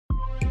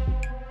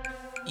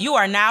You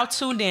are now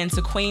tuned in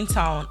to Queen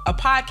Tone, a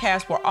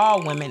podcast where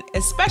all women,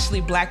 especially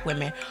Black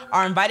women,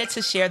 are invited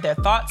to share their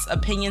thoughts,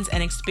 opinions,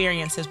 and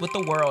experiences with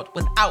the world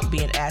without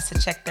being asked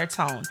to check their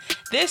tone.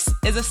 This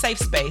is a safe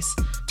space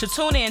to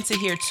tune in to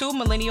hear two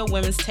millennial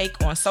women's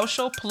take on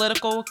social,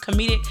 political,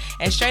 comedic,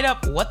 and straight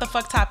up what the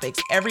fuck topics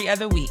every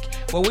other week,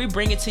 where we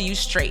bring it to you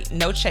straight,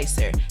 no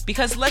chaser.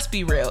 Because let's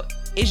be real,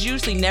 it's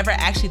usually never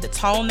actually the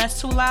tone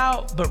that's too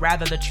loud, but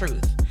rather the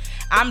truth.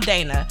 I'm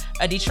Dana,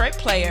 a Detroit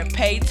player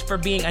paid for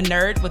being a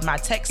nerd with my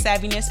tech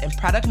savviness and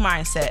product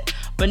mindset,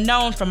 but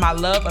known for my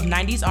love of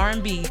 90s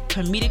R&B,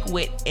 comedic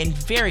wit, and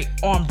very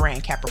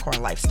on-brand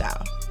Capricorn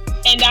lifestyle.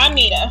 And I'm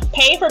Nita,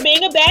 paid for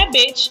being a bad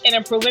bitch and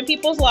improving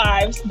people's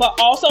lives, but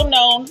also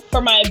known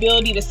for my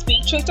ability to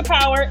speak truth to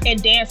power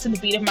and dance to the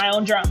beat of my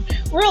own drum.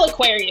 Real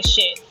Aquarius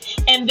shit.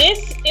 And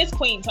this is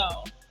Queen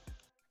Tone.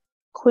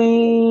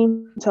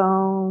 Queen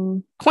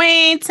Tone.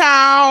 Queen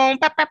Tone.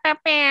 Bow, bow, bow,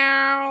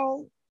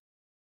 bow.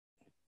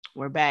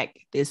 We're back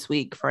this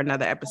week for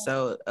another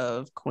episode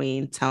of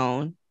Queen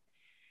Tone.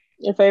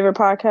 Your favorite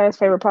podcast.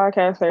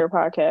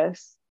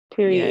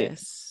 Period.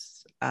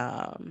 Yes.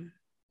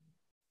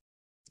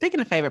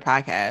 Speaking of favorite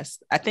podcasts,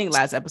 I think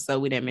last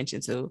episode we didn't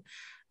mention too.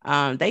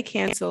 They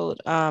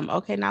canceled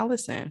Okay Now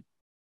Listen.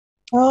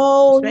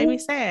 Oh, which made me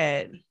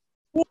sad.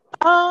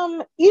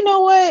 You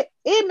know what?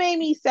 It made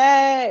me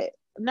sad,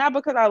 not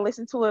because I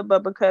listened to it,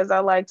 but because I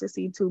like to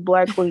see two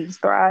Black queens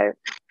thrive.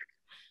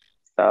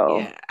 So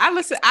yeah,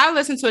 I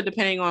listen to it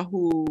depending on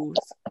who's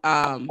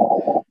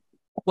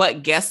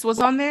what guest was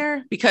on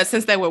there, because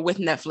since they were with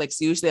Netflix,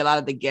 usually a lot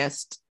of the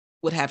guests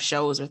would have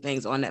shows or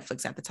things on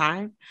Netflix at the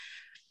time.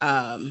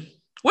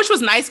 Which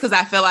was nice because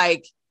I feel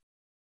like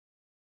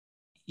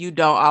you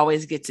don't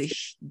always get to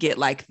get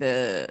like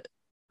the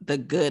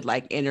good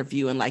like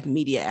interview and like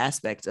media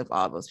aspects of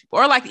all those people,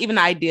 or like even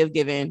the idea of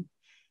giving,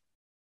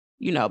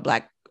 you know,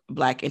 black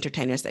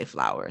entertainers their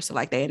flowers. So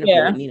like they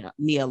interviewed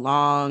Nia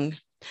Long,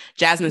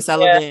 Jasmine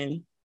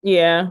Sullivan.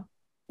 Yeah.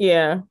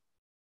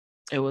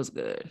 It was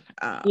good.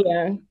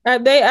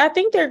 I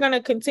think they're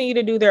gonna continue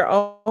to do their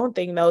own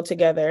thing though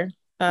together.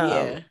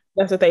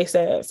 That's what they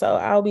said. So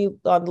I'll be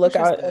on the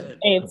lookout.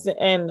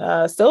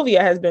 And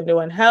Sylvia has been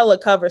doing hella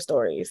cover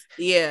stories.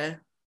 Yeah,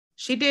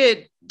 she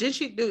did. Did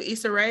she do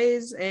Issa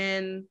Rae's?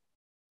 And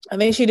I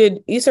think she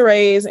did Issa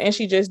Rae's, and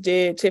she just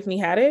did Tiffany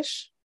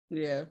Haddish.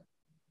 Yeah.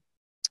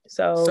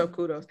 So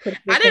kudos.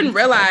 I didn't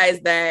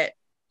realize that.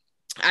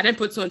 I didn't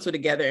put two and two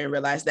together and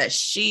realize that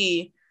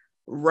she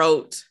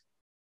wrote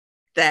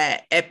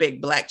that epic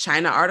Black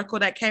China article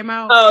that came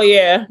out. Oh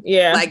yeah.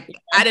 Like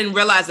I didn't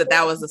realize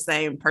that was the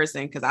same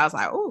person, because I was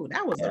like, oh,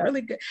 that was a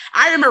really good.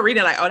 I remember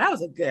reading like, oh, that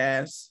was a good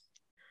ass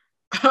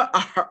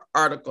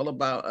article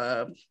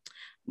about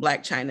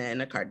Black China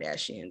and the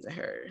Kardashians and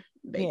her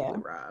baby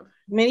with Rob.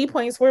 Many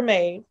points were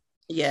made.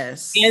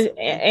 Yes. And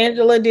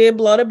Angela did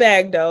blow the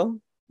bag though.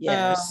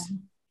 Yes.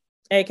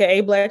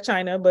 AKA Black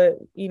China, but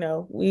you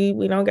know,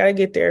 we don't gotta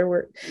get there.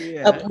 We're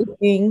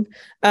uplifting.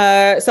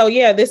 So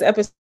this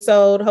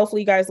episode,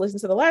 hopefully you guys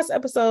listened to the last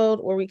episode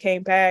where we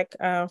came back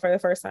for the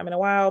first time in a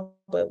while,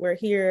 but we're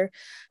here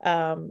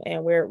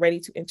and we're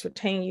ready to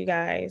entertain you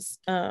guys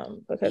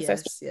because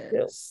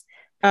that's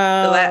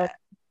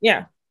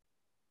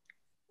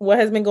what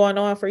has been going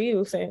on for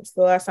you since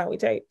the last time we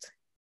taped.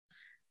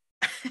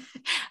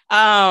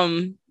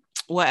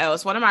 What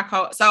else? One of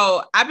my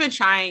so I've been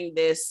trying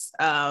this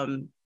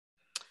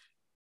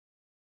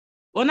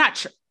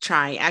not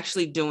trying,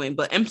 actually doing,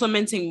 but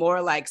implementing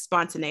more like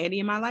spontaneity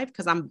in my life,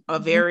 because I'm a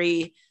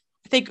very,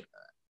 I think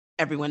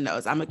everyone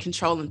knows, I'm a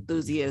control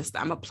enthusiast.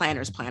 I'm a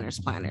planner's planner.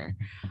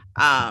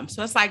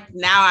 So it's like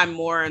now I'm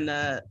more in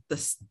the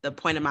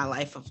point in my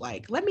life of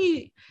like, let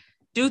me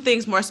do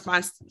things more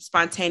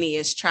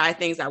spontaneous, try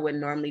things I wouldn't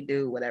normally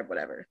do,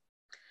 whatever.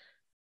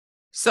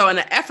 So in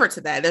an effort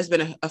to that, there's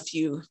been a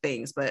few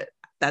things, but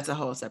that's a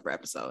whole separate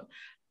episode.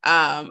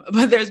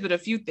 But there's been a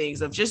few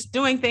things of just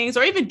doing things,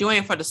 or even doing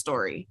it for the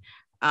story,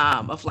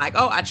 of like,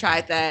 oh, I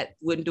tried that,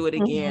 wouldn't do it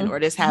again, or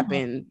this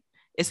happened.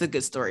 It's a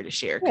good story to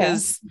share,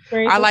 because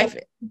our life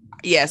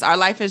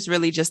is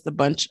really just a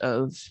bunch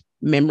of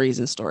memories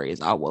and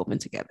stories all woven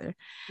together.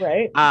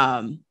 Right.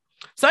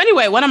 So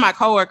anyway, one of my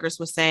coworkers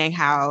was saying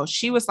how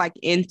she was like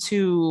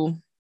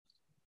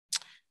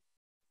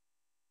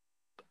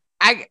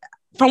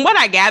from what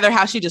I gather,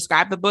 how she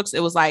described the books,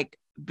 it was like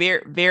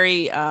very,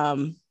 very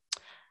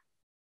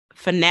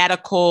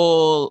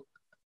fanatical.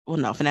 Well,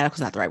 no, fanatical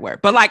is not the right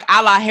word, but like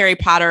a la Harry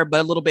Potter,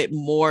 but a little bit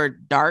more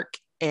dark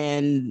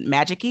and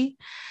magic-y.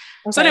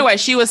 Okay. So anyway,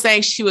 she was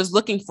saying she was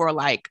looking for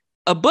like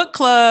a book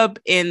club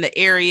in the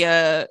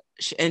area.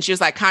 And she was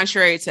like,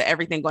 contrary to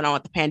everything going on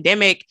with the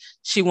pandemic,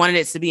 she wanted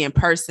it to be in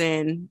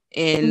person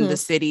in the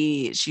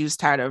city. She was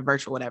tired of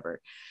virtual,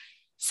 whatever.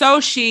 So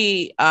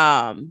she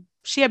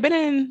had been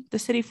in the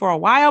city for a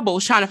while, but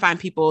was trying to find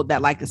people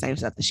that like the same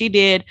stuff that she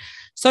did.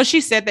 So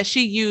she said that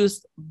she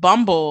used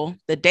Bumble,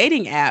 the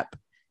dating app.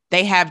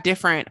 They have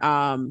different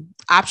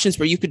options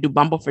where you could do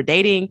Bumble for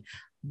dating,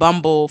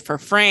 Bumble for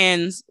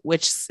friends,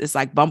 which is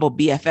like Bumble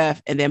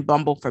BFF, and then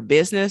Bumble for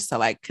business to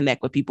like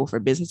connect with people for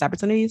business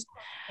opportunities.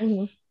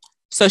 Mm-hmm.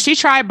 So she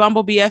tried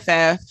Bumble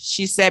BFF.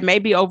 She said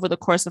maybe over the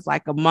course of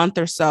like a month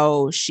or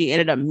so, she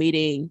ended up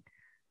meeting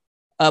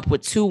up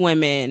with 2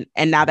 women,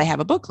 and now they have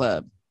a book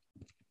club.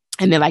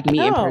 And then like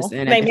meet in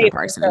person at different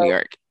parts of New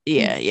York.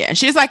 Yeah, yeah. And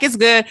she's like, it's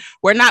good.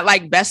 We're not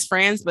like best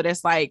friends, but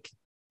it's like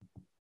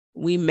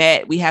we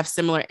met, we have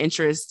similar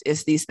interests.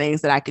 It's these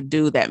things that I could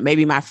do that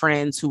maybe my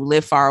friends who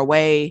live far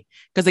away,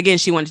 because again,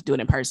 she wanted to do it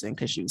in person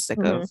because she was sick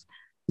of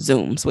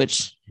Zooms,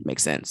 which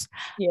makes sense.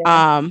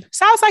 Yeah.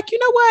 So I was like, you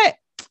know what?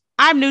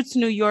 I'm new to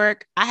New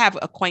York. I have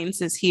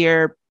acquaintances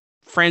here,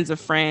 friends of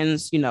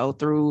friends, you know,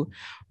 through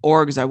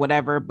orgs or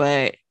whatever,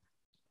 but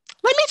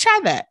let me try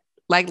that.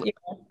 Like,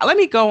 let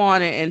me go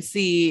on it and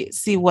see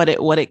what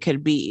it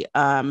could be.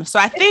 So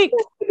I think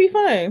it could be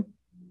fun.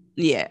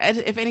 Yeah,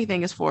 if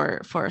anything, is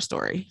for a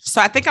story. So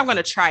I think I'm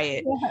gonna try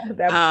it. Yeah,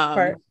 that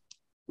part.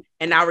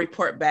 And I'll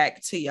report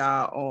back to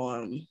y'all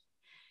on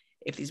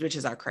if these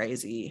bitches are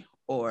crazy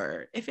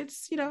or if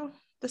it's, you know,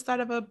 the start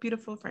of a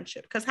beautiful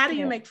friendship. Because how do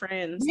you make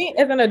friends? Me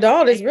as an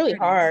adult is really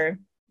hard.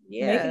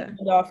 Yeah, making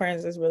adult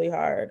friends is really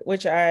hard,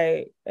 which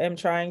I am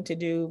trying to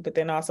do, but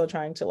then also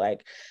trying to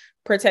like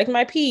protect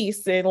my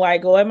peace and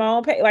like go at my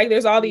own pace. Like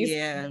there's all these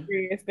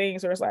serious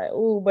things where it's like,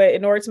 oh, but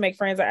in order to make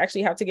friends, I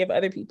actually have to give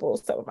other people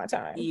some of my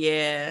time.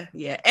 Yeah,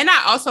 yeah. And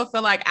I also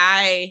feel like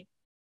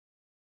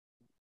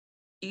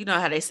you know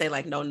how they say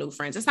like no new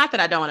friends. It's not that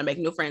I don't want to make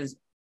new friends,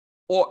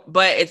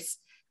 but it's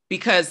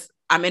because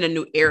I'm in a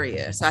new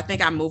area. So I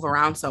think I move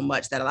around so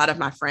much that a lot of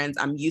my friends,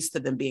 I'm used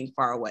to them being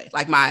far away.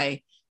 Like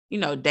my, you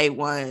know, day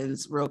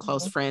ones, real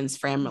close friends,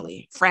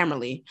 family.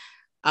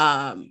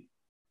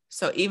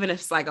 So even if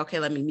it's like, okay,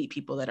 let me meet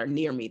people that are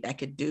near me that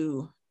could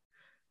do,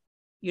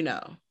 you know,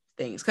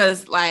 things.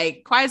 Because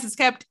like Quiet as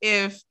Kept,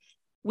 if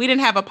we didn't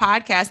have a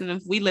podcast and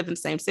if we live in the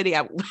same city,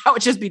 I would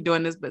just be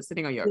doing this, but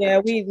sitting on your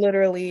couch. We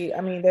literally,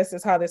 I mean, this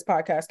is how this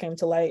podcast came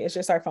to light. It's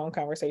just our phone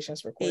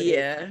conversations recorded.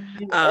 Yeah.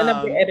 And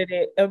a bit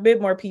edited, a bit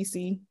more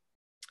PC.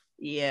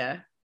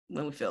 Yeah,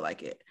 when we feel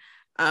like it.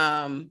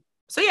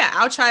 So yeah,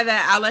 I'll try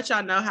that. I'll let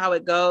y'all know how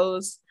it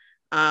goes.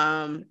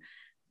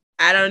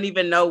 I don't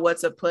even know what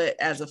to put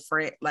as a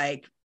friend.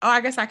 Like, oh,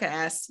 I guess I could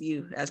ask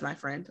you as my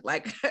friend.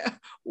 Like,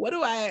 what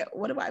do I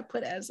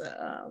put as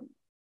a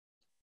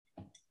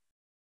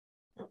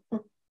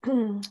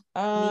me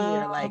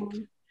or like?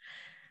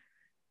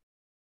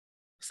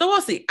 So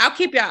we'll see. I'll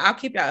keep y'all up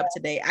to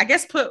date. I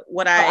guess put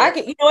what I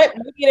can. You know what?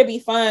 Maybe it'll be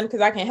fun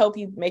because I can help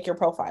you make your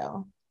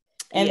profile,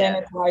 and then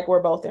it's like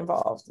we're both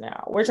involved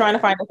now. We're trying to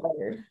find a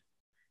third.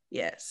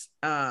 Yes.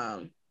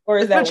 Or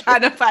is that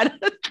trying to find?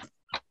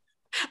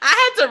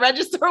 I had to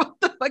register what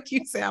the fuck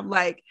you say. I'm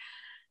like,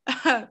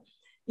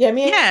 yeah,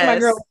 me and my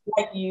girl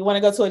like you want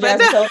to go to a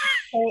jazz show.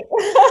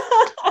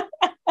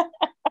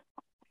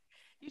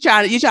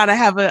 You trying to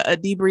have a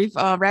debrief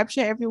rap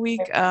chat every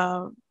week.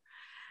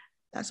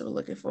 That's what we're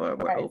looking for.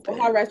 We're open.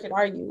 So how ratchet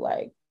are you?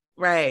 Like,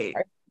 right?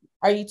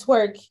 Are you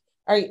twerk?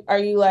 Are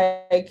you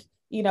like,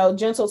 you know,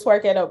 gentle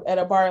twerk at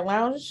a bar and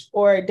lounge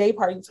or a day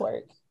party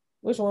twerk?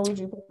 Which one would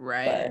you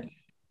prefer?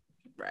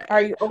 Right.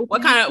 Are you open?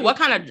 What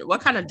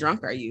kind of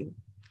drunk are you?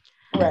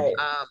 Right.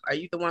 Are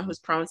you the one who's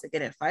prone to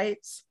get in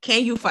fights?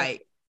 Can you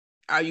fight?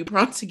 Are you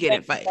prone to get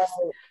in fights?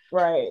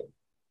 Right.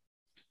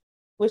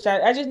 Which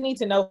I just need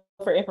to know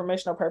for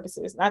informational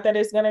purposes. Not that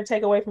it's gonna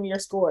take away from your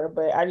score,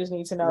 but I just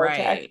need to know.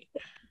 Right.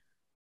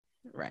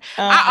 Right.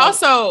 I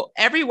also,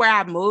 everywhere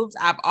I've moved,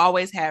 I've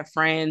always had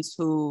friends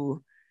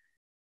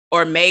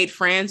or made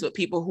friends with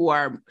people who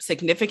are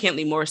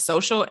significantly more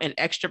social and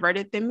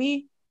extroverted than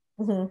me,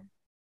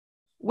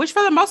 which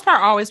for the most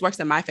part always works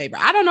in my favor.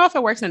 I don't know if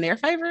it works in their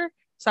favor,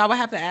 so I would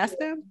have to ask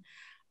them.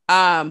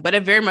 But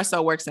it very much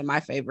so works in my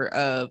favor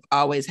of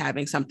always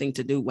having something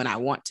to do when I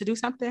want to do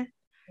something.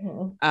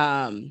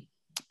 And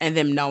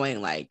them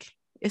knowing like,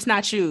 it's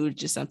not you,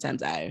 just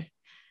sometimes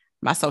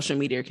my social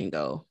media can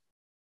go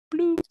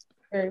bloop.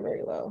 Very,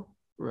 very low.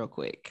 Real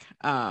quick.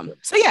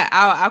 So yeah,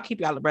 I'll keep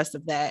y'all abreast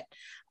of that.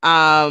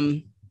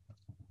 I'm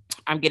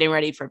getting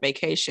ready for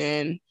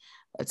vacation,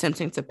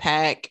 attempting to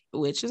pack,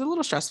 which is a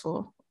little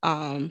stressful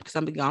because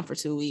I'm be gone for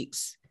 2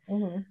 weeks.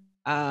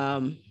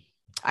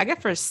 I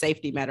guess for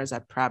safety matters, I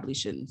probably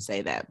shouldn't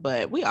say that,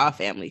 but we are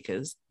family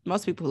because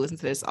most people who listen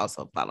to this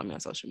also follow me on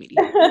social media.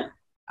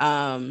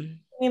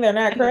 They're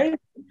not crazy.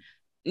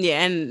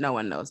 Yeah, and no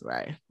one knows where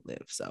I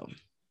live. So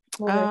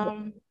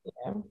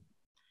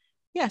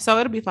yeah, so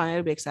it'll be fun.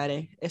 It'll be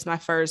exciting. It's my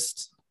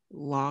first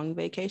long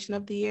vacation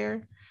of the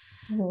year.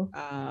 So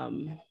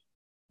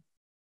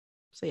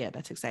yeah,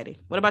 that's exciting.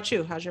 What about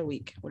you? How's your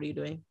week? What are you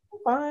doing?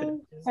 Fine.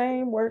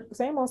 Same work.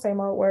 Same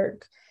old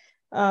work.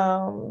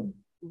 Being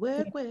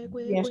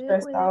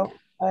stressed out.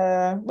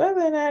 Other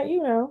than that,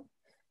 you know,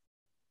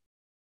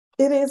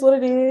 it is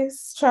what it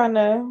is. Trying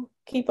to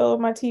keep up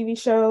with my TV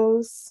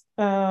shows.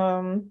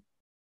 Trying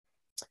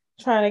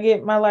to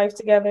get my life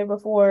together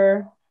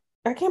before.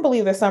 I can't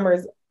believe the summer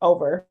is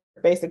over.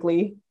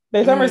 Basically,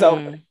 the summer's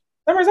over.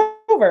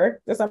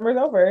 The summer's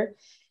over.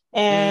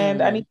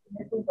 And I need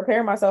to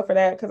prepare myself for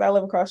that because I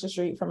live across the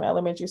street from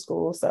elementary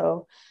school.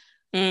 So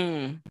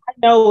I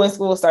know when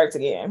school starts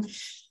again. Yes.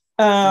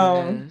 So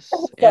and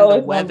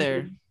the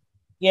weather.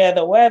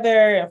 The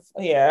weather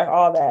and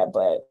all that.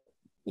 But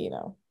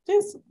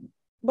just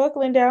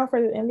buckling down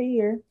for the end of the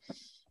year.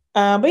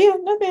 But yeah,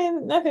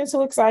 nothing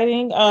too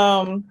exciting.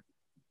 I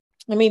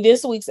mean,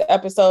 this week's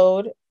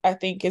episode I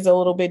think is a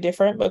little bit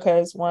different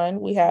because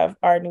one, we have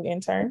our new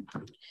intern.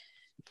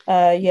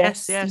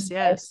 Yes.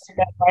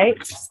 Right.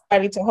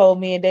 Ready to hold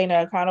me and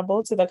Dana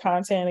accountable to the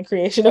content and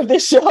creation of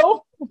this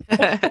show.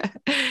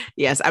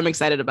 Yes, I'm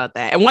excited about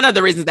that. And one of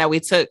the reasons that we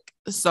took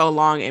so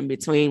long in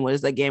between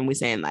was, again, we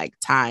saying like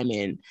time.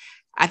 And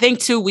I think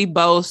too, we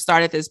both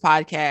started this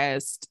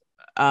podcast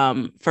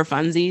for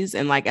funsies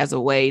and like as a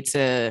way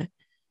to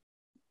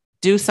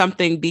do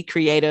something, be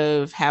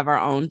creative, have our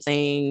own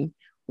thing.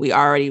 We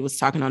already was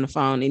talking on the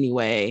phone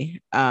anyway.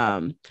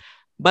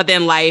 But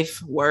then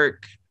life,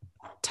 work,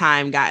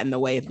 time got in the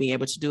way of being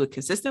able to do it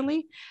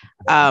consistently.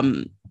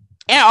 And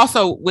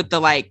also with the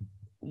like,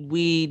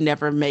 we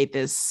never made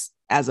this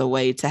as a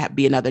way to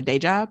be another day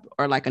job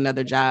or like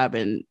another job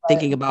and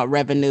thinking about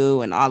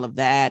revenue and all of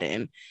that.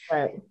 And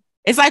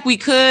it's like we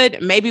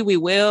could, maybe we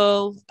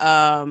will.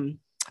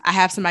 I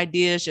have some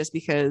ideas just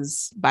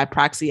because by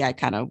proxy, I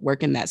kind of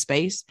work in that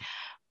space,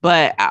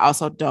 but I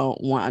also don't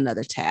want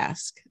another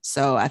task.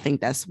 So I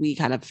think we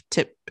kind of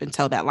tip and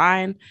toe that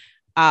line.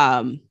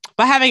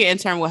 But having an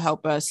intern will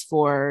help us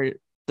for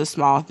the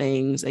small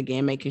things,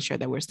 again, making sure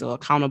that we're still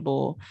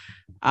accountable.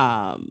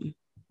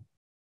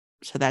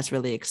 So that's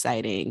really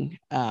exciting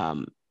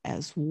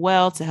as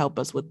well to help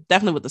us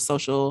definitely with the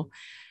social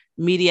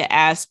media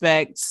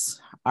aspects,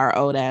 our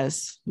old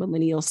ass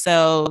millennial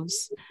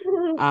selves.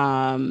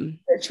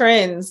 The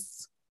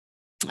trends.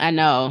 I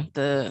know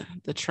the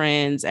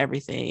trends,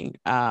 everything.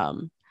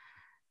 So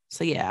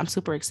yeah, I'm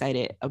super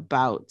excited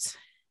about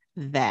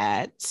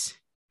that.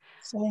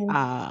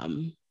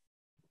 Same.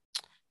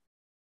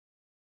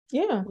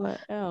 Yeah. What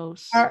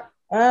else?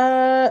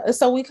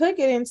 So we could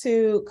get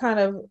into kind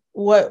of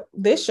what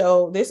this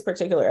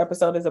particular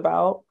episode is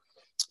about.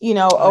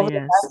 Over the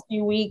past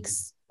few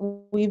weeks,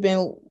 we've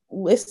been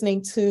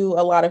listening to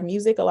a lot of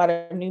music, a lot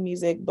of new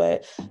music,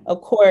 but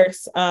of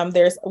course,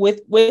 there's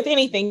with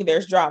anything,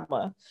 there's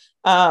drama.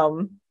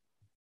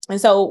 And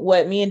so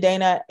what me and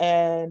Dana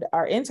and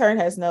our intern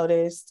has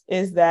noticed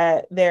is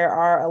that there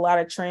are a lot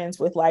of trends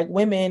with like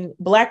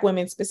Black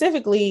women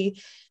specifically,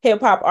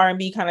 hip hop,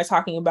 R&B, kind of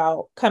talking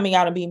about coming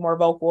out and being more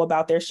vocal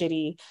about their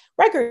shitty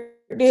record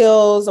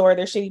deals or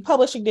their shitty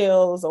publishing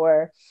deals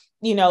or,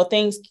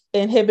 things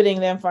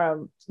inhibiting them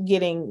from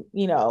getting,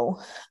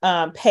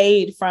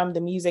 paid from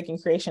the music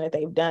and creation that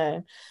they've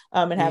done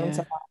and having to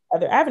find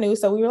other avenues.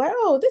 So we were like,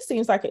 oh, this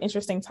seems like an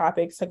interesting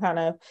topic to kind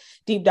of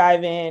deep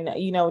dive in.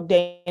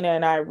 Dana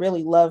and I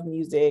really love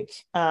music,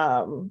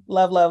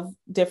 love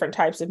different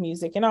types of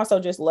music, and also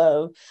just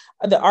love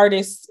the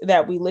artists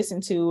that we listen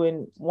to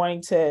and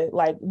wanting to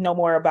like know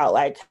more about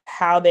like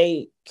how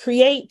they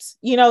create,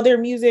 their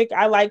music.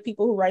 I like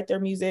people who write their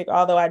music,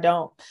 although I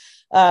don't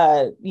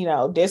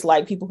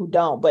dislike people who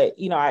don't, but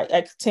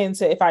I tend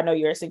to, if I know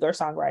you're a singer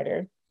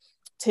songwriter,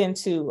 tend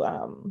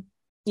to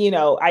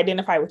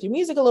identify with your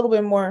music a little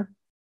bit more.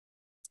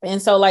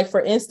 And so like, for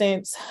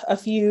instance, a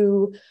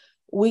few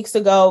weeks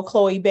ago,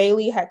 Chloe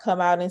Bailey had come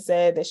out and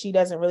said that she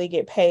doesn't really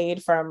get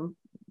paid from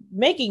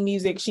making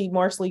music. She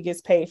mostly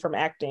gets paid from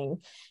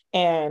acting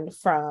and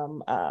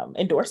from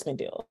endorsement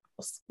deals,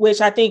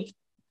 which I think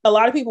a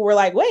lot of people were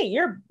like, wait,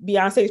 you're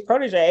Beyonce's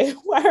protege.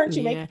 Why aren't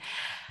you making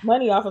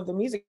money off of the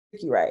music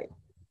you write?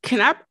 Can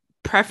I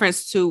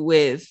preference too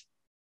with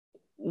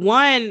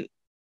one?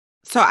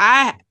 So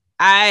I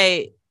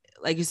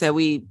like you said,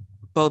 we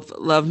both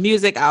love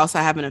music. I also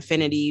have an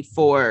affinity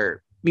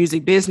for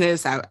music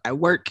business. I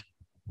work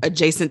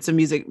adjacent to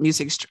music,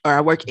 or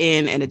I work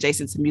in and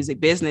adjacent to music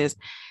business.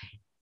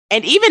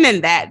 And even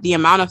in that, the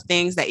amount of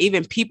things that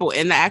even people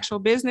in the actual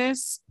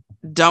business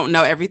don't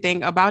know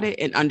everything about it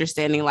and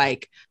understanding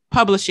like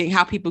publishing,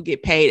 how people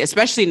get paid,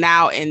 especially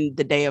now in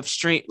the day of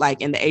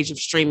in the age of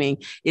streaming,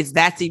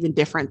 that's even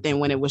different than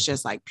when it was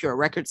just like pure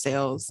record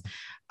sales.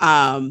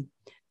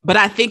 But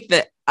I think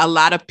that a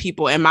lot of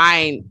people, and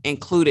mine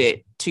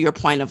included, to your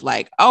point of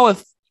like, oh,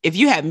 if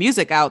you have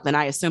music out, then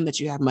I assume that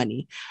you have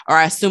money, or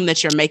I assume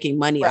that you're making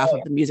money off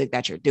of the music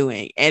that you're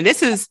doing. And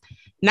this is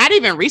not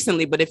even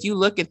recently, but if you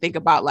look and think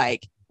about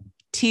like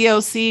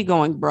TLC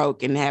going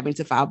broke and having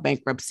to file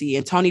bankruptcy,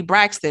 and Toni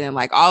Braxton, and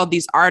like all of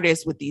these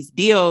artists with these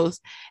deals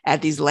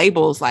at these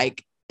labels,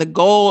 like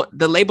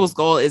the label's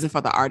goal isn't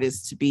for the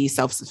artists to be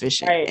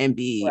self-sufficient and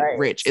be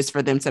rich. It's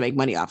for them to make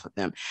money off of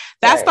them.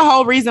 That's the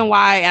whole reason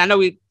why. And I know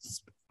we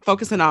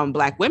focusing on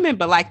Black women,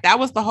 but like that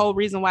was the whole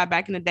reason why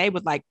back in the day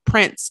with like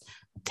Prince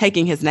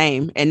taking his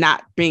name and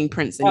not being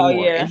Prince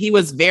anymore. And he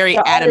was very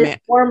adamant,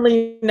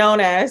 formerly known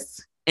as,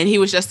 and he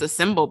was just a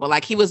symbol, but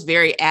like he was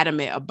very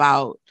adamant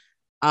about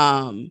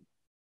owning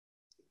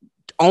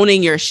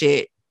your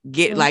shit,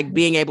 like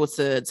being able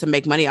to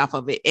make money off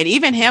of it. And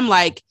even him,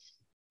 like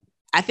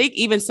I think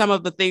even some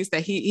of the things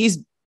that he's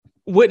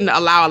wouldn't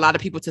allow a lot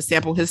of people to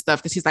sample his stuff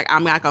because he's like,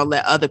 I'm not gonna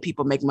let other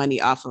people make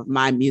money off of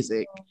my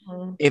music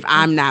if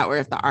I'm not, or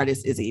if the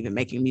artist isn't even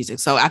making music.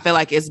 So I feel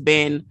like it's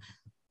been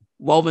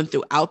woven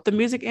throughout the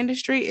music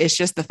industry. It's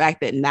just the fact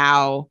that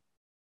now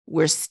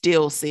we're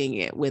still seeing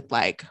it with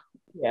like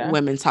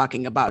women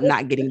talking about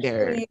not getting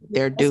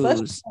their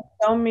dues.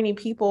 So many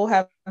people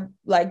have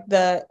like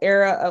the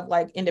era of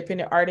like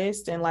independent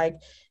artists and like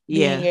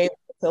being able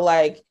to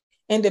like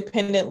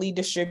independently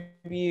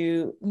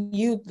distribute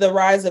the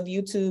rise of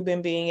YouTube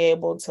and being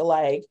able to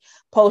like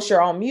post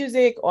your own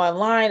music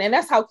online. And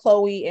that's how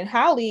Chloe and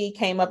Halle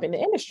came up in the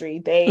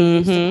industry. They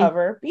used to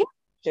cover Beyonce,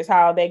 just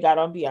how they got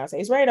on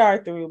Beyonce's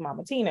radar through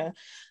Mama Tina.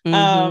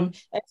 And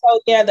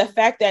so the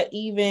fact that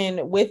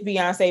even with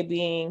Beyonce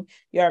being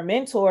your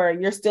mentor,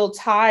 you're still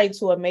tied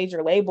to a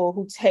major label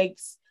who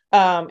takes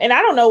and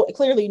I don't know,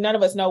 clearly none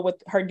of us know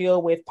what her deal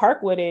with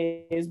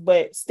Parkwood is,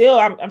 but still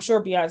I'm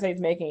sure Beyonce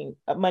is making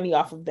money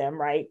off of them,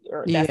 right?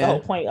 Or that's the whole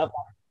point of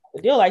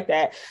a deal like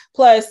that.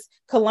 Plus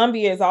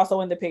Columbia is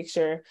also in the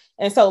picture.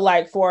 And so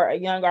like for a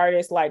young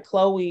artist like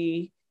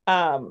Chloe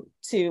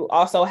to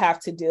also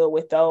have to deal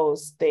with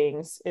those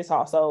things is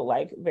also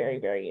like very,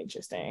 very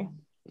interesting.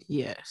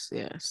 Yes.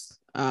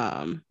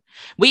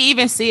 We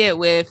even see it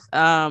with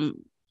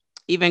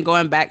even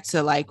going back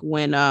to like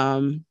when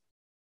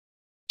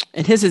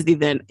and this is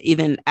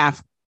even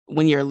after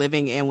when you're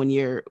living and when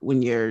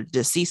you're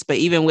deceased, but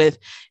even with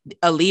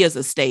Aaliyah's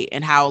estate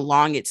and how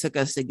long it took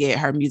us to get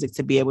her music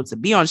to be able to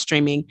be on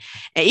streaming.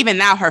 And even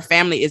now her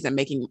family isn't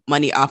making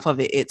money off of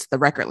it. It's the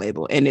record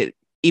label. And it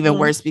even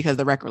worse because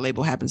the record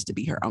label happens to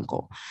be her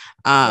uncle.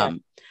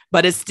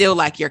 But it's still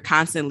like you're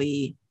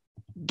constantly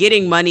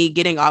getting money,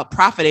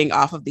 profiting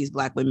off of these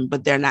Black women,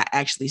 but they're not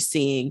actually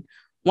seeing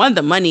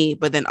the money,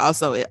 but then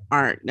also it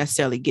aren't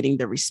necessarily getting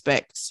the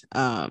respect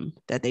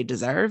that they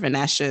deserve. And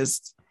that's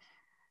just,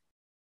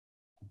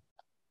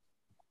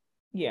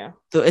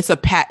 so it's a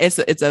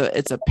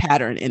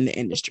pattern in the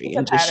industry,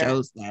 and just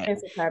shows that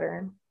it's a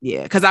pattern.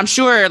 Because I'm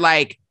sure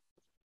like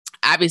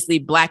obviously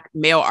Black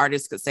male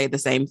artists could say the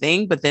same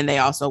thing, but then they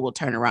also will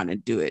turn around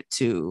and do it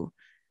to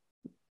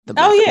the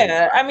Black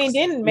I mean,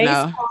 didn't Mace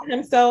call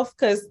himself,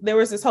 because there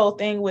was this whole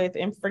thing with,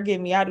 and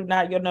forgive me,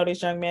 you'll know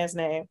this young man's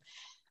name,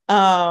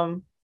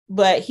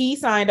 but he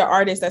signed an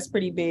artist that's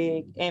pretty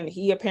big, and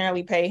he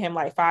apparently paid him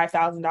like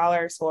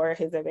 $5,000 for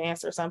his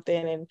advance or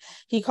something. And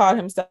he called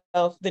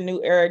himself the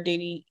new era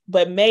Diddy.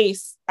 But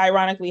Mace,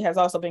 ironically, has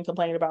also been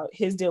complaining about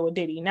his deal with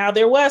Diddy. Now,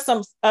 there was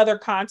some other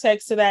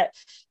context to that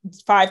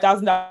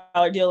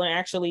 $5,000 deal, and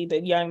actually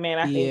the young man,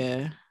 I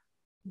think,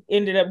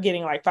 ended up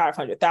getting like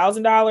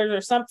 $500,000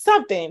 or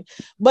something.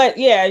 But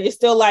it's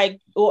still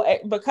like,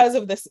 because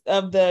of this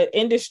of the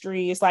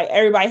industry, it's like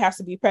everybody has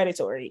to be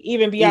predatory.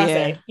 Even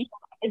Beyonce.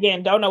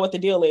 Again, don't know what the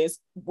deal is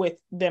with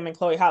them and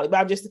Chloe Halle, but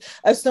I'm just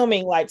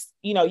assuming like,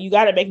 you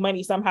got to make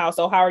money somehow.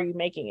 So how are you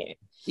making it?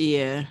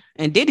 Yeah.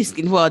 And Diddy is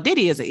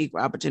an equal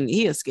opportunity.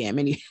 He'll scam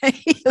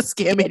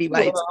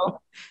anybody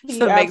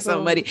to make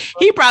some money.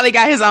 He probably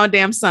got his own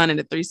damn son in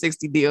the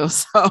 360 deal.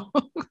 So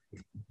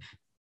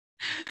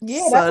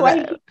that's why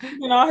he's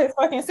using all his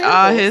fucking samples.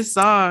 All his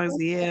songs.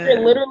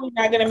 You're literally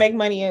not going to make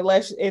money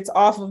unless it's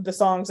off of the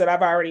songs that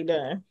I've already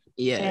done.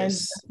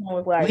 Yes.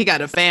 And he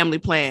got a family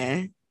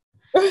plan.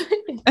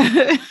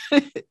 But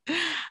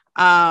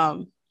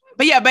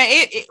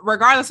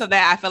regardless of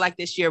that, I feel like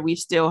this year we've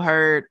still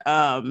heard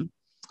a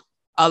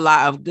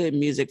lot of good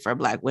music for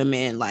Black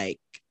women. Like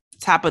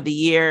top of the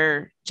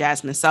year,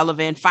 Jasmine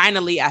Sullivan.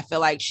 Finally, I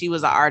feel like she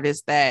was an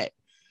artist that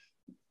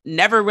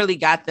never really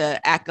got the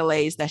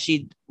accolades that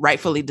she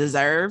rightfully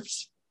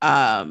deserved.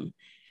 And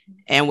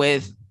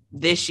with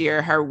this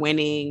year, her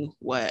winning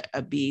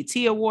a BET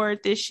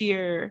award this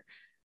year.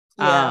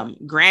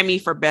 Grammy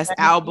for best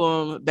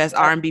album, best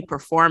R&B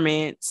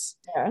performance,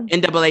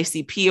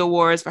 NAACP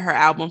awards for her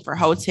album for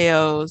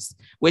Hotels,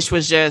 which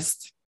was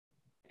just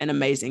an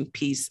amazing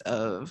piece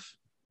of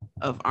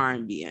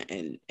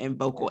R&B and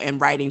vocal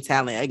and writing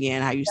talent.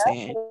 Again, how you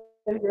saying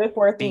good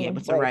for a being theme.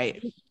 able to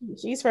write.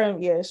 She's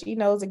she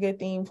knows a good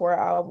theme for an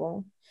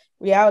album.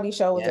 Reality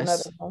show was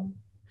another one,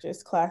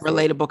 just classic,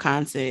 relatable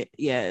content.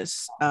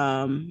 Yes.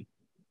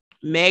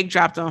 Meg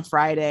dropped on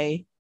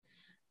Friday.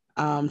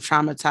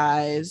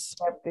 Traumatized.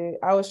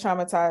 I was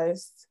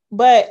traumatized,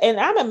 and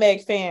I'm a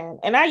Meg fan,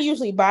 and I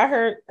usually buy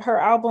her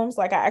albums.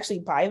 Like I actually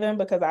buy them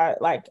because I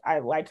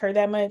like her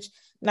that much.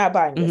 Not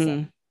buying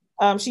this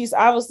one. She's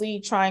obviously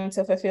trying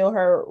to fulfill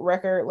her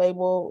record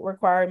label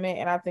requirement,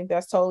 and I think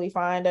that's totally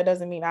fine. That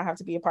doesn't mean I have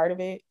to be a part of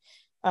it.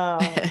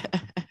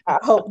 I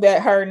hope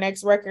that her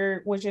next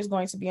record, which is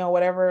going to be on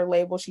whatever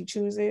label she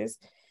chooses,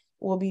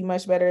 will be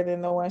much better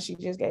than the one she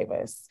just gave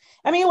us.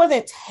 I mean, it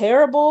wasn't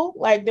terrible.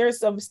 Like there's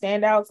some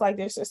standouts. Like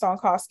there's a song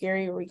called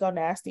Scary Rico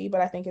Nasty,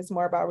 but I think it's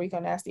more about Rico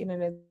Nasty than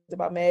it is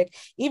about Meg.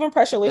 Even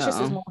Pressurelicious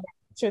is more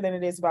sure than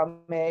it is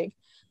about Meg.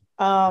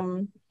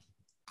 I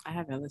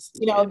haven't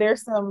listened.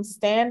 There's some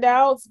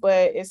standouts,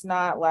 but it's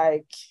not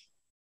like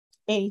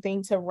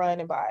anything to run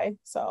and buy.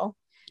 So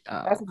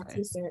that's my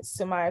 2 cents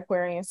to my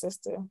Aquarian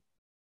sister.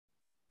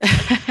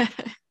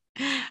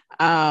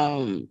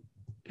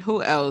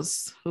 Who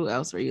else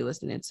were you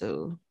listening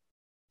to?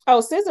 Oh,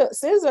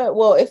 SZA.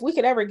 Well, if we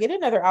could ever get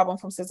another album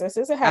from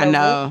SZA had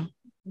a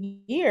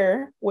really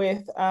year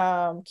with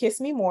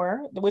Kiss Me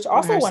More, which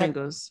also won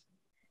singles.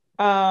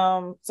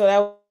 So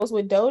that was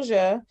with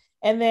Doja.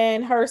 And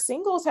then her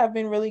singles have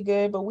been really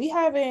good, but we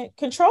haven't.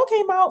 Control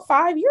came out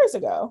 5 years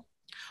ago.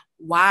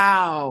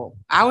 Wow.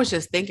 I was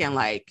just thinking,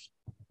 like,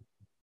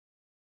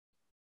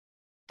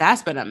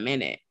 that's been a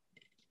minute.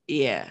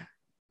 Yeah.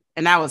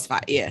 And that was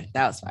fire. Yeah,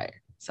 that was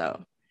fire.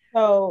 So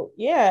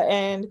yeah.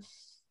 And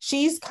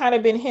she's kind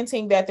of been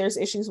hinting that there's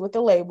issues with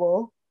the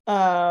label.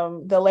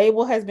 The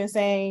label has been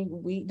saying,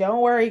 we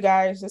don't worry,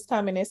 guys, it's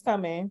coming. This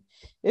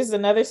is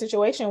another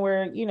situation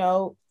where, you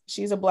know,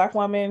 she's a Black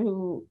woman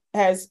who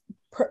has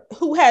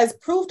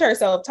proved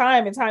herself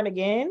time and time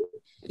again.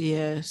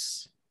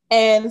 Yes.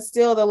 And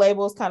still the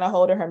label's kind of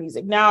holding her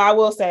music. Now, I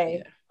will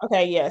say,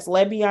 okay, yes,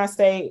 let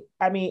Beyonce,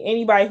 I mean,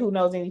 anybody who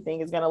knows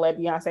anything is going to let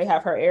Beyonce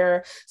have her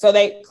era. So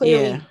they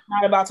clearly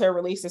not about to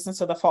release this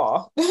until the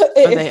fall.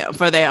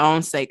 for their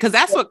own sake. Because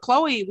that's what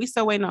Chloe, we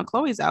still waiting on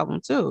Chloe's album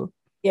too.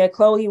 Yeah,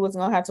 Chloe was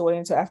going to have to wait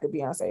until after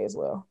Beyonce as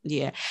well.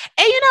 Yeah.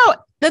 And you know,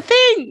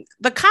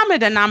 the common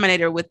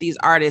denominator with these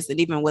artists, and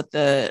even with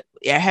the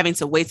having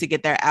to wait to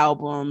get their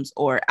albums,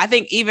 or I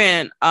think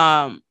even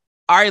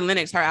Ari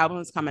Lennox, her album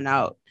is coming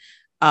out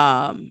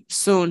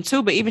soon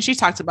too, but even she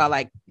talked about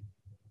like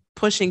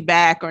pushing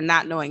back or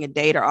not knowing a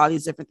date or all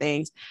these different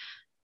things.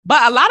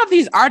 But a lot of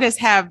these artists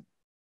have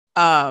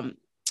fan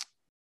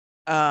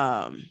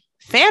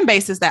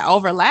bases that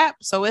overlap.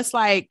 So it's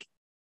like,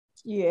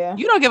 yeah,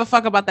 you don't give a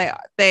fuck about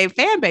their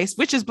fan base,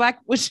 which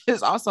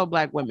is also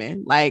Black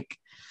women. Like,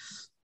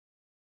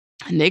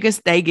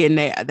 niggas, they getting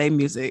their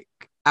music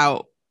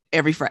out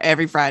every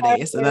Friday.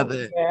 It's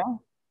another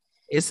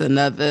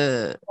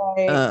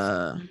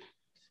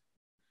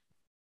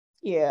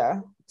yeah.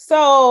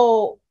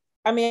 So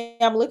I mean,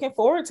 I'm looking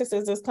forward to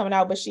SZA's coming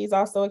out, but she's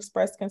also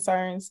expressed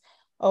concerns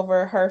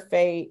over her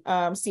fate.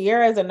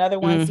 Ciara is another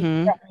one.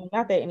 Mm-hmm.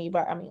 Not that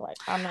anybody, I mean, like,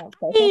 I'm not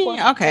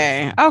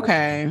okay.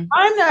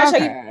 I'm not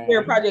checking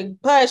your project,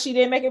 but she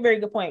did make a very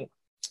good point.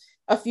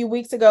 A few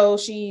weeks ago,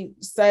 she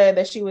said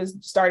that she was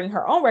starting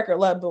her own record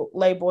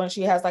label, and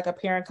she has like a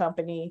parent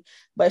company,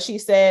 but she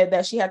said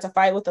that she had to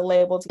fight with the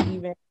label to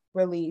even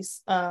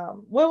release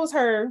what was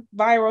her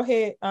viral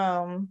hit?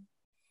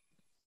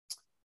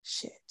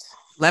 Shit.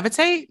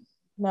 Levitate?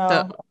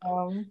 No.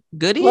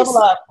 Goodies? Level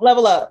up.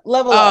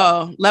 Level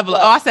up.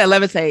 Oh, I said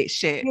Levitate.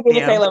 Shit. You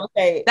didn't say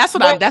Levitate. That's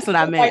what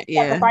I meant. She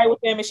had to fight with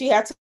them, and she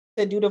had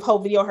to do the whole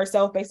video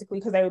herself, basically,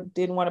 because they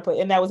didn't want to put,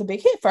 and that was a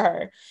big hit for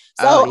her.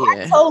 So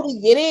I totally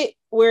get it,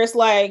 where it's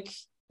like,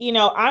 you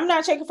know, I'm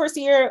not checking for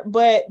Ciara,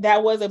 but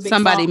that was a big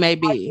somebody song. may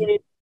be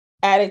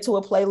added to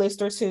a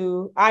playlist or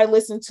two. I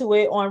listened to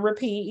it on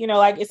repeat. You know,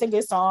 like, it's a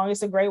good song.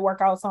 It's a great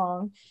workout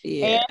song.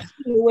 Yeah. And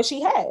she knew what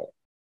she had.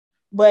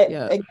 But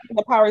again,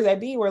 the powers that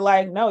be were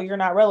like, no, you're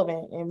not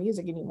relevant in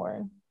music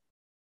anymore.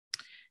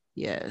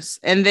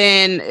 Yes. And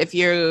then if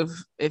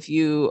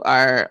you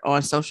are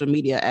on social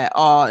media at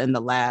all in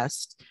the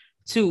last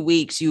 2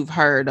 weeks, you've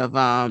heard of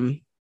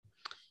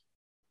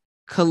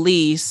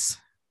Kelis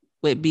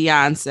with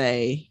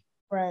Beyonce.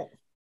 Right.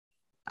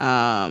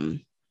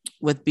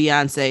 With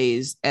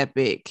Beyonce's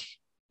epic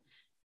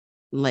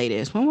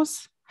latest.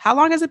 How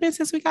long has it been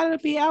since we got a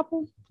B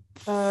album?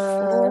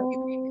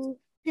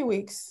 Few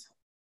weeks.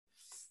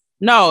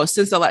 No,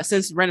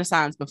 since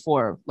Renaissance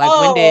before. Like,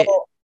 when did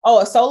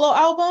a solo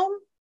album?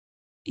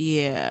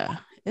 Yeah.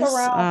 It's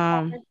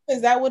around,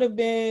 because that would have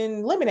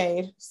been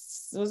Lemonade.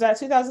 Was that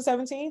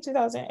 2017,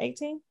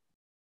 2018?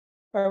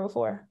 Or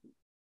before?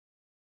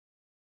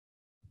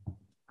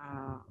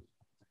 I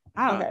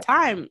don't know.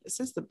 Time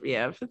since the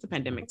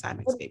pandemic,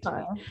 time escapes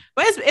me.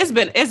 But it's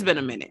been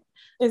a minute.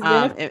 It's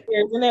been a few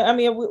years. And then, I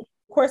mean, of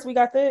course, we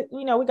got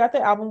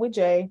the album with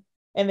Jay.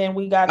 And then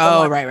we got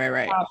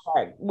right.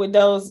 With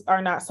those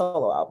are not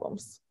solo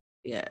albums.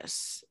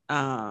 Yes.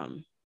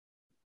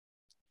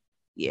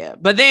 Yeah.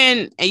 But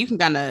then, and you can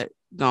kind of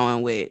go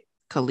in with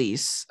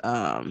Kelis.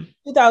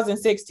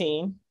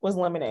 2016 was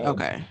Lemonade.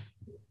 Okay.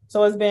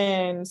 So it's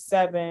been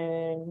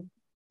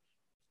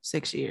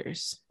 6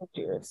 years.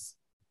 6,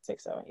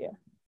 7, yeah.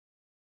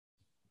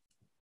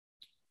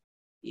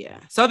 Yeah.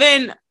 So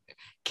then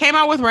came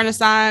out with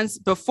Renaissance.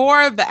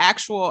 Before the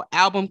actual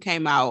album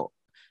came out,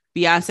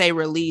 Beyonce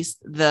released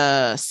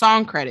the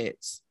song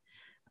credits.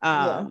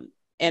 And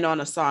on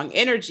the song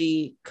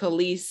Energy,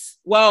 Kelis,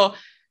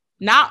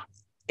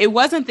 it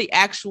wasn't the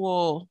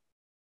actual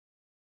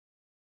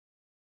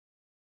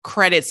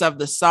credits of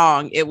the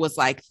song. It was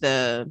like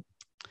the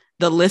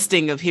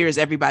listing of here's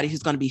everybody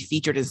who's going to be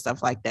featured and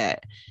stuff like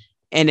that.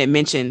 And it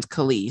mentioned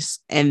Kelis.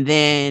 And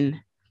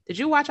then, did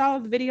you watch all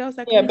of the videos?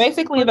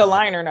 Basically the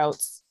liner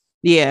notes.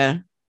 Yeah.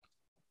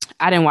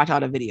 I didn't watch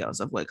all the videos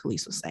of what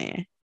Kelis was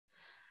saying.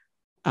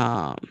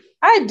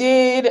 I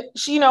did.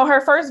 She,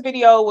 her first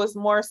video was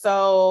more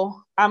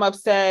so, I'm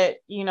upset,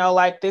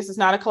 like, this is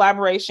not a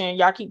collaboration.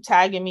 Y'all keep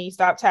tagging me.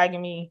 Stop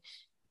tagging me.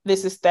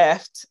 This is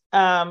theft.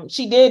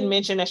 She did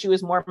mention that she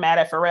was more mad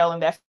at Pharrell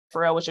and that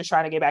Pharrell was just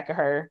trying to get back at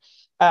her.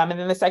 And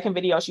then the second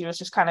video, she was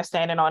just kind of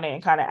standing on it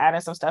and kind of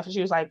adding some stuff. And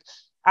she was like,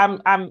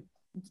 I'm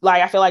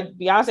like, I feel like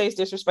Beyonce is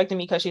disrespecting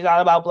me because she's all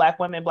about Black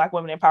women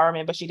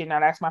empowerment, but she did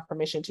not ask my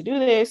permission to do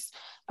this.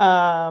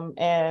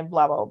 And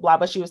blah, blah, blah.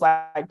 But she was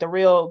like, the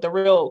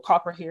real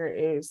culprit here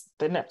is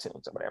the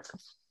Neptunes or whatever.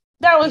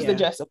 That was the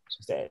gist of what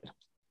she said.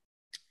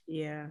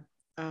 Yeah.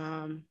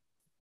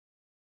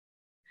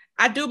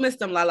 I do miss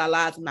them la la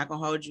la's. I'm not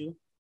gonna hold you.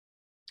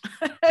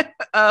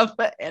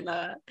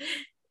 And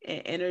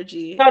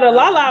energy. So the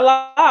la la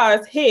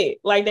la's hit,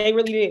 like they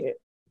really did.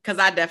 Because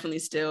I definitely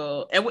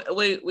still, and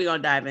we're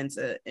gonna dive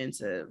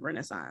into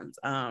Renaissance.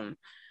 But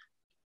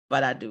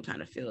I do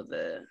kind of feel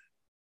the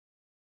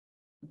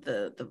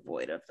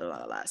void of the la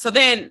la la. So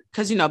then,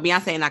 because you know,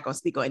 Beyonce ain't not gonna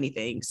speak on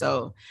anything.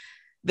 So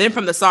then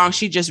from the song,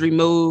 she just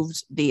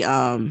removed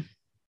the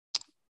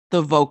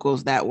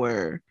vocals that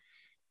were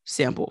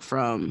sampled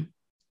from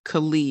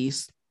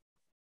Khalees,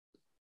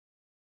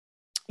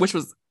 which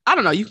was, I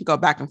don't know, you can go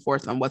back and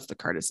forth on what's the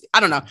courtesy. I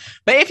don't know.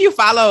 But if you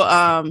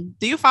follow,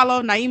 do you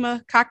follow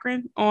Naima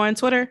Cochran on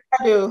Twitter?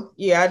 I do.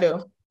 Yeah, I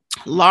do.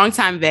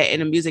 Longtime vet in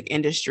the music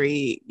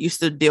industry, used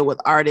to deal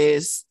with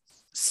artists,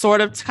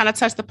 sort of kind of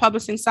touch the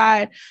publishing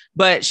side,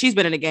 but she's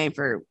been in the game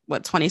for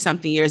 20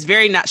 something years.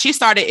 She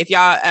started, if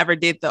y'all ever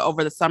did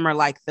over the summer,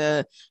 like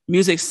the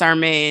music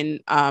sermon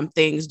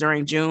things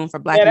during June for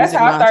Black Music Month. Yeah,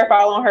 that's how I started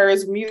following her,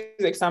 is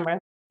Music Summer.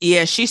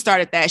 Yeah, she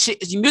started that.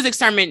 Music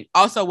Sermon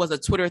also was a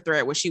Twitter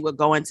thread where she would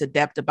go into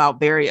depth about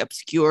very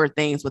obscure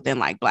things within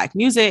like Black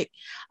music.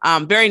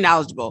 Very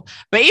knowledgeable.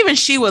 But even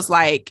she was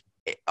like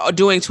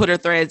doing Twitter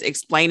threads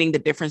explaining the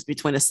difference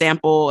between a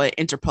sample,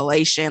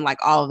 interpolation, like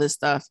all of this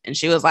stuff. And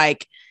she was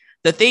like,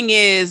 the thing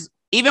is,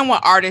 even when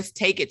artists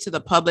take it to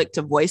the public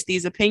to voice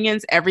these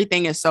opinions,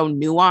 everything is so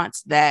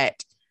nuanced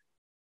that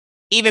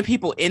even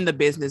people in the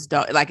business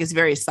don't, like, it's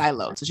very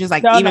siloed. So she's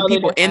like, even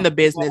people in the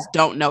business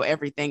don't know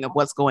everything of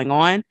what's going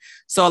on.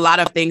 So a lot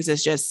of things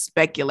is just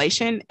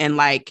speculation. And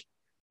like,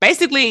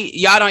 basically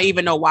y'all don't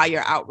even know why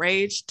you're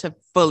outraged to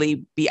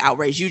fully be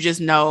outraged. You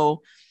just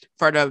know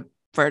for the,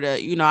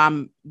 you know,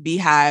 I'm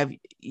Beehive,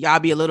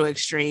 y'all be a little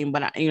extreme,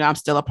 but you know, I'm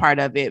still a part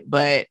of it.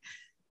 But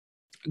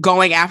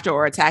going after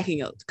or attacking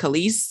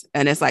Khalees,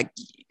 and it's like,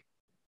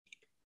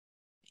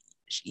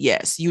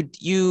 yes, you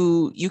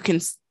can,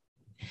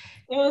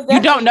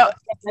 you don't know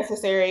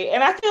necessary,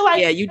 and I feel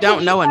like you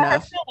don't know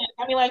enough.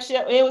 I mean, like,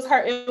 it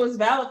was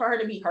valid for her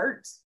to be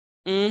hurt.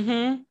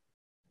 Mm-hmm.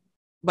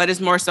 But it's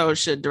more so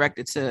should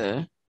directed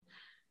to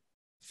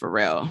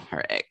Pharrell,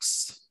 her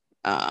ex,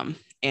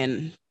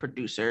 and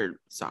producer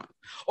song.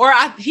 Or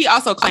he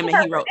also claimed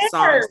that he wrote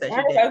songs that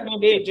her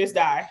husband did just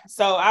die,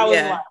 so I was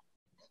like,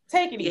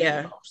 take it easy.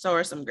 Yeah, show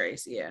her some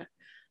grace. Yeah.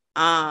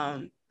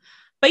 But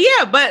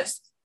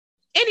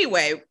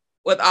anyway.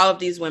 With all of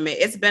these women,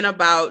 it's been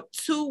about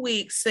 2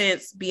 weeks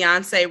since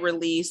Beyonce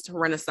released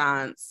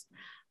Renaissance.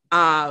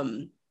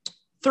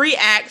 3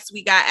 acts.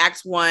 We got Act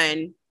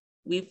 1.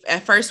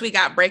 At first we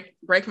got Break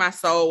My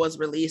Soul was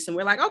released, and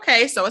we're like,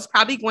 okay, so it's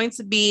probably going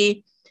to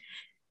be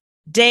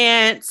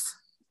dance,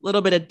 a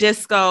little bit of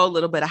disco, a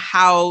little bit of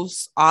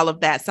house, all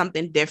of that,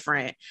 something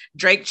different.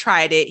 Drake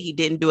tried it. He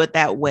didn't do it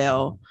that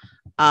well.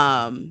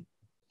 And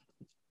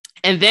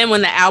then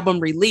when the album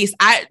released,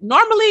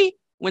 normally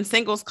when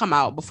singles come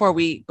out, before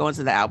we go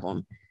into the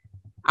album,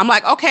 I'm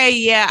like, okay,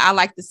 yeah, I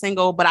like the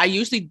single, but I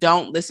usually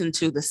don't listen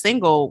to the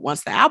single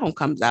once the album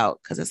comes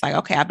out, because it's like,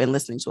 okay, I've been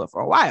listening to it for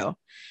a while.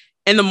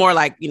 And the more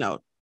like, you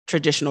know,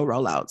 traditional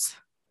rollouts.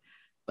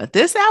 But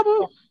this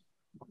album,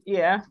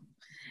 yeah.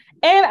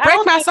 And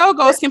Break My Soul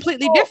goes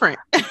completely different.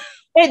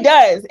 It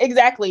does,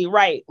 exactly,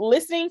 right.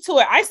 Listening to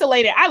it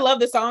isolated, I love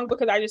the song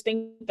because I just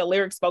think the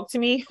lyrics spoke to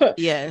me.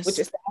 Yes. Which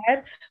is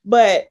sad.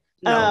 But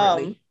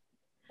really.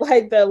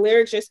 Like the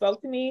lyrics just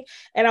spoke to me,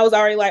 and I was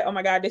already like, oh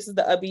my God, this is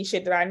the upbeat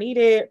shit that I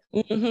needed.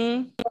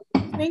 Mm-hmm.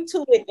 Listening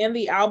to it in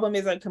the album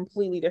is a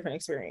completely different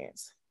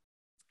experience.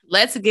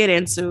 Let's get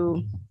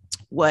into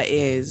what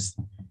is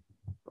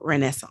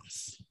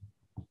Renaissance.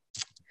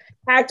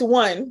 Act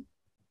 1.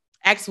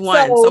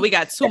 So we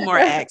got 2 more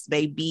acts,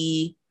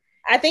 baby.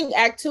 I think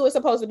Act 2 is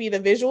supposed to be the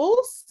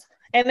visuals,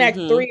 and Act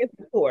 3 is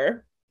the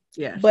tour.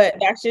 Yeah. But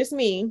that's just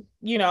me,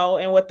 you know,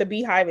 and what the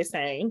Beehive is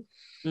saying.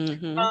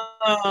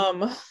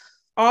 Mm-hmm.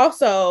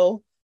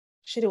 Also,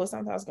 it was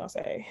something I was gonna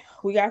say.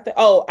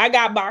 I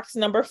got box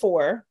number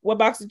 4. What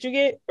box did you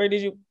get? Or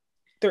did you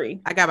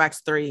 3? I got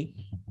box 3.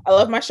 I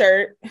love my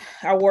shirt.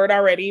 I wore it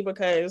already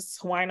because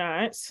why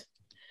not?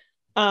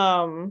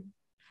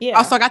 Yeah.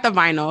 Also, I got the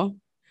vinyl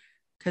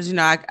because, you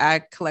know,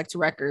 I collect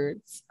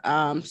records.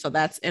 So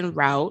that's en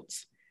route.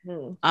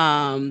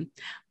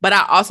 But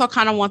I also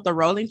kind of want the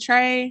rolling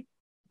tray.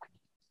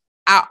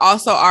 I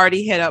also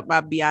already hit up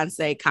my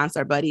Beyonce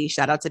concert buddy.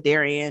 Shout out to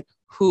Darian,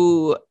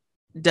 who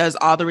does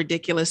all the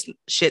ridiculous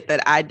shit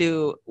that I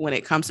do when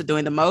it comes to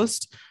doing the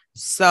most.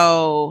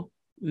 So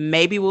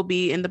maybe we'll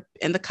be in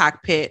the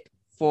cockpit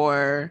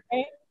for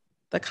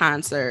the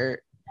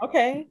concert.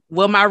 Okay.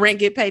 Will my rent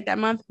get paid that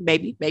month?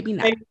 Maybe not. Maybe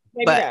not.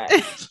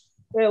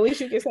 But at least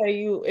you can say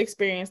you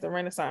experienced the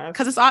Renaissance.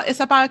 Because it's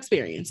about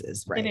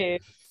experiences, right?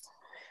 It is.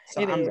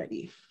 So I'm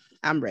ready.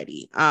 I'm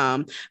ready.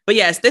 But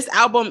yes, this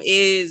album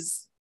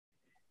is,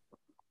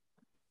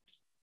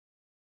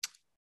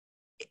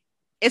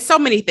 it's so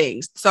many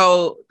things.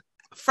 So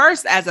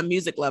first, as a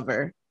music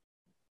lover,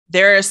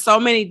 there are so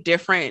many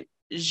different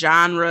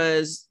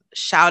genres,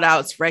 shout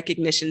outs,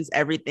 recognitions,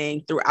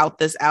 everything throughout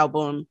this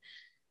album.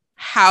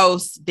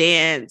 House,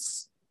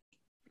 dance,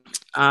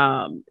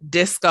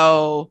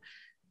 disco.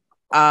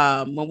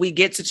 When we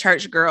get to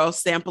Church Girl,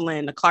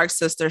 sampling the Clark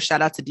Sisters,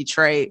 shout out to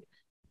Detroit,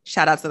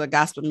 shout out to the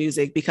gospel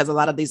music, because a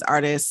lot of these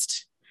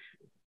artists,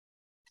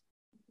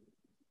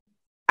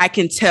 I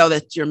can tell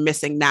that you're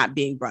missing not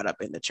being brought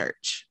up in the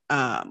church.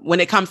 When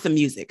it comes to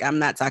music, I'm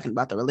not talking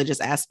about the religious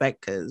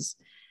aspect because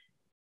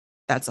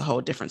that's a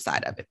whole different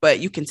side of it, but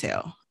you can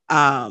tell.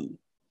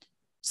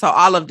 So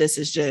all of this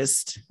is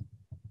just,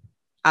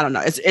 I don't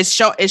know. It's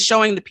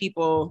showing the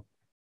people,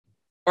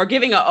 or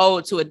giving an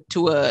ode to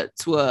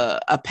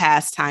a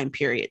past time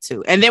period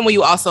too. And then when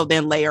you also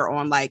then layer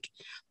on like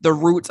the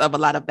roots of a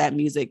lot of that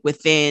music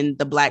within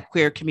the Black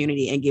queer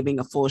community, and giving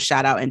a full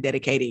shout out and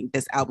dedicating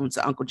this album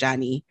to Uncle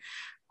Johnny.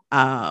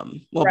 Right.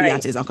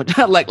 Beyonce's Uncle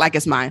like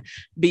it's mine.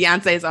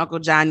 Beyonce's Uncle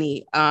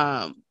Johnny.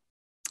 And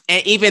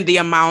even the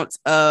amount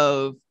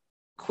of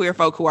queer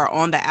folk who are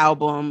on the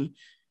album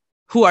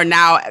who are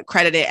now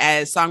credited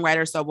as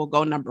songwriters, so will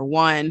go number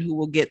one, who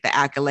will get the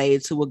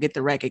accolades, who will get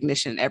the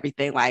recognition,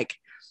 everything. Like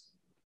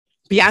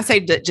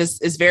Beyonce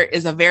just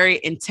is a very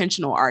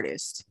intentional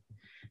artist.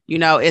 You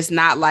know, it's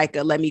not like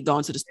let me go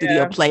into the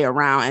studio, play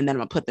around, and then I'm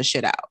gonna put the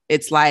shit out.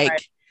 It's like,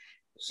 right.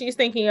 She's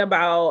thinking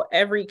about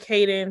every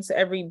cadence,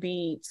 every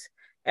beat,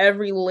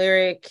 every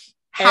lyric,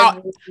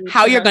 how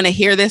you're going to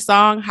hear this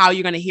song, how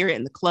you're going to hear it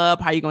in the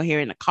club, how you're going to hear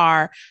it in the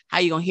car, how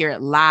you're going to hear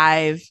it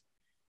live,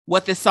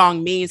 what this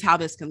song means, how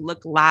this can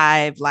look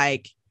live.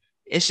 Like,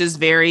 it's just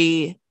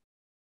very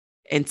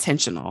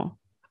intentional.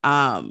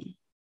 And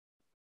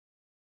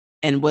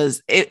it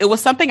was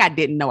something I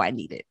didn't know I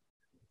needed.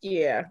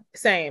 Yeah,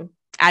 same.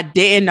 I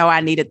didn't know I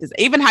needed this.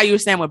 Even how you were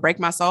saying would break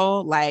my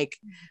soul. Like,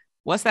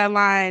 what's that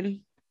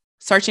line?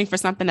 Searching for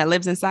something that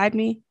lives inside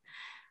me.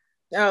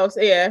 Oh,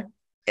 so yeah.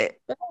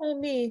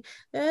 Looking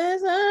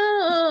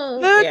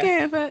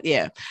for,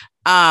 yeah.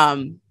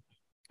 I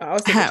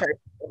was thinking church.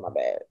 My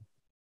bad.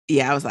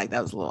 Yeah, I was like,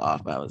 that was a little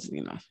off, but I was,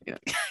 you know.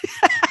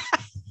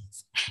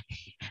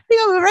 We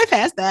go right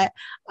past that.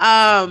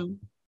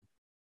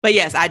 But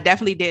yes, I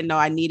definitely didn't know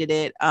I needed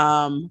it.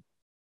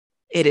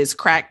 It is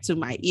cracked to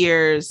my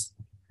ears.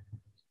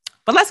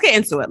 But let's get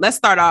into it. Let's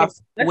start off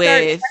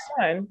with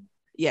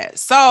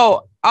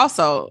So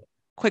also,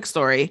 quick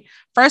story.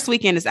 First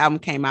weekend this album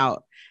came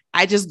out,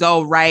 I just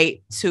go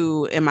right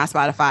to, in my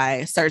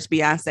Spotify, search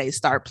Beyonce,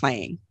 start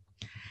playing.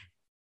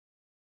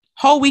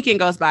 Whole weekend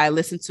goes by, I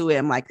listen to it.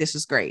 I'm like, this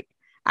is great.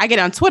 I get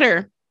on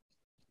Twitter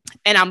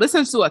and I'm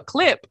listening to a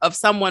clip of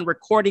someone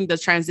recording the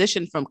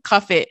transition from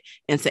Cuff It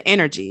into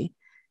Energy.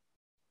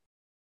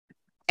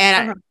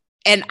 And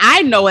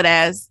I know it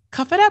as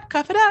cuff it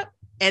up.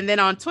 And then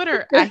on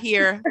Twitter, I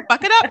hear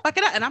fuck it up.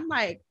 And I'm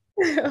like,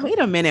 wait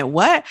a minute,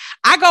 what?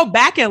 I go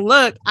back and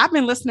look. I've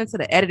been listening to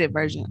the edited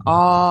version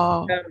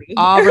all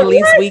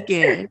release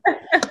weekend.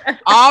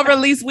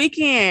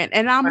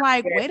 And I'm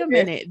like, wait a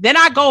minute. Then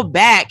I go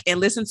back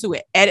and listen to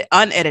it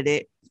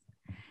unedited.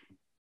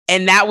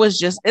 And that was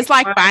just, it's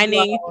like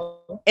finding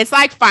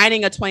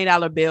a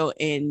 $20 bill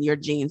in your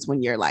jeans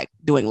when you're like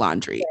doing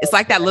laundry. It's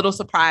like that little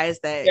surprise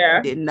that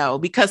you didn't know,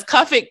 because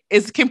Cuff It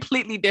is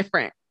completely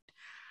different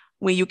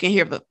when you can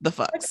hear the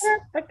fucks.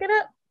 Fuck it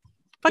up.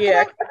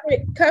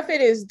 Cuff It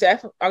is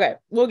definitely okay.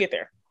 We'll get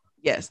there.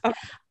 Yes. Okay,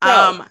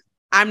 so,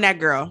 I'm that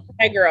girl.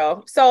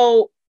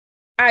 So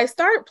I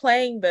start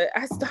playing the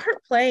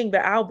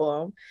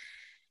album,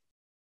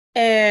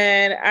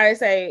 and I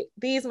say,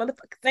 these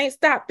motherfuckers ain't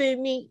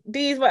stopping me.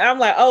 I'm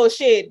like, oh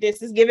shit,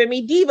 this is giving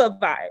me diva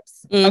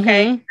vibes. Mm-hmm.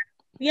 Okay,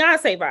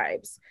 Beyonce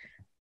vibes.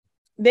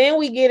 Then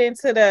we get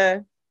into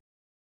the,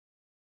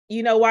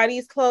 you know why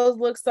these clothes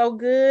look so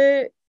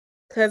good?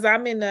 Because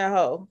I'm in the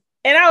hoe.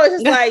 And I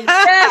was just like,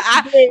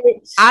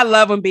 I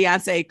love when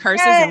Beyonce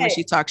curses and when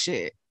she talks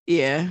shit.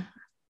 Yeah.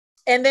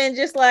 And then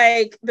just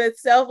like the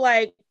self,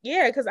 like,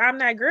 yeah, because I'm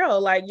that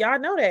girl. Like, y'all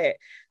know that.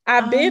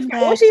 I've been,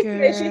 what she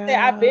said,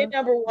 I've been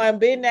number one,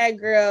 been that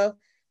girl.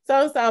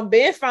 So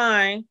been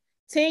fine.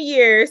 10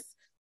 years,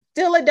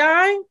 still a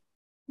dime.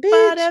 Bitch.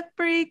 What a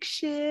freak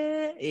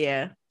shit.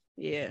 Yeah.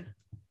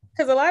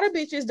 Because a lot of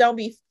bitches don't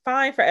be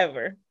fine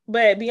forever.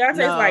 But Beyonce's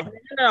like,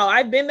 no,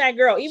 I've been that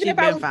girl. Even if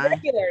I was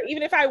regular,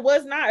 even if I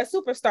was not a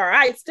superstar,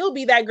 I'd still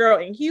be that girl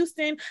in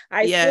Houston.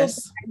 Still be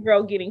that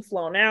girl getting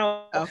flown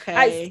out. Okay.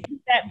 I still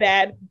that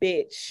bad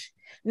bitch,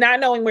 not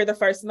knowing where the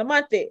first of the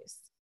month is.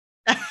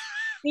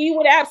 He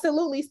would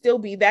absolutely still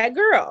be that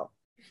girl.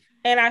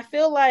 And I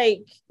feel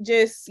like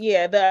just,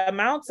 the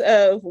amounts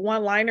of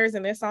one-liners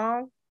in this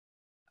song.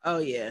 Oh,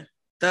 yeah.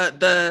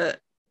 The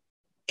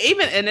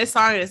even in this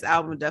song, this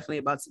album definitely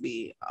about to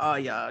be all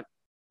y'all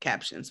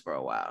captions for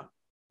a while.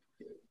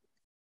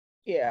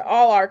 Yeah,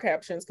 all our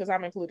captions, because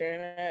I'm included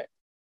in it.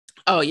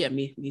 Oh yeah,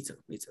 me too.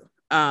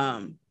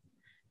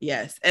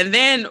 Yes. And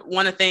then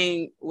one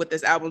thing with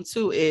this album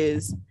too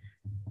is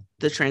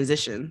the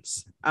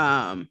transitions.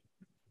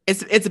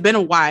 It's been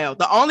a while.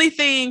 The only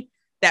thing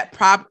that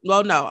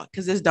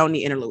because this don't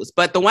need interludes,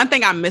 but the one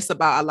thing I miss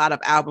about a lot of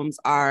albums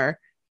are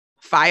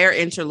fire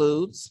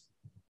interludes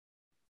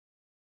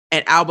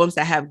and albums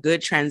that have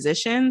good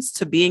transitions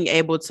to being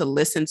able to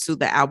listen to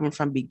the album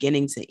from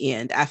beginning to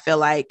end. I feel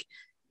like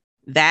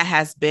that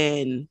has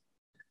been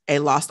a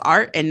lost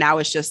art, and now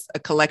it's just a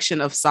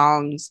collection of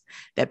songs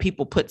that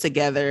people put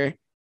together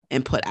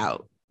and put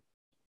out,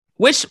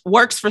 which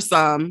works for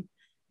some.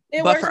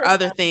 But for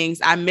other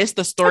things, I miss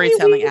the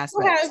storytelling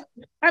aspect.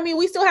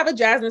 We still have a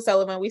Jasmine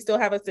Sullivan. We still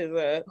have a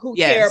SZA who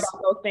care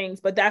about those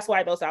things, but that's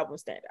why those albums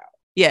stand out.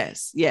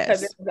 Yes.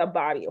 Because it's a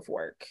body of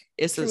work.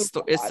 Yes.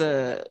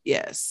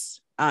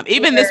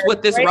 Even this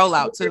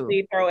rollout too.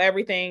 Throw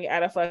everything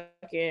at a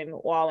fucking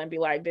wall and be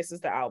like, "This is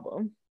the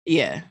album."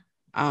 Yeah.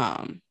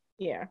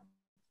 Yeah.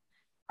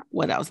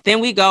 What else? Then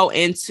we go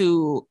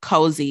into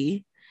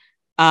Cozy.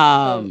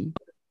 Banger.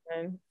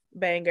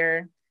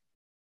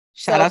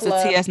 Shout out to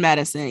T.S.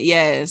 Madison.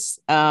 Yes.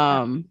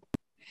 I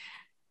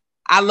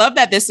love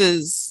that this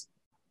is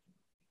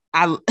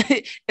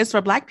it's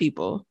for Black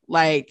people,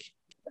 like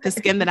the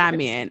skin that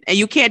I'm in. And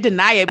you can't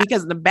deny it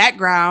because in the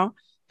background,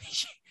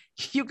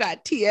 you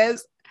got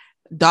T.S.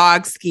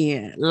 dark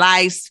skin,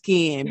 light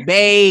skin,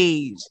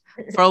 beige,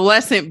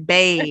 fluorescent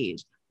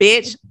beige.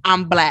 Bitch,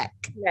 I'm black.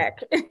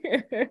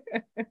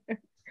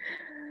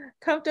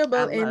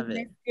 Comfortable in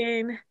this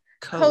skin.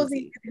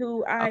 Cozy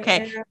who I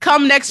am.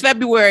 Come next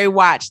February,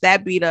 watch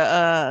that be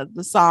the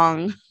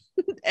song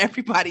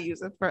everybody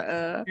using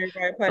for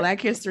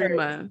Black History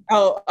Month.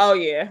 Oh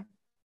yeah.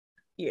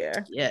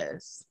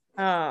 Yes.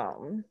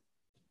 And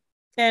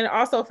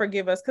also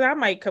forgive us because I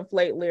might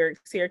conflate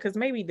lyrics here because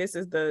maybe this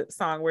is the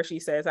song where she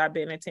says I've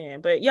been a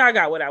 10, but y'all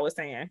got what I was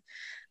saying.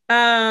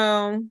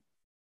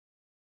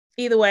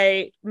 Either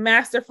way,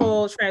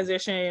 masterful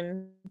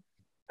transition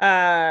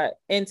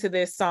into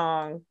this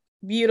song.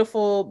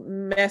 Beautiful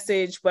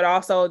message, but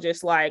also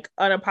just like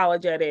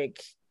unapologetic,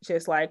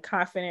 just like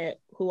confident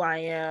who I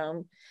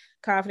am,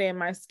 confident in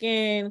my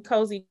skin,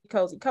 cozy.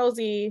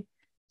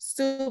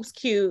 Soup's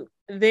cute.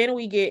 Then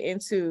we get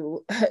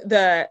into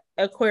the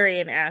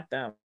Aquarian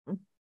anthem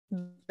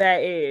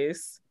that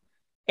is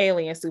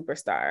Alien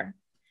Superstar.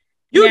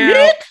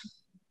 Unique.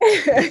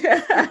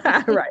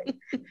 Right.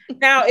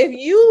 Now, if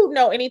you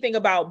know anything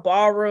about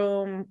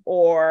ballroom,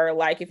 or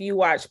like if you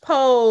watch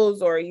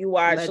Pose, or you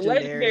watch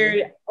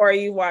Legendary, or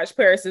you watch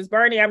Paris is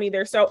Burning, I mean,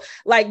 they're so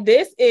like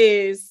this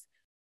is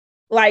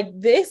like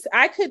this.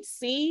 I could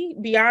see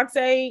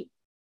Beyonce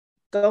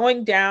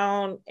going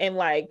down and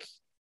like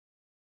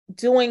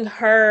doing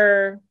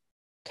her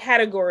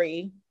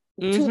category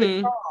to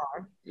the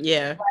song.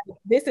 Yeah. Like,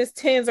 this is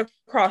tens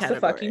across the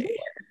fucking board.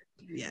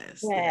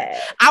 Yes.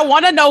 I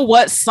want to know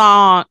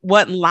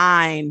what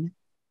line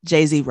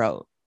Jay-Z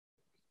wrote.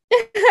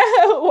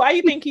 Why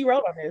you think he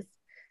wrote on this?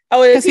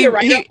 Oh, is he a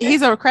writer?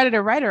 He's a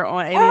credited writer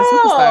on Alien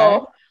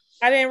Superstar.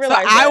 I didn't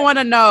realize. So I want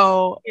to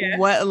know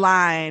what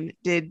line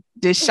did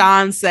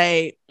Sean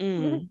say?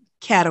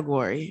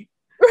 Category.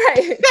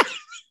 Right.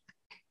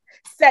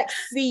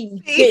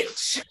 Sexy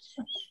bitch.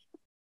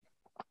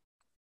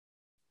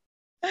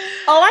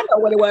 Oh, I know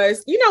what it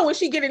was. You know when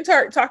she get in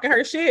talking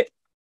her shit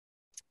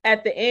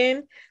at the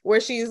end where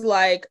she's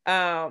like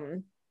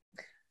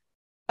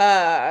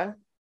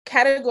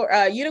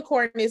category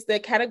unicorn is the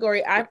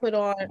category I put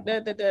on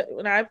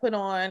when I put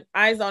on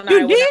eyes on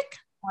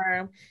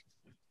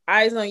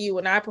eyes on you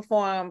when I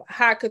perform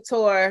hot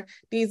couture,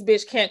 these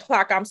bitch can't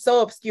clock, I'm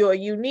so obscure,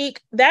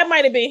 unique. That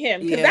might have been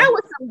him because that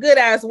was some good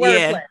ass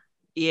wordplay.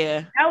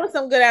 Yeah, that was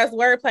some good ass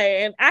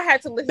wordplay, and I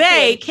had to listen.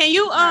 Babe, can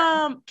you?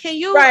 Right.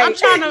 I'm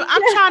trying to.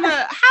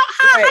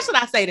 How should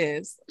I say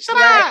this?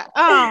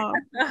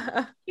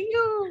 Can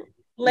you?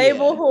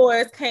 Label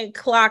whores can't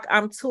clock.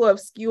 I'm too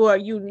obscure,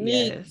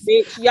 unique,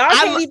 bitch. Y'all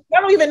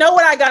don't even know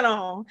what I got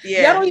on.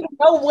 Y'all don't even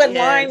know what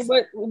line,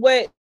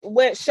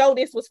 what show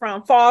this was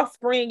from. Fall,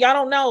 spring. Y'all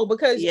don't know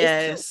because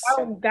I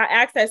don't got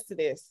access to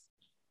this.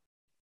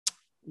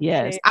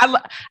 Yes,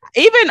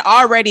 even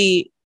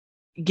already.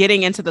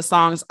 Getting into the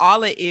songs,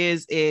 all it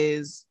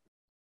is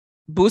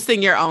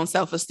boosting your own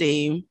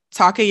self-esteem,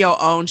 talking your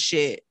own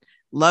shit,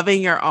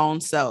 loving your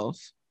own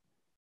self.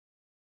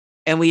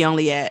 And we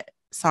only at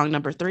song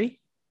number 3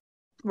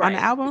 on the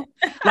album.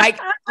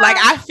 Like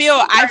I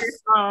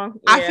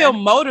feel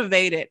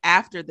motivated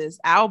after this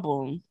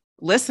album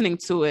listening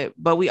to it,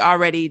 but we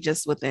already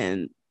just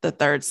within the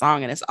 3rd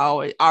song and it's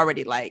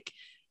already like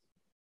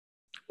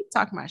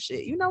talking my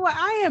shit. You know what?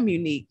 I am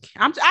unique.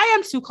 I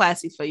am too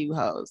classy for you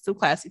hoes. Too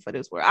classy for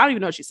this world. I don't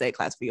even know what she said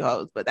classy for you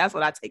hoes, but that's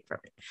what I take from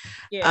it.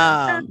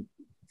 Yeah.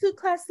 Too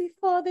classy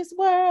for this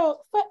world.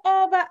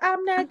 Forever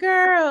I'm that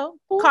girl.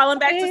 Calling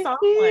back to song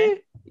 1.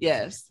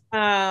 Yes.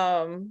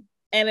 And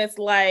it's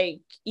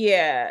like,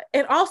 yeah.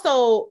 And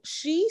also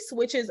she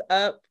switches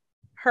up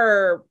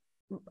her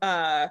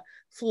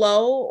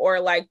flow or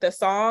like the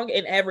song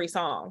in every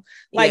song.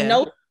 Like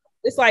no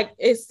it's like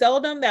it's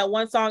seldom that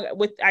one song,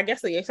 with I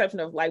guess the exception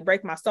of like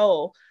Break My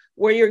Soul,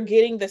 where you're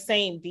getting the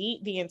same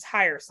beat the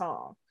entire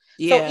song.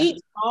 So each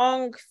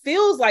song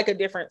feels like a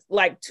different,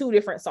 like two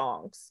different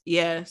songs.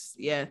 Yes,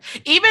 yeah.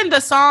 Even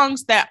the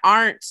songs that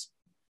aren't,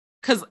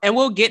 and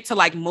we'll get to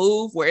like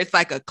Move, where it's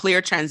like a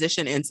clear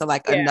transition into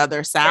like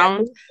another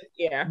sound.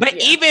 Yeah. But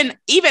even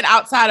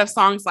outside of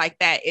songs like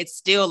that, it's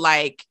still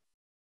like,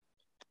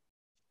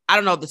 I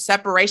don't know, the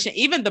separation.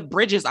 Even the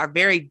bridges are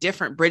very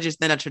different bridges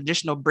than a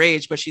traditional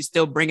bridge, but she's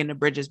still bringing the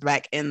bridges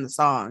back in the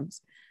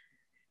songs.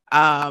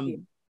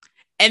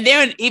 And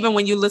then even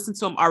when you listen to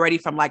them already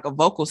from like a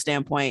vocal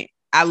standpoint,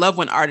 I love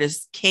when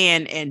artists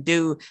can and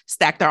do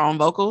stack their own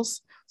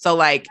vocals. So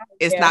like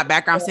it's not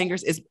background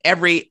singers, it's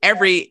every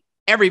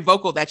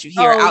vocal that you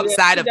hear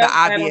outside of the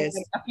obvious.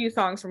 A few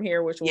songs from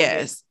here, which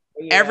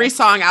every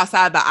song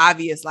outside the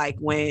obvious, like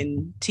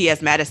when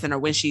T.S. Madison or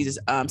when she's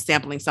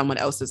sampling someone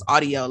else's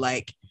audio,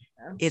 like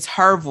it's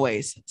her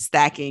voice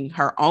stacking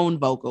her own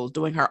vocals,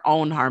 doing her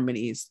own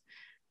harmonies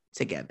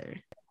together,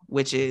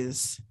 which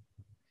is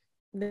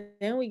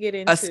then we get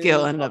into a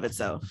skill in and of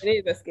itself. It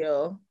is a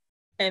skill.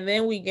 And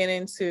then we get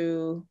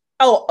into,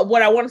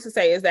 what I wanted to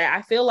say is that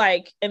I feel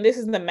like, and this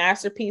is the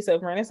masterpiece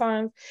of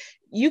Renaissance,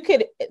 you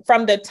could,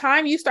 from the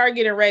time you start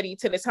getting ready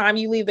to the time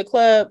you leave the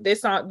club,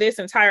 this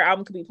entire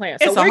album could be playing.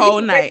 It's a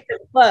whole night.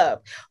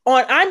 Club.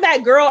 On I'm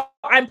That Girl,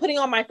 I'm putting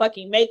on my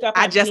fucking makeup.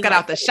 I just got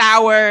out the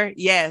shower.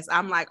 Yes.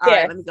 I'm like, all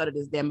right, let me go to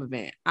this damn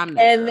event.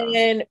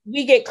 Then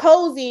we get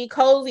cozy.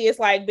 Cozy is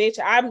like, bitch,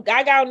 I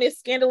got on this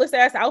scandalous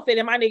ass outfit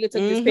and my nigga took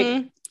this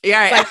picture.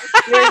 Yeah. Like,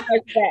 very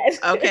much that.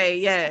 Okay.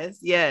 Yes.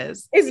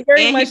 It's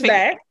very much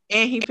that.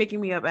 And he picking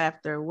me up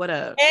after. What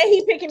up? And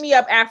he picking me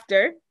up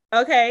after.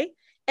 Okay.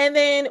 And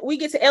then we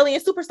get to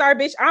Alien Superstar,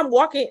 bitch. I'm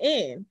walking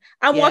in.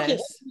 I'm walking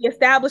into the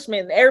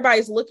establishment. And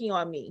everybody's looking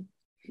on me.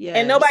 Yes.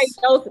 And nobody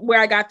knows where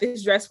I got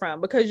this dress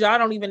from because y'all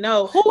don't even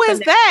know. Who is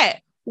that?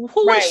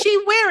 Who is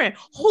she wearing?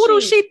 Who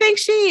does she think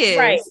she is?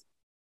 Right.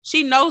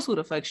 She knows who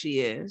the fuck she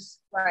is.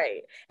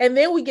 Right. And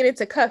then we get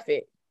into Cuff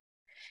It.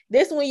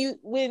 This when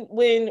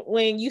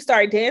you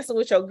start dancing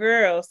with your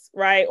girls,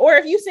 right? Or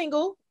if you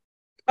single,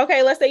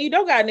 okay, let's say you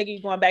don't got a nigga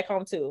you going back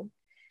home to.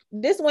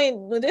 This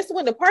when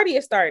the party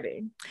is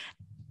starting.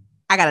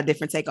 I got a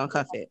different take on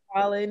Cuff It.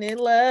 Falling in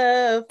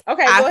love.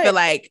 Okay,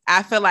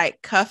 I feel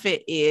like Cuff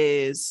It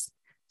is,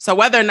 so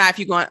whether or not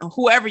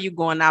whoever you're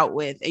going out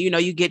with, and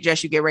you get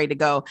dressed, you get ready to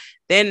go,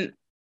 then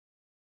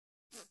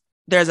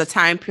there's a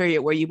time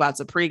period where you about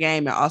to pregame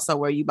and also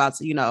where you about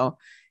to,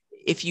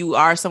 if you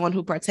are someone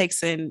who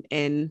partakes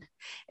in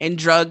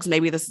drugs,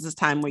 maybe this is a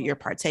time where you're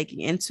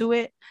partaking into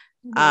it.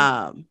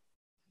 Mm-hmm.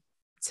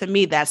 To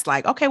me, that's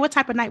like, okay, what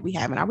type of night we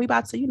having? Are we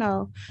about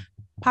to,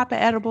 pop an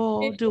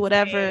edible, do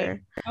whatever?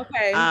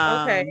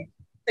 Okay.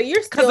 So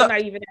you're still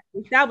not even at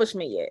the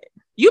establishment yet.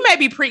 You may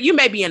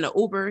be in the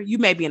Uber. You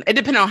may be it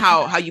depends on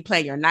how you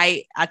plan your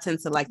night. I tend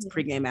to like to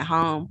pregame at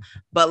home,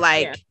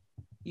 but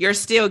you're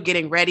still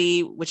getting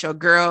ready with your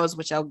girls,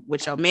 with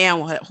your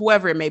man,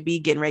 whoever it may be,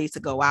 getting ready to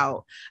go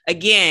out.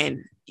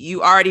 Again,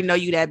 you already know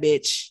you that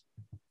bitch,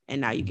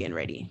 and now you're getting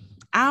ready.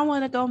 I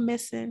want to go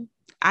missing.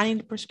 I need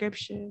a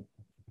prescription.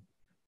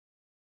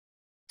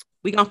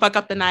 We gonna fuck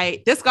up the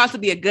night. This got to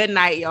be a good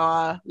night,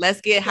 y'all.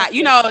 Let's get hot.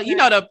 You know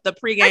the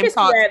pregame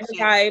talk. The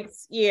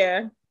vibes.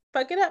 Yeah.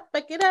 Fuck it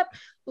up.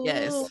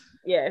 Ooh.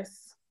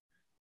 Yes.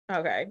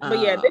 Okay.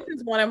 But this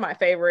is one of my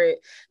favorite.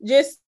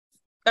 Just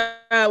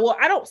well,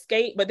 I don't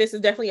skate, but this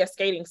is definitely a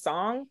skating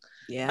song.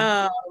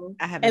 Yeah.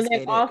 I haven't. And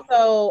then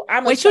also,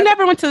 you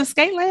never went to the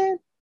Skateland?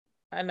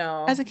 I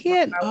know. As a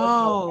kid.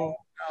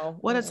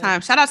 What a time!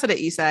 Shout out to the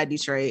East Side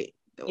Detroit.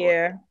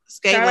 Yeah.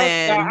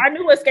 Skateland. I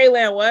knew what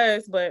Skateland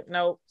was, but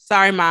no.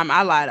 Sorry, Mom.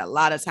 I lied a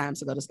lot of times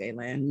to go to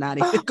Skateland. Not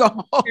even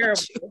go.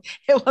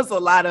 It was a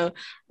lot of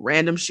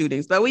random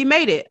shootings, but we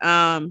made it.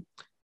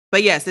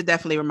 But yes, it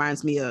definitely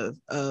reminds me of.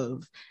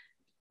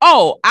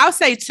 Oh, I'll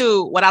say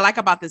too, what I like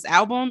about this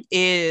album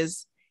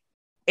is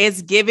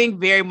it's giving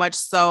very much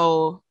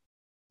so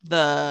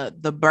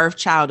the birth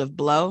child of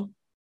Blow.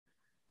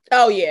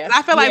 Oh yeah, and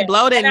I feel like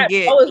Blow didn't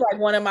get. Blow is like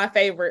one of my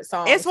favorite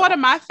songs. It's one of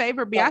my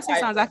favorite Beyonce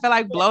songs. I feel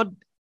like Blow,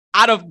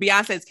 out of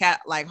Beyonce's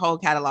whole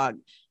catalog,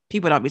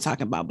 people don't be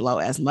talking about Blow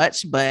as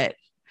much, but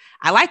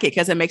I like it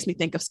because it makes me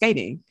think of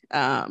skating.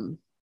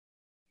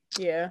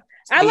 Yeah,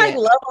 I like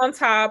Love on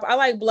Top. I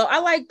like Blow. I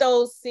like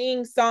those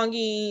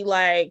sing-songy,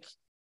 like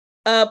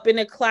up in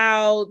the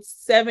clouds,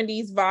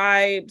 70s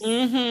vibes,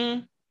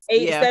 70s,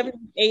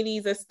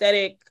 80s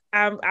aesthetic.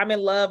 I'm in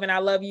love and I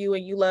love you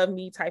and you love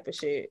me type of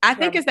shit. I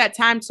think it's that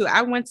time too.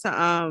 I went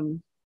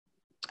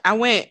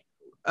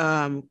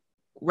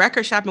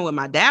record shopping with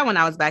my dad when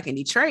I was back in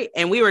Detroit,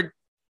 and we were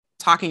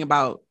talking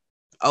about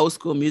old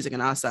school music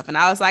and all stuff. And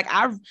I was like,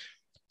 I've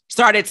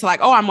started to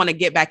like, I'm going to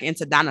get back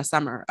into Donna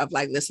Summer, of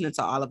like listening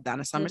to all of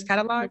Donna Summer's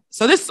catalog.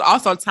 So this is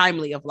also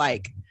timely of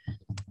like,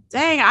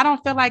 dang, I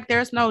don't feel like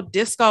there's no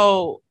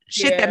disco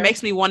shit that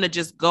makes me want to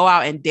just go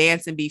out and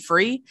dance and be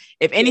free.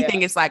 If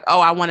anything, it's like,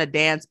 I want to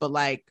dance, but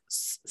like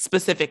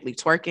specifically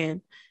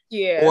twerking.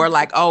 Yeah. Or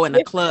like, in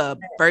a club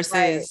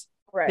versus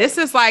Right. This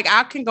is like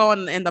I can go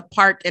in the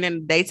park and in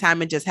the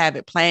daytime and just have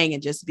it playing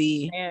and just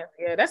be.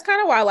 Yeah, that's kind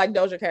of why I like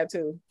Doja Cat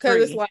too,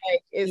 because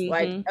it's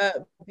like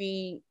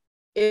upbeat,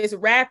 it's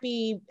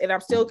rappy, and I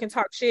still can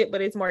talk shit,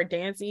 but it's more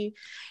dancey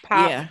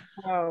pop. Yeah.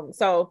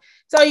 So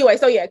anyway,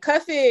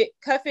 Cuff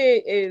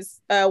It is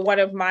one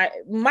of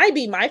might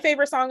be my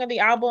favorite song on the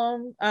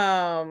album.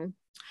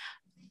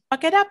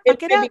 Fuck it up.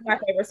 It might be my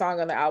favorite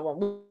song on the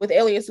album, with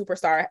Alien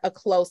Superstar a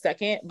close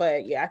second,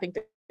 but yeah, I think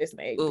this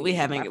may. We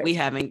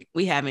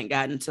haven't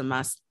gotten to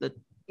my.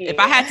 If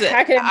I had to,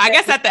 I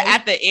guess at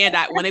the end,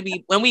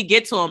 when we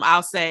get to them,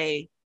 I'll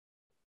say,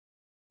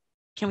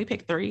 can we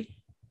pick 3?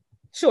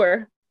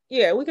 Sure.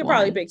 Yeah, we could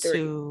probably pick 3.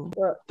 2,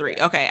 3.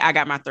 Okay, I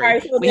got my 3.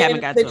 Right, so we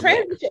haven't got to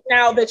transition.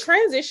 Now the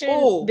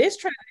transition, this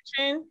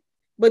transition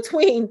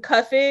between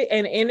Cuff It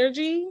and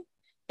Energy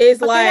is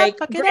like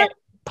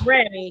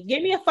Grammy.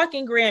 Give me a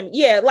fucking Grammy.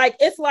 Yeah, like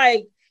it's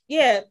like,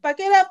 yeah, fuck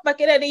it up.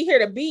 And you hear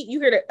the beat, you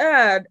hear the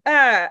and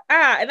I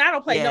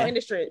don't play no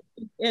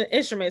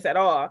instruments at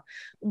all.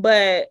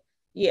 But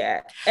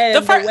yeah,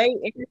 and the way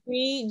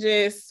Energy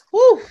just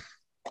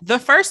the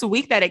first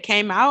week that it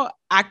came out,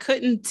 I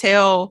couldn't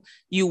tell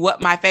you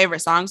what my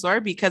favorite songs were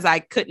because I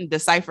couldn't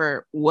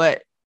decipher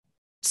what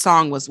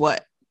song was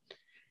what.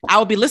 I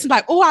would be listening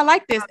like, oh, I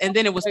like this, and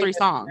then it was 3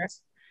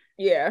 songs.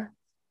 Yeah.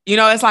 You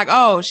know, it's like,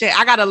 oh shit,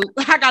 I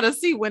gotta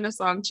see when the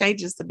song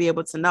changes to be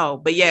able to know.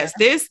 But yes,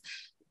 it's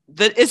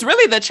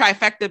really the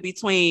trifecta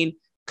between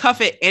Cuff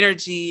It,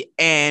 Energy,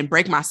 and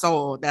Break My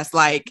Soul. That's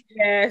like,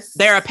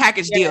 they're a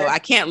package deal. I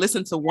can't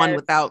listen to one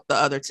without the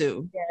other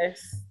 2.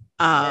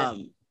 But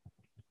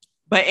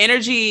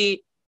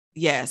Energy,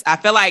 yes, I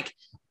feel like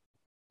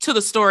to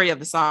the story of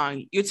the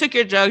song, you took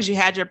your drugs, you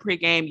had your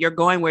pregame, you're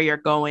going where you're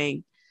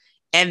going.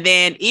 And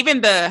then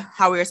even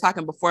how we were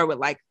talking before with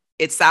like,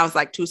 it sounds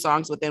like 2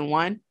 songs within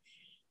one.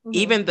 Mm-hmm.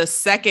 Even the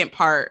second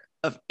part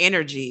of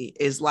Energy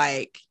is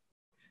like,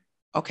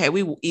 okay,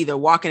 we either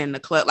walking in the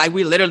club, like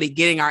we literally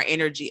getting our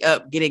energy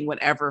up, getting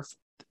whatever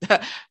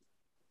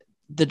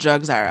the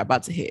drugs are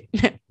about to hit,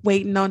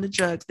 waiting on the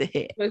drugs to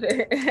hit,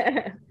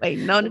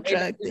 waiting on the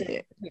drugs to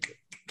hit.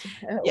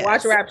 Yes.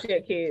 Watch rap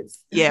shit,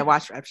 kids. Yeah,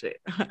 watch rap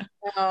shit.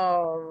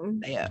 No,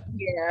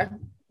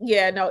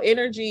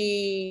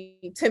 Energy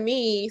to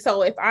me.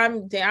 So if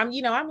I'm down,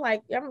 I'm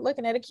like, I'm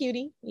looking at a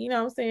cutie, you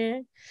know what I'm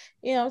saying?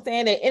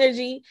 The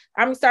Energy,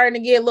 I'm starting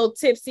to get a little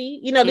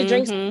tipsy, the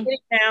drinks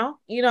now,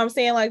 you know what I'm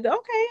saying? Like,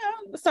 okay,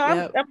 so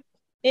I'm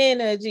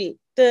Energy,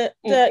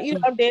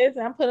 I'm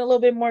dancing, I'm putting a little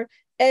bit more.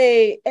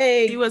 Hey,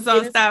 he was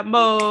on stop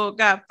mode,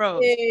 got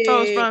froze.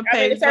 Toes front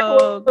page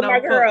mode, with my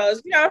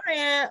girls, you know what I'm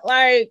saying?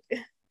 Like,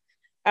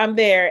 I'm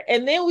there.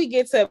 And then we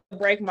get to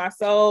Break My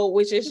Soul,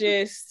 which is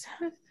just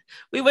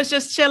we was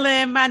just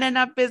chilling, minding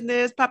our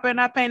business, popping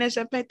our paint and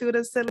champagne through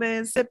the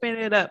ceiling, sipping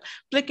it up,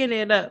 flicking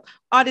it up.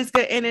 All this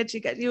good energy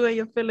got you and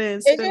your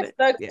feelings. It just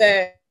sucks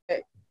that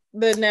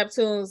the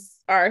Neptunes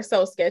are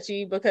so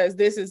sketchy because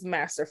this is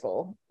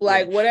masterful.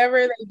 Like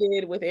whatever they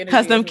did with Energy.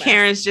 Because them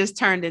Karens just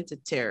turned into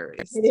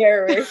terrorists.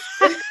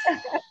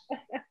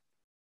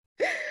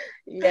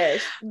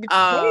 Yes.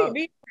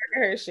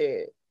 Her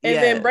shit. And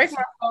then Break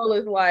My Soul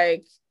is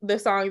like the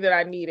song that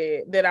I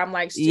needed, that I'm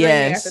like streaming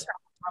at the top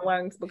of my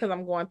lungs because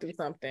I'm going through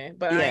something,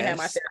 but I ain't had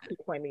my therapy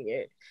appointment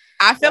yet.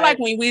 I feel like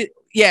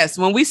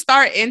when we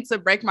start into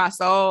Break My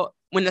Soul,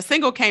 when the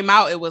single came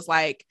out, it was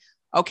like,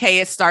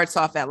 okay, it starts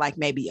off at like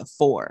maybe a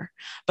 4,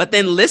 but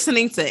then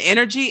listening to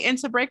Energy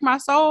into Break My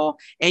Soul,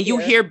 and you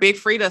hear Big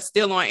Freedia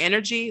still on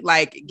Energy,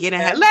 like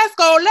getting let's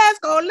go.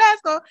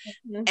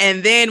 Mm-hmm.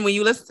 And then when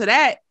you listen to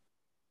that,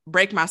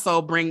 Break My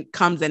Soul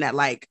comes in at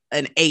like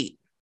an 8.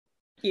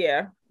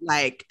 Yeah.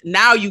 Like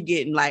now you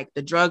getting like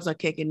the drugs are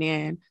kicking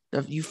in,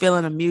 you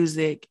feeling the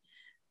music.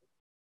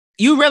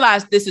 You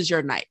realize this is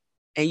your night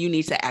and you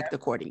need to act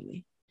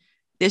accordingly.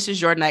 This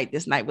is your night.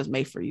 This night was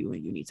made for you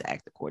and you need to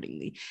act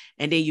accordingly.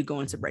 And then you go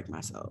into Break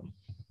My Soul.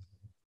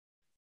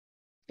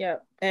 Yeah.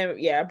 And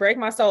Break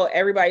My Soul,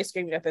 everybody's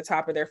screaming at the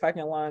top of their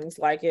fucking lungs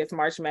like it's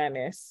March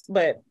Madness,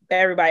 but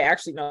everybody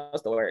actually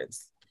knows the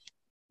words.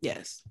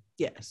 Yes.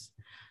 Yes.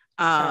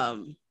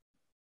 There's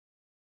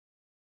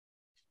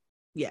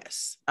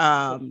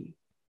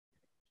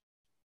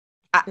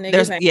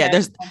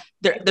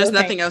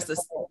nothing else to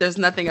say.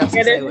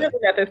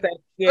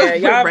 Yeah,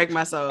 y'all Break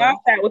My Soul. Y'all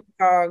sat with the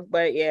song,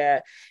 but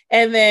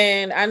and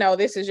then I know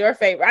this is your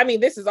favorite. I mean,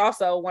 this is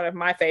also one of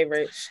my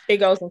favorites. It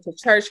goes into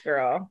Church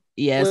Girl.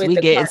 Yes, we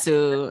get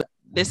into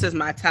this is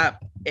my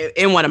top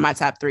in one of my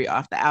top 3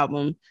 off the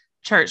album,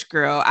 Church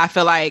Girl. I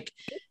feel like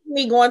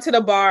me going to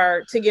the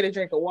bar to get a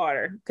drink of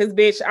water because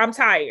bitch, I'm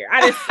tired.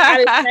 I just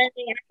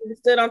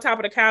stood on top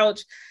of the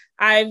couch.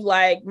 I've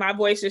like my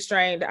voice is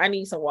strained. I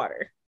need some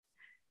water.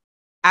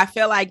 I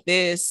feel like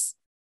I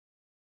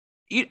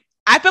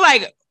feel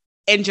like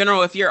in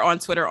general, if you're on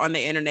Twitter, on the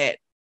internet,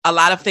 a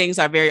lot of things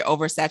are very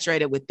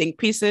oversaturated with think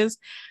pieces,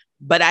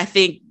 but I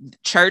think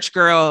Church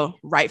Girl,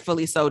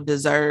 rightfully so,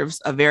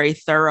 deserves a very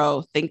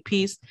thorough think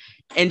piece.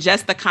 And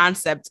just the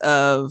concept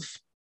of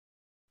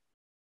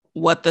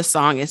what the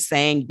song is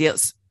saying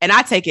deals, and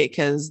I take it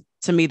because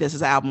to me, this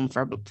is an album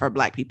for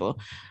Black people.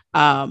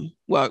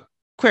 Well,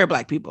 queer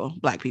Black people.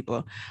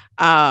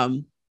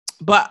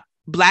 But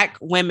Black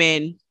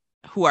women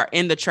who are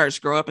in the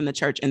church, grow up in the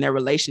church, and their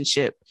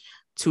relationship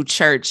to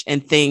church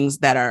and things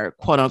that are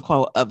quote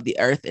unquote of the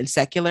earth and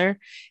secular,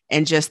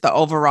 and just the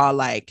overall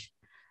like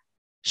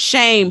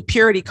shame,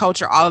 purity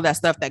culture, all of that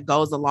stuff that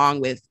goes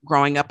along with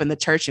growing up in the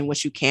church and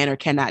what you can or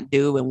cannot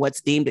do and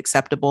what's deemed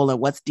acceptable and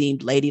what's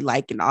deemed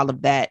ladylike and all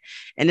of that.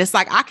 And it's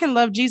like, I can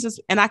love Jesus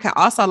and I can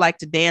also like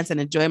to dance and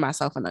enjoy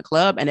myself in the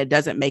club, and it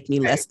doesn't make me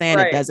less than,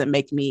 it doesn't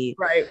make me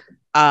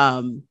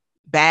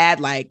bad.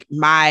 Like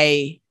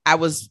I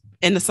was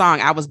in the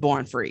song, I was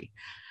born free.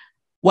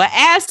 What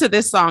adds to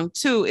this song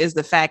too is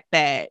the fact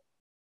that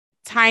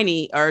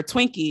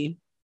Twinkie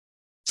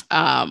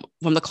from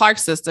the Clark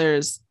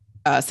sisters,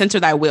 Center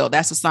Thy Will,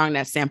 that's a song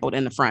that's sampled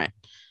in the front.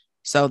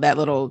 So that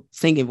little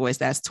singing voice,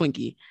 that's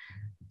Twinkie.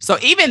 So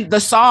even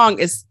the song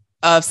is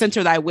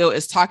Center Thy Will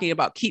is talking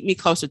about keep me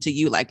closer to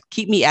you, like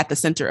keep me at the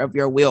center of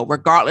your will,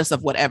 regardless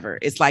of whatever.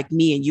 It's like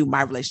me and you,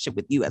 my relationship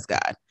with you as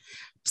God.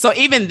 So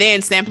even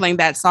then, sampling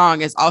that song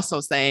is also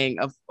saying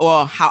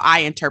how I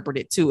interpret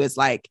it too, is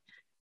like,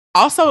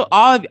 also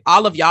all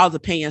of y'all's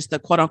opinions, the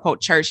quote unquote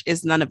church,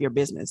 is none of your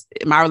business.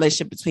 My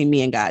relationship between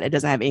me and God, it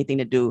doesn't have anything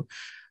to do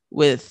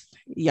with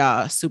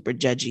y'all super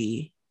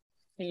judgy.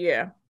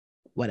 Yeah.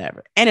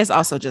 Whatever. And it's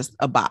also just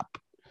a bop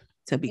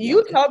to be.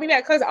 You told me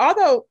that because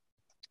although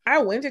I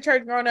went to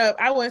church growing up,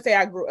 I wouldn't say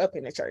I grew up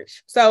in the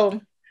church. So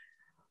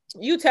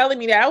you telling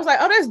me that, I was like,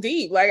 oh, that's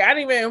deep. Like I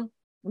didn't even,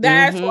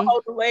 that's what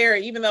holds the layer,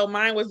 even though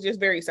mine was just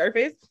very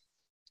surface,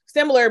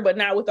 similar, but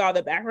not with all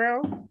the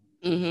background.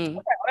 Okay,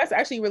 well, that's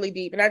actually really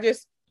deep. And I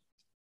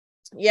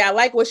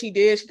like what she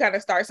did. She kind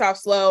of starts off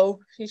slow.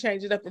 She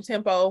changes up the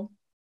tempo.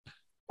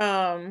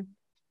 And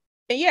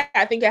yeah,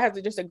 I think that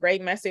has just a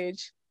great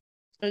message.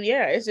 And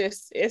yeah, it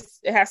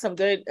has some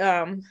good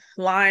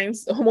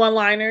lines,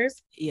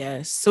 one-liners.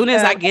 Yes. Soon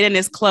as I get in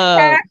this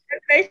club,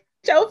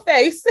 show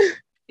face.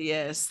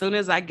 Yes. Soon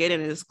as I get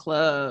in this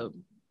club,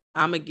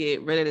 I'm gonna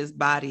get rid of this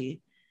body.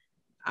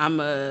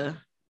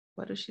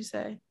 What does she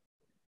say?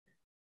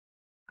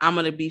 I'm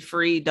gonna be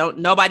free.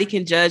 Nobody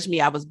can judge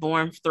me. I was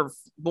born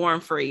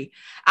free.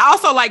 I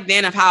also like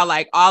then of how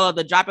like all of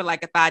the drop it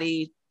like a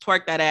thotty,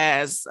 twerk that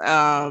ass,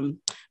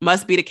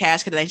 must be the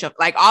cash because they ain't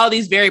like all of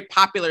these very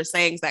popular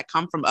sayings that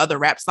come from other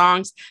rap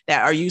songs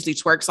that are usually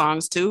twerk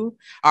songs too,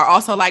 are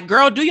also like,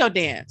 girl, do your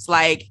dance.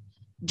 Like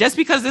just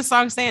because this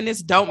song's saying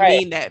this don't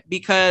mean that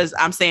because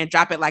I'm saying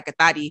drop it like a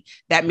thotty,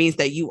 that means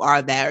that you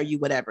are that or you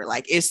whatever.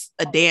 Like it's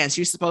a dance.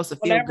 You're supposed to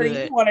feel whatever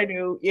good. You want to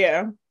do.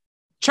 Yeah.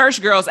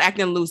 Church girls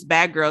acting loose,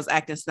 bad girls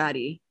acting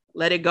snotty.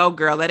 Let it go,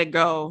 girl. Let it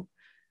go.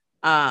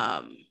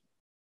 All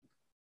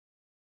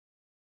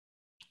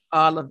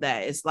of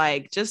that. It's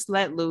like, just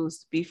let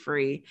loose, be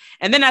free.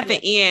 And then at the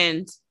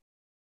end,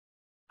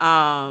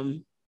 I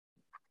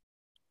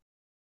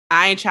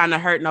ain't trying to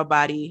hurt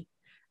nobody.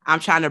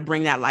 I'm trying to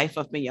bring that life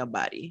up in your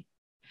body.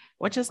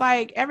 Which is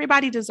like,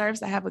 everybody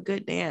deserves to have a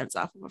good dance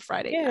off of a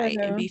Friday night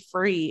and be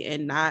free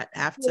and not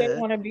have to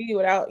want to be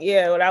without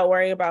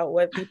worrying about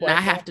what people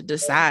not have to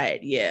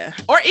decide. Yeah.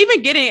 Or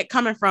even getting it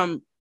coming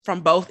from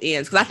both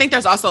ends. Cause I think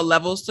there's also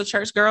levels to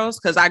church girls.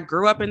 Cause I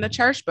grew up in the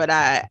church, but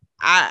I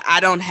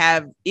don't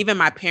have, even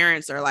my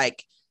parents or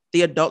like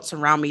the adults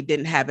around me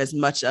didn't have as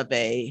much of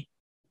a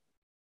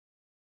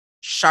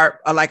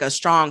sharp or like a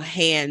strong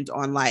hand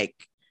on like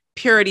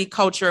purity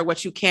culture,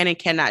 what you can and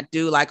cannot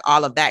do, like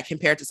all of that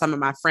compared to some of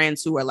my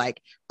friends who are like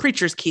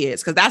preachers'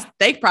 kids. Cause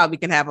they probably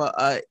can have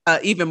a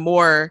even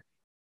more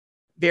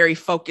very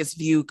focused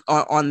view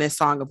on this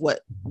song of what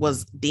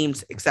was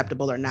deemed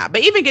acceptable or not.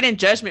 But even getting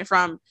judgment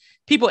from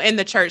people in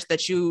the church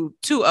that you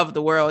two of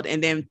the world,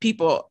 and then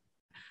people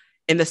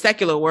in the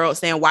secular world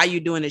saying, why you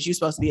doing this? You're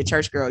supposed to be a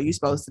church girl. You're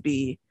supposed to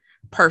be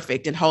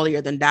perfect and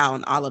holier than thou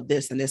and all of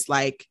this. And it's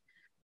like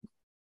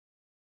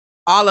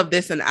all of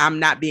this, and I'm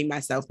not being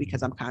myself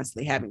because I'm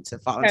constantly having to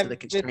fall into the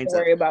constraints.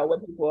 Worry about what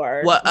people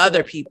are, what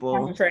other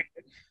people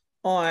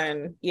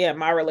on. Yeah,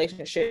 my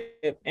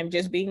relationship and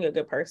just being a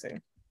good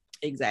person.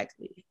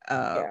 Exactly.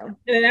 And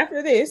then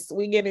after this,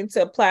 we get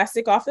into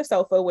Plastic Off the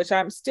Sofa, which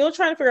I'm still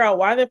trying to figure out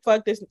why the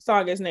fuck this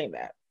song is named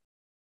that.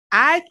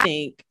 I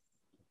think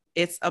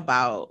it's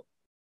about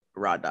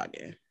raw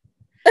dogging.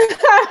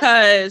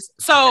 Because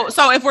so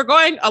if we're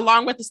going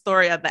along with the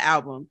story of the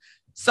album,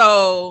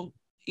 so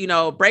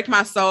Break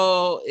My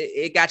Soul,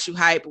 it got you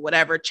hype,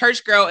 whatever.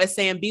 Church Girl is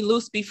saying be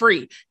loose, be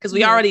free, because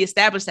we already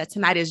established that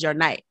tonight is your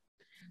night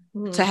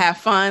to have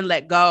fun,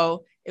 let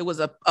go. It was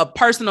a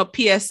personal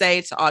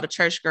PSA to all the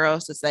church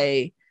girls to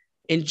say,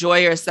 enjoy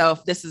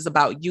yourself. This is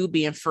about you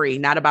being free,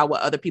 not about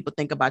what other people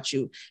think about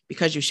you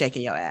because you're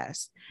shaking your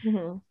ass.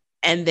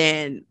 And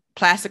then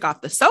Plastic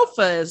Off the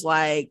Sofa is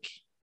like,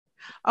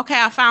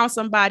 okay, I found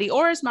somebody,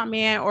 or it's my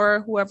man,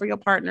 or whoever your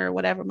partner,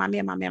 whatever, my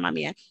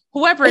man,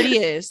 whoever it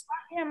is.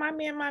 my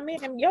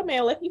man, your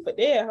man left you for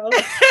dead.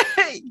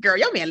 Girl,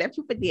 your man left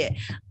you for dead.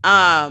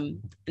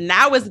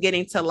 Now it's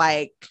getting to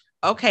like,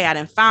 okay, I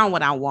done found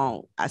what I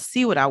want. I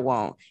see what I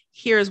want.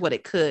 Here's what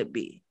it could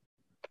be.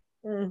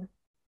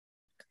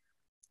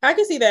 I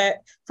can see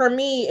that. For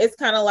me, it's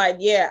kind of like,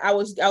 yeah, I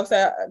was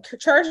a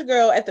church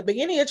girl at the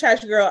beginning of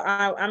church girl.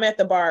 I'm at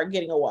the bar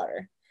getting a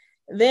water.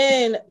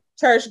 Then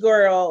church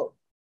girl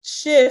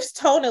shifts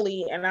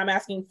tonally, and I'm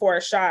asking for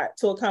a shot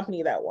to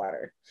accompany that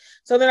water.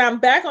 So then I'm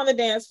back on the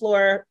dance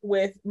floor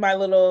with my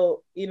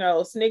little,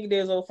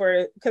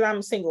 snickdizzle because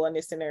I'm single in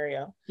this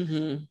scenario.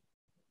 Mm-hmm.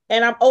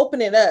 And I'm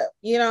opening it up.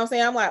 You know what I'm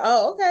saying? I'm like,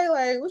 oh, okay,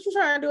 like what you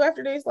trying to do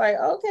after this? Like,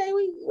 okay,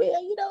 we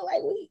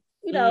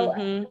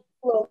Mm-hmm. a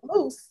little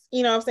loose,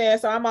 you know what I'm saying?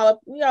 So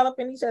we all up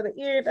in each other's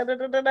ear,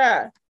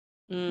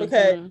 Mm-hmm.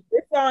 because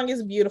this song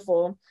is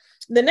beautiful.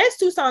 The next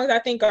two songs I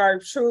think are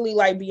truly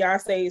like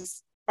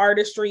Beyonce's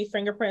artistry,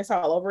 fingerprints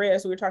all over it,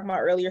 as we were talking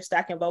about earlier,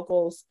 stacking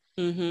vocals.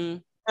 Mm-hmm.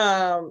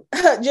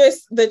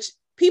 Just the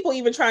people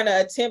even trying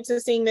to attempt to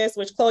sing this,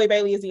 which Chloe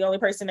Bailey is the only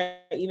person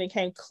that even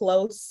came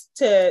close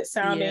to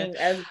sounding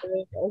as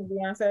good as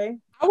Beyonce.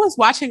 I was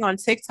watching on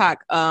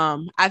TikTok.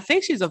 I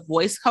think she's a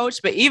voice coach,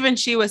 but even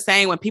she was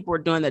saying when people were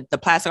doing the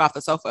plastic off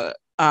the sofa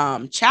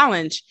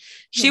challenge,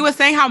 she was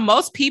saying how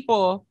most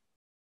people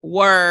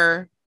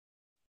were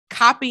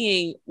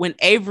copying when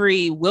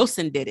Avery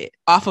Wilson did it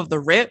off of the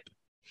rip.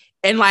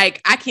 And like,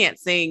 I can't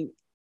sing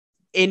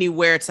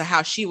anywhere to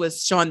how she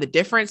was showing the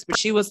difference, but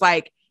she was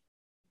like,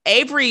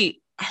 Avery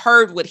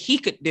heard what he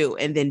could do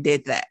and then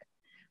did that.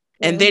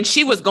 And then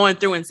she was going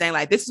through and saying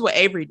like, this is what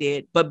Avery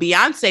did, but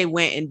Beyonce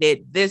went and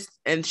did this.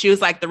 And she was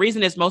like, the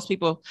reason is most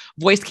people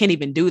voice can't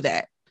even do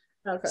that.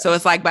 Okay. So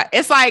it's like, but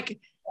it's like,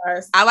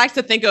 I like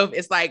to think of,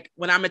 it's like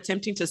when I'm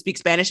attempting to speak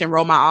Spanish and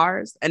roll my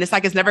R's, and it's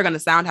like, it's never going to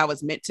sound how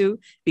it's meant to,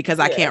 because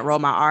I can't roll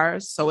my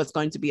R's. So it's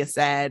going to be a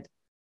sad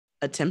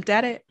attempt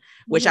at it,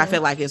 which I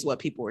feel like is what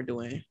people were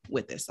doing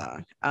with this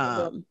song.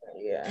 I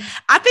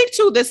think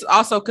too, this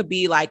also could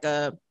be like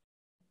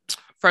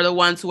for the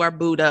ones who are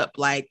booed up,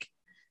 like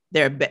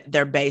their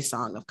bass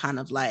song of kind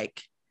of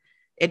like,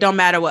 it don't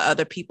matter what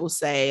other people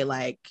say.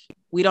 Like,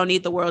 we don't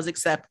need the world's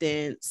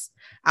acceptance.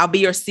 I'll be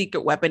your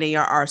secret weapon in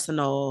your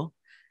arsenal.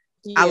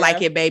 I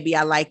like it, baby.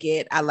 I like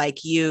it. I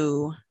like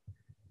you.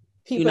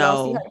 People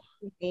don't see how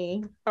you see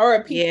me.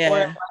 Or people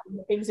or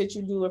the things that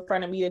you do in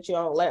front of me that you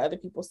don't let other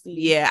people see.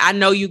 Yeah, I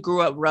know you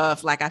grew up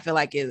rough. Like, I feel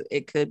like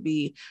it could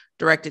be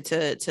directed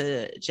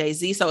to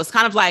Jay-Z. So it's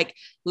kind of like,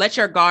 let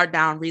your guard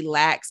down,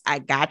 relax. I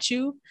got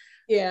you.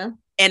 Yeah.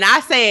 And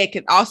I say it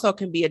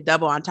can be a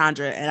double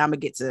entendre, and I'm gonna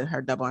get to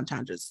her double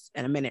entendres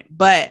in a minute.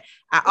 But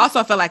I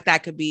also feel like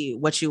that could be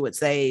what you would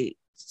say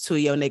to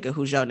your nigga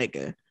who's your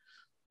nigga,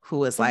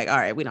 who is like, all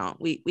right, we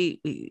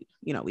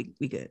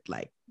good.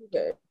 Like,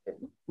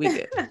 we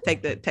good.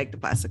 Take the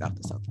plastic off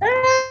the sofa.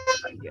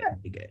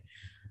 We good.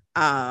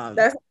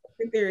 That's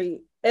the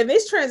theory. And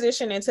this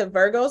transition into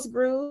Virgo's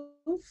groove,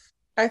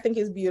 I think,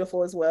 is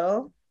beautiful as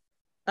well.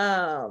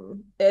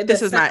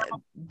 This is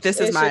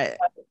my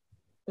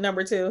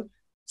number 2.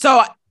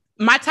 So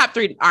my top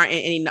 3 aren't in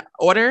any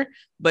order,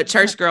 but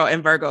Church Girl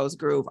and Virgo's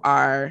groove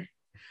are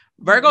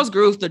Virgo's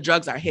groove. The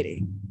drugs are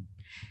hitting.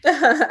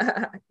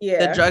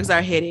 The drugs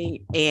are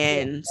hitting,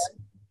 and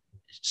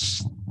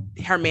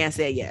her man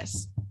said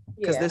yes,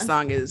 because this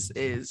song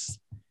is.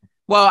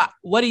 Well,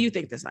 what do you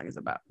think this song is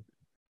about?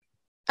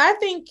 I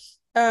think,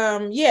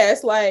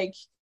 it's like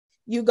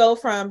you go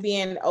from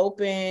being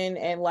open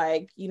and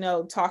like,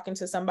 talking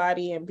to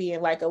somebody and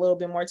being like a little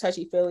bit more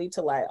touchy-feely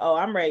to like, oh,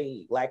 I'm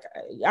ready. Like,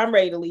 I'm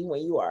ready to leave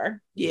when you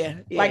are. Yeah.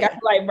 Like, I feel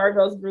like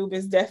Virgo's group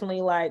is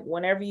definitely like,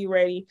 whenever you're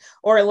ready,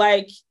 or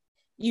like,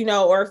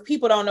 or if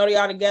people don't know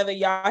y'all together,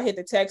 y'all hit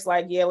the text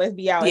like, yeah, let's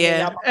be out.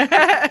 Yeah.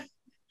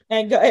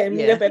 And go ahead and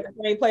meet up at the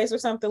same place or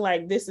something.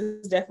 Like, this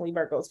is definitely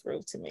Virgo's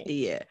groove to me.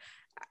 Yeah.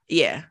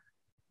 Yeah.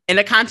 In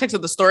the context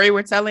of the story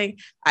we're telling,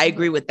 I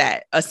agree with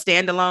that. A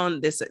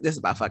standalone, this is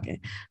about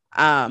fucking.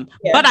 But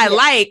I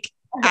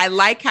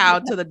like how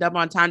to the double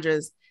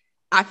entendres,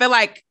 I feel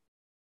like,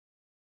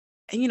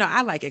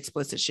 I like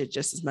explicit shit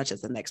just as much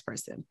as the next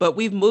person, but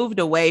we've moved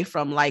away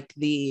from like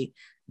the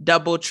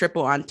double,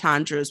 triple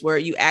entendres where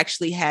you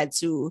actually had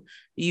to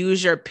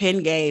use your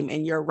pen game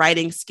and your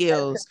writing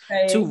skills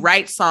to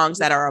write songs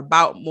that are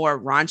about more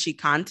raunchy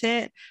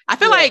content. I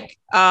feel like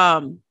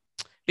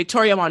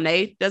Victoria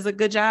Monet does a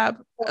good job.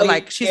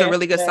 Like, she's a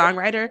really good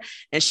songwriter,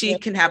 and she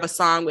can have a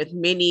song with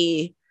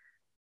many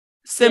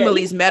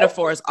similes,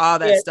 metaphors, all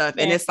that stuff.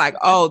 And it's like,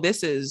 oh,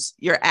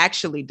 you're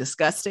actually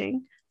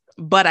disgusting,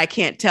 but I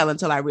can't tell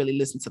until I really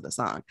listen to the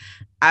song.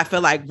 I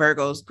feel like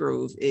Virgo's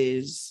groove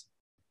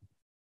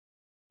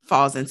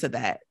falls into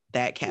that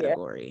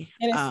category.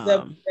 And it's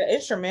the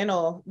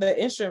instrumental,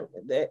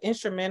 the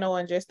instrumental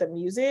and just the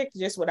music,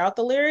 just without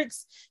the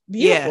lyrics,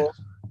 beautiful.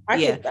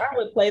 I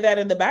would play that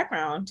in the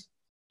background.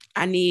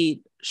 I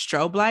need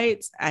strobe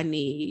lights. I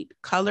need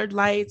colored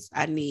lights.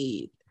 I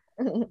need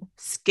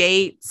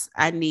skates.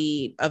 I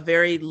need a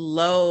very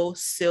low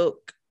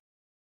silk,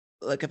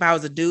 like if I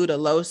was a dude, a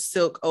low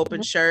silk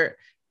open shirt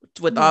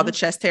with all the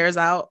chest hairs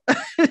out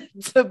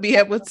to be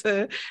able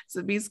to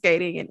be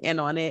skating and in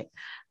on it.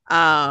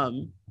 I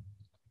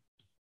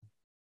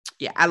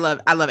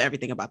love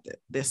everything about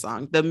this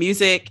song. The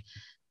music,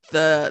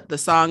 the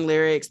song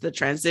lyrics, the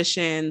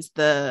transitions,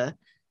 the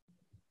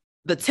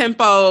the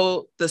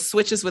tempo, the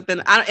switches within,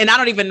 and I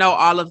don't even know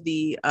all of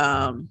the,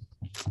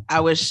 I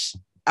wish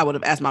I would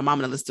have asked my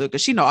mom to listen to it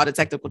because she know all the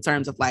technical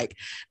terms of like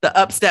the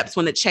up steps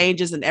when it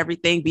changes and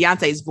everything.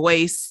 Beyonce's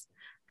voice,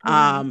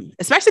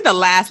 especially the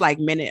last like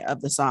minute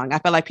of the song. I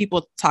feel like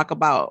people talk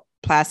about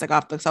Plastic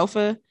Off the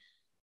Sofa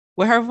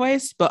with her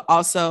voice, but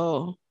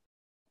also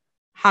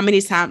how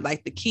many times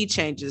like the key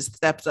changes,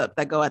 steps up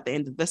that go at the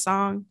end of the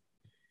song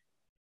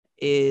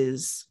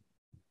is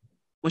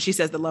when she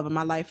says the love of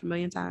my life a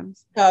million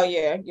times. Oh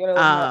yeah.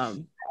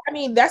 I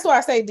mean, that's why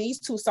I say these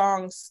two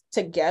songs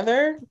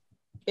together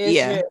is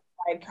just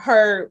like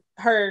her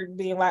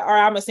being like, all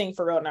right, I'm gonna sing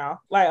for real now.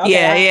 Like,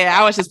 okay,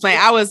 I was just playing.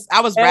 I was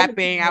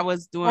rapping. I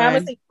was doing. I'm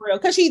gonna sing for real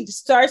because she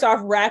starts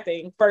off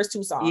rapping first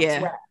two songs.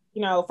 Yeah.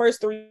 Rap,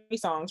 first three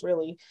songs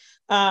really.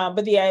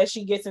 But yeah, as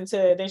she gets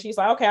into, then she's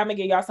like, okay, I'm gonna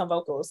give y'all some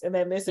vocals, and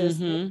then this is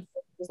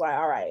it's like,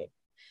 all right,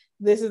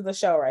 this is the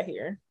show right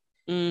here.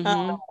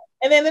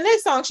 And then the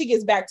next song, she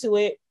gets back to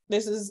it.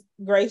 This is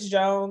Grace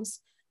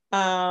Jones.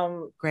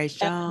 Grace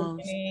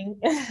Jones.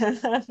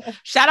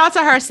 Shout out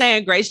to her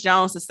saying Grace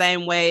Jones the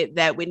same way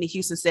that Whitney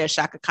Houston said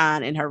Chaka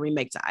Khan in her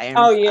remake to I Am.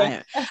 Oh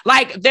yeah.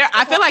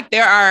 I feel like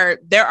there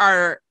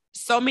are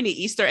so many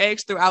Easter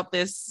eggs throughout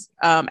this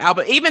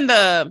album. Even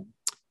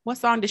what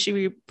song did she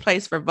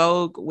replace for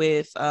Vogue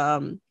with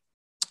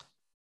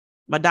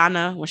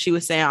Madonna when she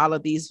was saying all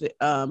of these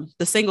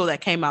the single that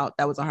came out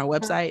that was on her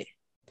website.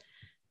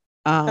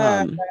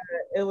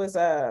 It was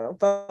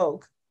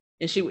Vogue.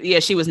 And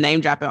she was name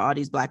dropping all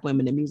these Black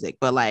women in music,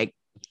 but like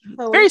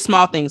very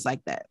small things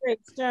like that. Grace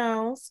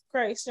Jones.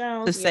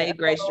 To say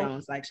Grace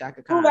Jones like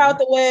Chaka Khan. Move out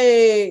the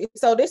way.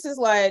 So this is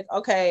like,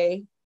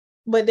 okay,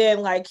 but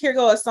then like here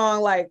go a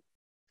song like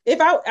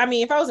if I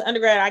was an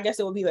undergrad, I guess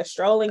it would be The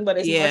Strolling, but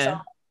it's my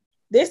song.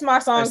 This my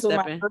songs with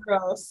my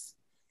girls,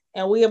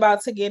 and we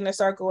about to get in a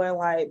circle and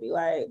like be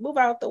like, move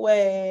out the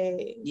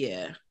way.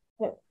 Yeah.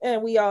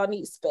 And we all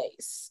need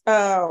space.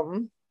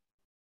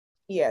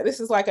 Yeah, this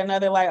is like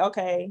another like,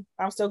 okay,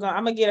 I'm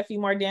gonna get a few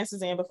more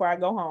dances in before I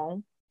go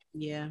home.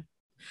 Yeah.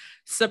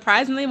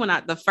 Surprisingly, when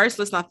the first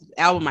listen off the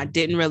album, I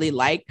didn't really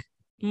like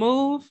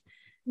Move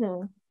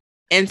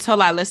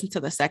until I listened to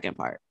the second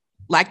part.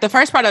 Like the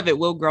first part of it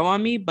will grow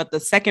on me, but the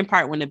second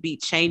part when the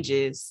beat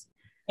changes.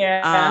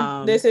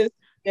 Yeah, this is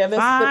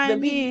the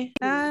beat.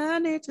 I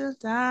need to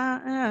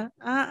die.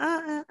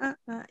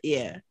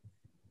 Yeah.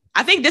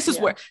 I think this is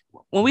where,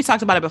 when we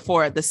talked about it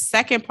before, the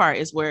second part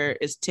is where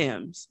it's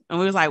Tim's. And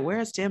we was like,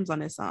 where's Tim's on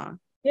this song?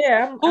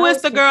 Yeah. Who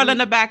is the girl in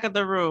the back of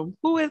the room?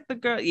 Who is the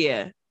girl?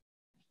 Yeah.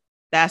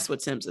 That's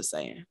what Tim's is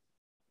saying.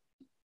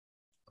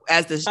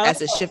 As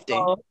it's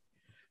shifting.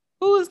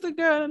 Who is the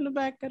girl in the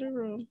back of the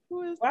room?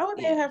 Why would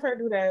they have her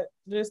do that?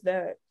 Just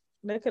that.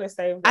 They could have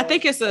saved that. I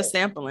think it's a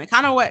sampling.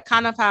 Kind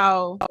of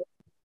how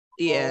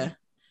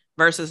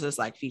Versus is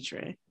like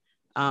featuring.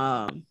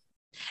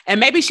 And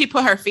maybe she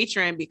put her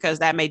featuring because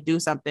that may do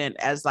something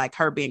as like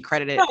her being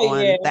credited on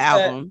the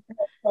album.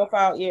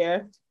 Profile, yeah.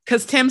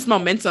 Because Tim's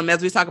momentum,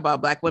 as we talk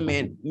about Black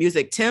women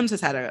music, Tim's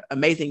has had an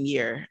amazing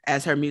year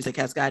as her music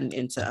has gotten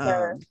into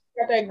got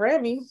that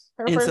Grammy.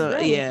 First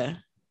Grammy. Yeah.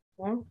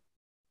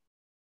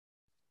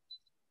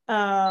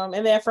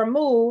 And then from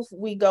Move,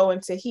 we go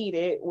into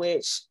Heated,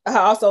 which I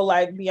also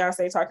like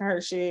Beyonce talking her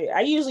shit.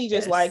 I usually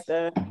just like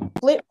the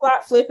flip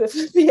flop flip it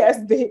flippy ass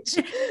bitch.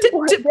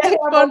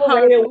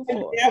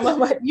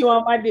 You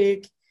on my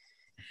dick.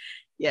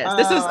 Yes,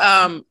 this is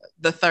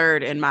the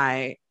third in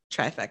my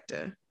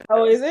trifecta.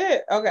 Oh, is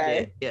it?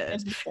 Okay. Yeah.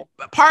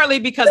 Partly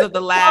because of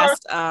the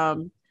last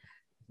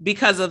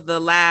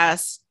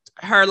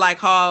her like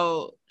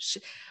how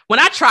when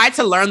I tried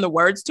to learn the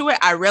words to it,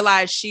 I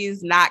realized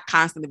she's not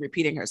constantly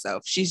repeating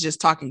herself. She's just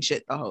talking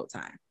shit the whole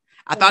time.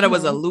 I thought it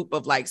was a loop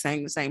of like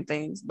saying the same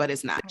things, but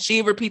it's not.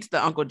 She repeats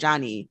the Uncle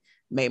Johnny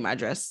made my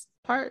dress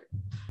part.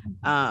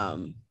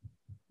 But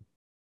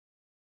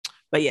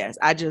yes,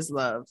 I just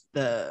love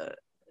the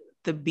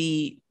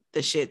beat,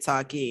 the shit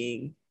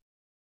talking.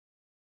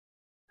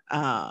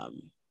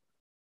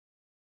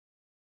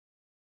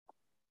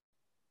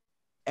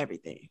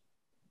 Everything.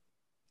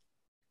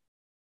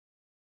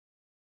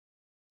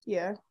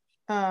 Yeah.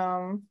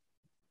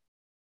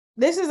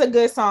 This is a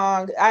good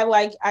song.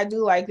 I do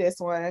like this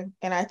one,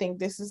 and I think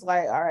this is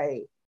like, all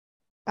right,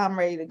 I'm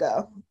ready to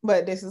go.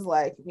 But this is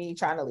like me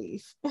trying to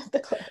leave the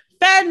club.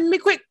 Fan me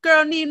quick,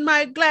 girl, need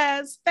my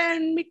glass.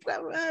 Fan me,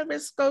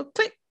 wrist go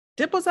click.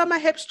 Dimples on my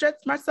hip, stretch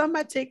marks on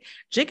my tick.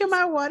 Drinking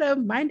my water,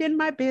 minding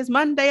my biz.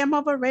 Monday I'm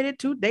overrated.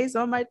 2 days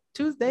on my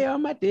Tuesday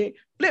on my dick.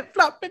 Flip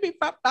flop, baby,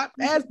 pop pop,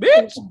 ass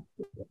bitch.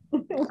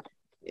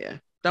 Yeah,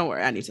 don't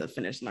worry. I need to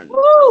finish learning.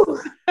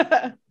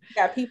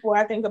 Got people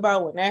I think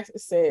about when that's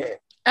said.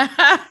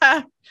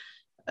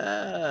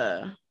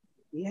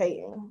 You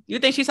hating. You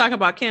think she's talking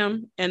about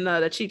Kim and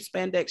the cheap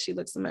spandex? She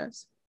looks a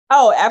mess.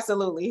 Oh,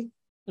 absolutely.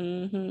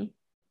 Mm-hmm.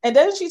 And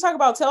doesn't she talk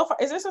about Telfar?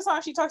 Is this a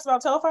song she talks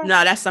about Telfar?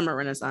 No, that's Summer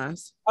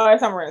Renaissance. Oh, that's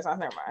Summer Renaissance.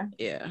 Never mind.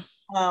 Yeah.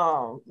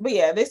 But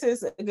yeah, this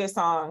is a good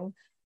song.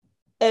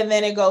 And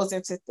then it goes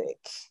into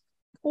Thick,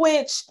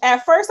 which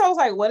at first I was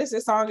like, what is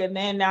this song? And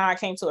then now I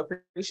came to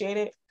appreciate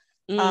it.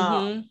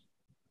 Mm-hmm.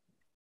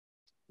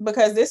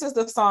 Because this is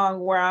the song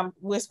where I'm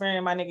whispering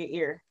in my nigga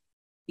ear.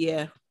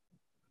 Yeah.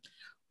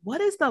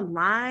 What is the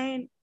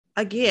line?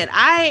 Again,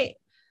 I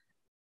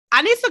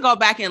need to go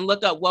back and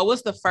look up what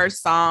was the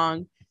first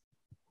song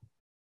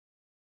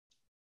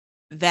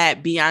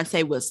that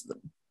Beyonce was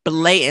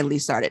blatantly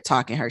started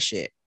talking her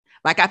shit.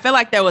 Like, I feel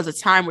like there was a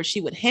time where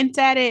she would hint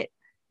at it,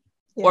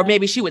 or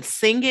maybe she would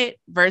sing it,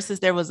 versus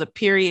there was a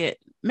period,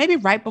 maybe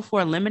right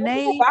before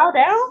Lemonade. Bow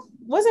Down?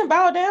 Wasn't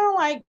Bow Down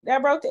like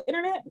that broke the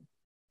internet?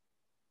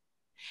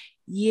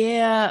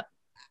 Yeah,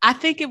 I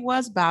think it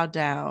was Bow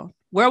Down,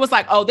 where it was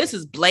like, oh, this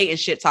is blatant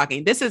shit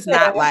talking. This is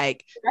not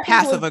like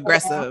passive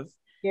aggressive,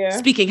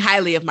 speaking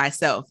highly of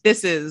myself.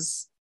 This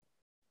is,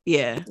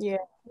 yeah.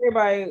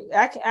 Everybody,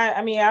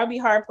 I mean, I'll be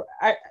hard.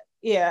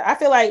 I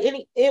feel like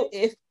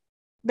if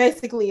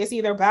basically it's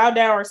either Bow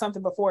Down or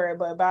something before it,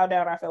 but Bow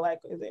Down, I feel like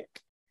is it.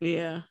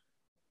 Yeah.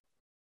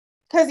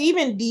 Because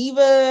even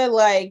Diva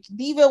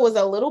was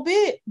a little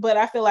bit, but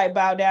I feel like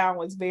Bow Down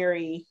was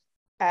very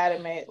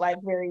adamant, like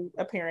very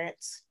apparent.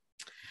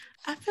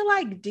 I feel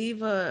like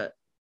Diva,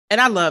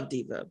 and I love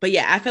Diva, but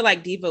yeah, I feel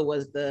like Diva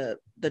was the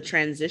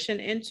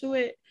transition into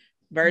it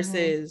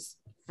versus,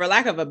 for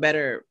lack of a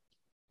better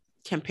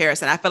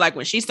comparison, I feel like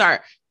when she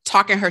started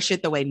talking her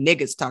shit the way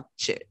niggas talk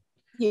shit,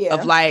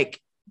 of like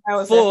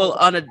full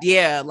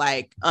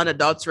like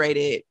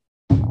unadulterated.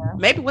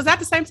 Maybe was that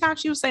the same time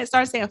she was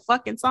started saying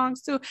fucking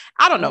songs too?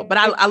 I don't know, but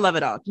I love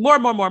it all. More.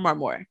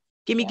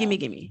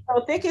 Gimme.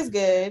 So Thick is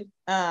good.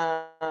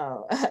 Yeah,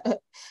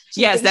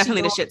 it's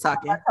definitely the shit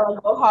talking. I tell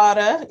her go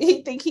harder.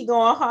 He think he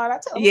going hard. I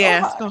tell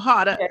him go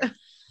harder.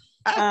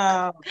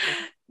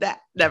 That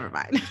never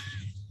mind.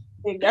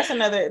 That's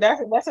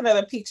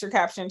another picture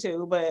caption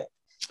too, but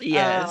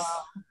yes.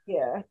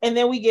 And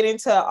then we get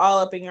into All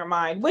Up in Your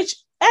Mind, which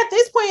at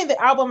this point in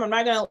the album, I'm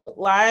not gonna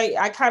lie,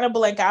 I kind of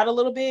blank out a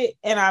little bit,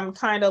 and I'm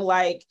kind of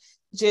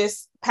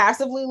just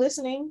passively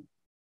listening.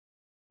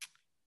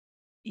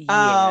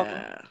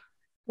 Yeah.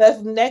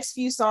 The next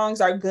few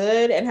songs are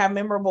good and have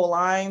memorable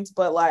lines,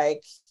 but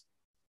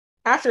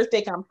after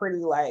Thick, I'm pretty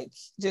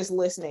just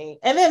listening.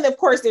 And then of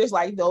course there's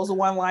those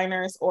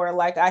one-liners, or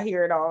I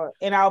hear it on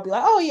and I'll be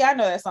like, oh yeah, I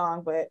know that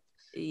song, but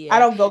I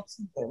don't go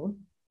to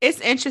them.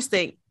 It's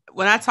interesting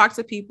when I talk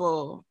to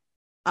people,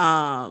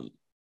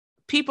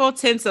 people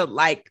tend to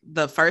like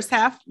the first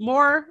half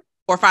more,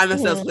 or find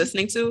themselves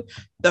listening to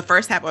the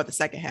first half or the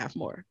second half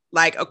more.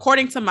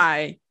 According to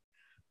my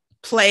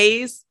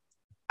plays,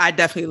 I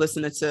definitely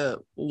listened to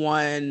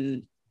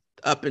one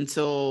up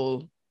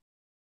until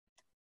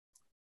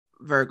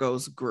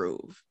Virgo's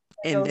Groove,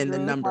 and then the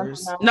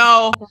numbers.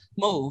 No,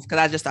 Move, because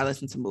I just started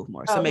listening to Move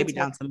more, so maybe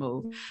down to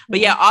Move. But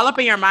yeah, All Up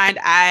in Your Mind,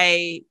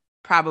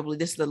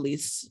 this is the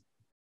least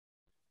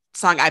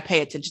song I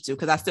pay attention to,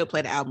 because I still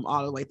play the album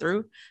all the way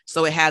through,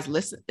 so it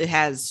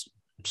has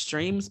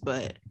streams,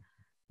 but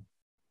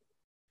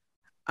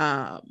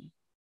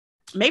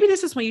maybe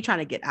this is when you're trying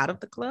to get out of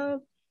the club.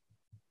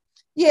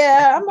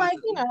 Yeah, I'm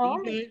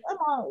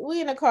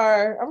we in a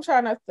car. I'm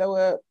trying to throw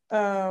up.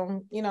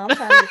 I'm trying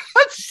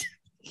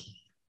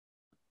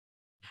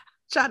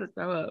to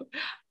throw up.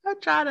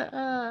 I'm trying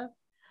to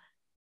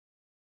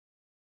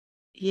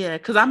yeah,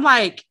 because I'm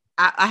I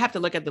have to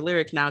look at the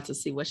lyric now to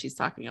see what she's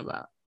talking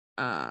about.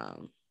 I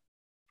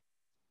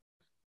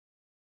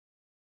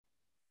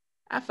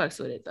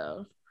fucks with it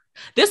though.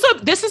 This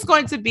is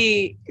going to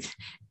be,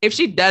 if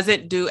she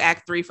doesn't do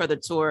Act 3 for the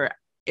tour,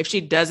 if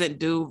she doesn't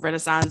do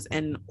Renaissance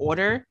in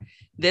order,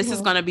 this is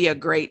going to be a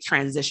great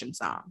transition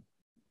song.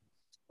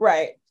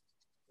 Right.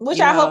 Which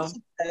I hope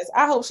she does.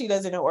 I hope she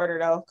does it in order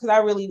though, because I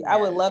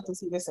would love to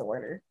see this in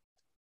order.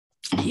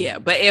 Yeah,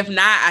 but if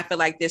not, I feel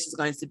like this is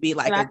going to be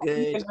a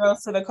good. The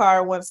girls to the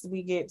car once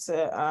we get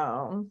to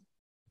All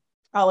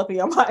Up in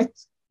Your Mind.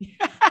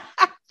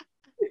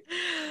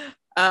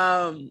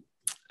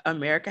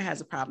 America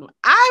Has a Problem.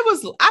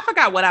 I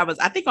forgot what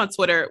I think on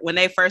Twitter when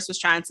they first was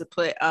trying to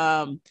put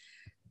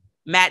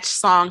match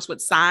songs with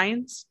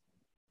signs.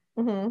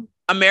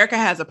 America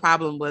Has a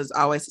Problem was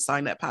always the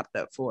song that popped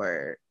up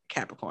for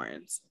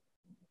Capricorns.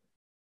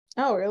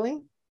 Oh, really?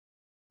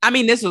 I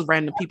mean, this was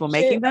random people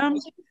making them.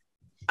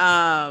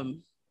 I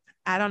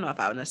don't know if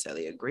I would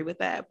necessarily agree with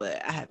that,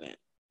 but I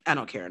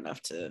don't care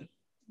enough to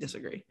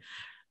disagree.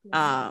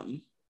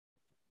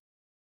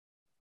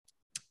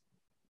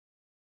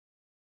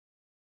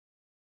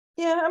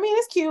 Yeah, I mean,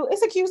 it's cute.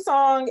 It's a cute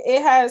song.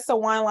 It has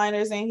some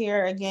one-liners in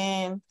here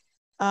again.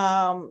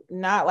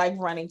 Not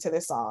running to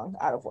this song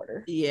out of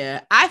order.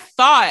 Yeah, I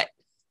thought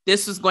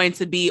this was going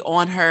to be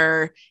on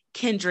her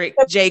Kendrick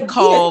J.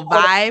 Cole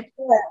vibe.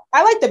 Yeah,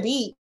 I like the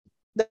beat.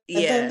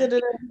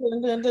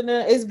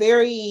 It's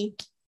very.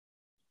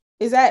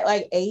 Is that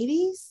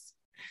 80s?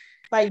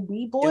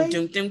 B-boy?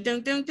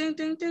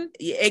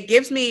 It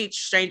gives me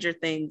Stranger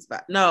Things,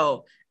 but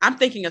no, I'm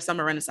thinking of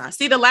Summer Renaissance.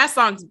 See, the last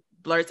songs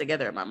blurred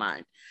together in my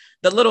mind.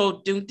 The little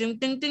ding ding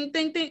ding ding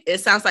ding ding. It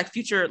sounds like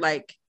future,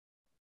 Back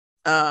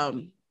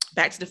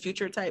to the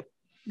Future type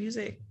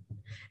music.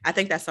 I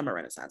think that's Summer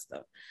Renaissance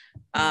though.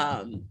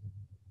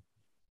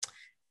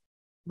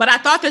 But I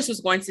thought this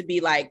was going to be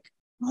like,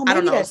 I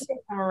don't know,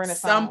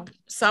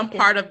 some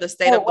part of the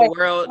state of the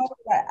world.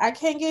 I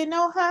can't get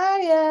no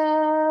higher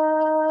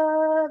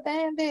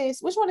than this.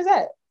 Which one is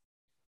that?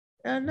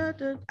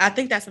 I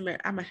think that's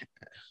America.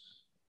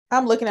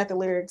 I'm looking at the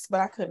lyrics, but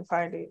I couldn't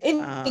find it.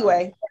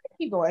 Anyway,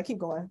 keep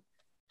going.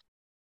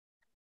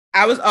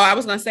 I was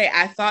gonna say,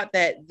 I thought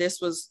that this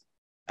was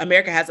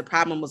America Has a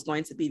Problem was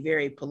going to be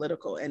very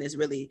political, and it's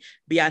really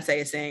Beyonce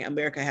is saying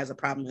America has a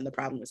problem and the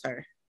problem is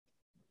her.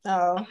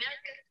 Oh,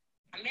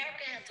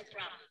 America has a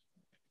problem.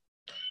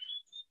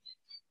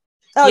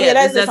 Oh yeah,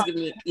 that does give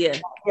me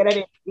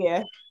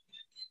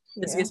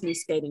This gives me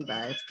skating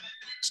vibes.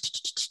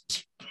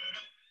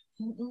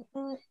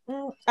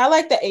 I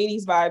like the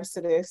 80s vibes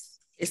to this.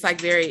 It's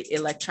like very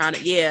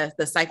electronic. Yeah,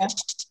 the cycle.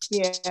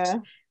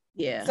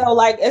 Yeah. So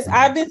like,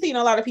 I've been seeing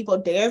a lot of people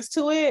dance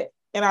to it,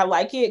 and I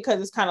like it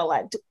because it's kind of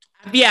like.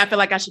 Yeah, I feel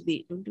like I should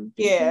be.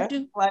 Yeah,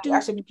 like I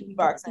should be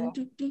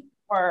beatboxing.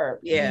 Or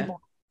yeah.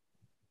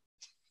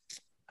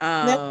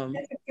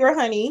 Pure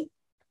Honey.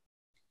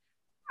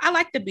 I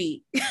like the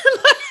beat.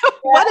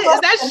 What is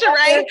that,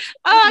 Sheree?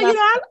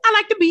 I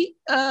like the beat.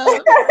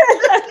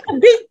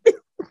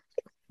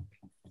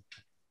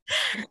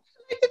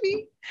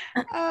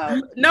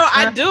 No,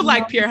 I do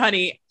like Pure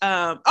Honey.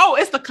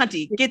 It's the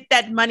cunty. Get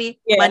that money,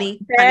 money.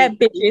 Bad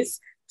bitches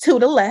to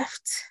the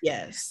left.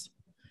 Yes.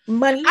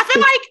 Money. I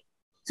feel like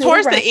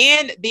towards the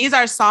end, these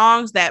are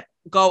songs that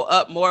go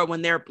up more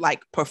when they're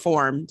like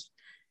performed.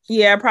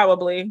 Yeah,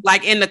 probably.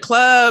 Like in the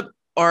club.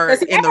 Or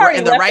in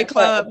the right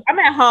club. I'm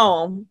at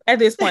home at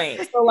this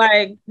point. So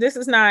like this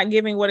is not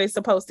giving what it's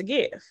supposed to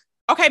give.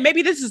 Okay,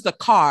 maybe this is the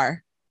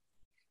car.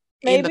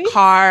 Maybe. In the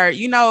car.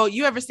 You know,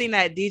 you ever seen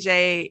that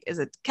DJ, is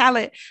it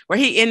Khaled? Where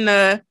he in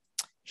the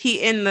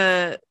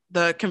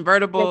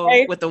convertible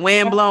with the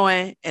wind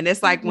blowing. And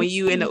it's like when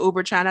you in the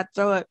Uber trying to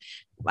throw it,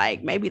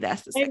 like maybe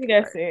that's the maybe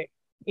that's it.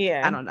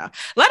 Yeah, I don't know.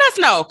 Let us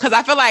know, because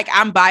I feel like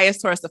I'm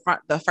biased towards the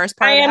first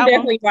part. I am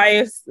definitely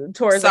biased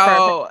towards.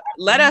 So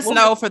let us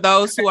know for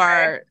those who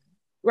are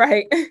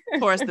right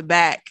towards the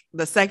back,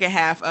 the second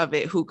half of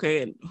it, who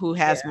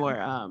has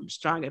more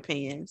strong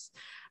opinions.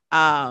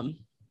 Bad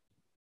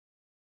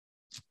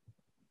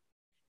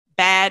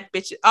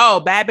bitches. Oh,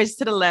 bad bitches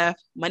to the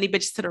left, money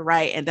bitches to the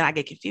right, and then I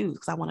get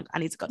confused because I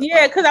need to go.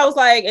 Yeah, because I was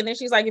like, and then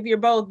she's like, if you're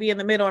both, be in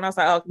the middle, and I was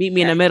like, oh, meet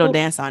me in the middle,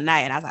 dance all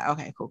night, and I was like,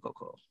 okay,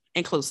 cool,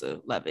 inclusive,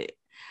 love it.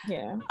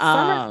 Yeah.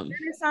 Summer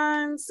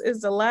Renaissance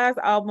is the last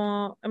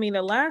album. I mean,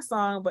 the last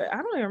song, but I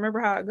don't even remember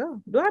how it goes.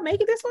 Do I make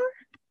it this far?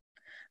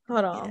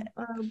 Hold on.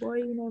 Yeah. Boy,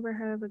 you never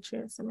have a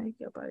chance to make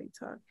your body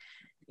talk.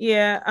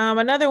 Yeah.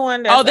 Another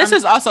one. This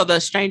is also the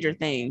Stranger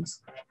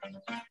Things.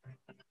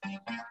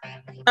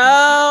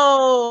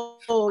 Oh,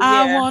 yeah.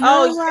 I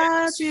wanna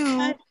watch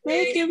you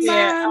making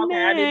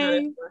my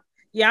name.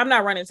 Yeah, I'm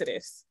not running to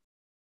this.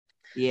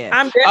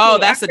 Yeah.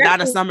 That's the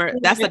Donna Summer.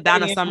 That's the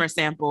Donna Summer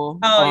sample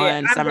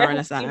on Summer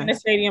Renaissance. In the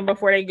stadium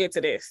before they get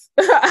to this.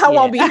 I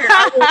won't be here.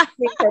 I will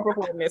be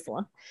purple in this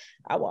one.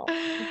 I won't.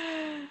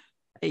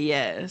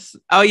 Yes.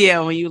 Oh yeah,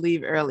 when you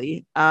leave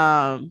early.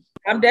 I'm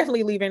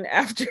definitely leaving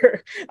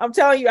after. I'm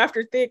telling you,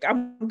 after Thick,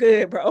 I'm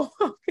good, bro.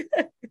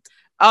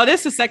 Oh,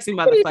 this is a sexy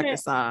motherfucking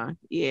song.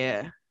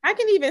 Yeah. I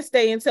can even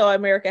stay until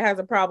America Has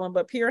a Problem,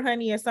 but Pure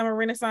Honey and Summer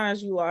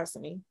Renaissance, you lost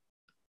me.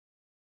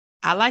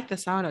 I like the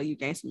song though. You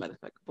gangsta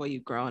motherfucker. Boy, you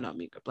growing on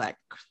me, black.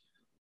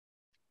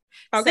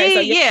 Okay.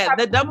 See,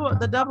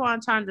 the double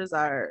entendres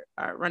are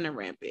running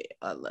rampant.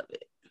 I love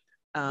it.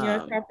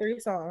 Top 3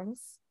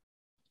 songs.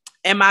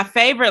 And my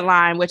favorite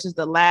line, which is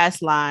the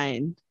last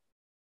line.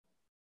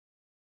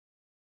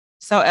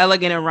 So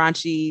elegant and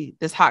raunchy.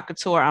 This hot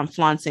couture I'm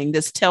flaunting.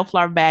 This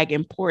Telfar bag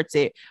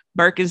imported.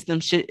 Birkins, them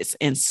shits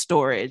in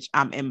storage.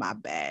 I'm in my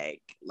bag.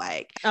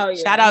 Like,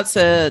 shout out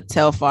to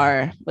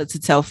Telfar, but to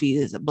Telfie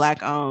is a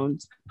black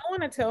owned. I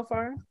want a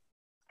Telfar.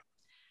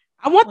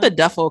 I want the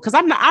duffel because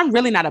I'm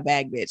really not a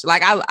bag bitch.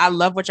 Like I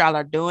love what y'all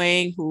are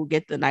doing, who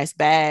get the nice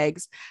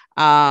bags.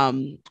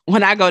 When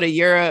I go to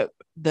Europe,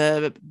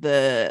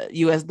 the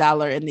US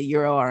dollar and the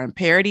euro are in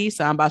parity.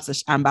 So I'm about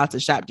to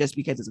shop just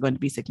because it's going to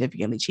be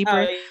significantly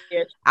cheaper.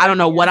 I don't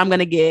know what I'm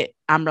gonna get.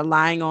 I'm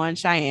relying on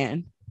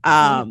Cheyenne.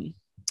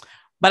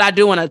 But I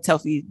do want a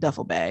Telfie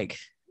duffel bag.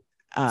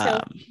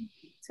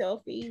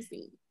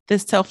 Telfie.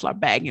 This Telfar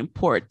bag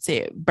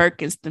imported.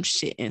 Birkins, them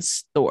shit in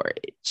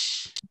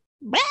storage.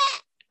 But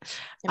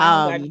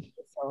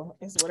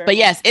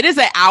yes, it is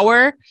an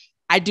hour.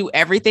 I do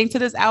everything to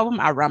this album.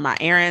 I run my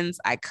errands,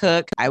 I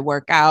cook, I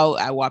work out,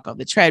 I walk on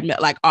the treadmill,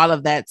 like all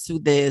of that to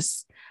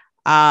this.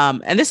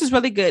 And this is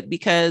really good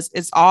because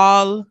it's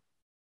all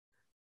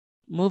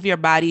move your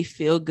body,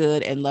 feel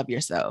good, and love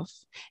yourself.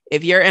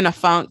 If you're in a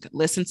funk,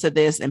 listen to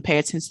this and pay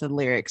attention to the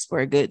lyrics for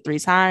a good 3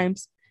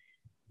 times.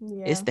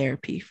 It's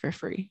therapy for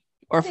free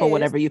or for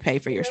whatever you pay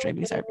for your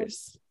streaming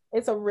service.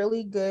 It's a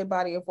really good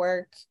body of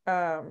work.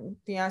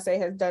 Beyonce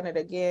has done it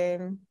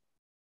again.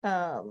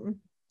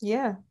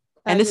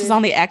 And this is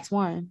only Act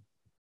 1.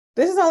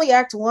 This is only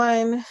Act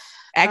 1.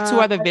 Act 2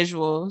 are the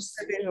visuals.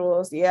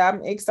 Visuals, yeah,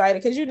 I'm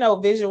excited because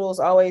visuals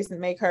always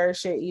make her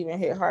shit even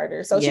hit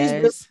harder. So she's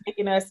really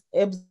making us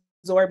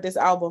absorb this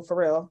album for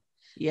real.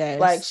 Yes,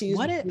 like she's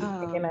making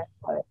us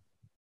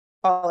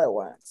all at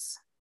once.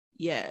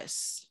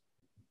 Yes.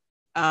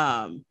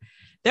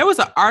 There was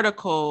an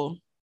article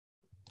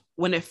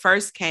when it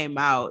first came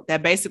out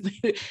that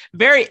basically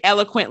very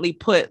eloquently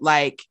put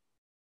like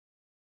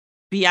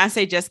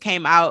Beyonce just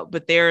came out,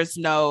 but there's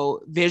no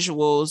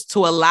visuals to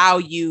allow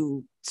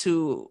you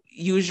to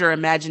use your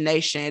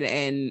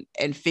imagination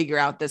and figure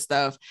out this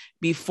stuff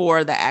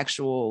before the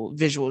actual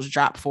visuals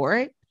drop for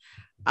it.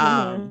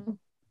 Because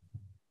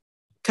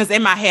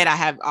in my head, I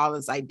have all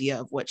this idea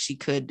of what she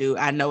could do.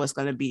 I know it's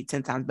going to be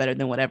 10 times better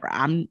than whatever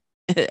I'm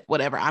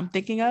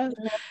thinking of.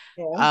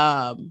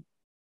 Yeah.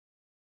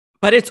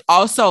 But it's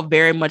also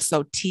very much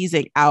so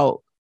teasing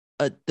out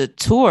the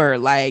tour.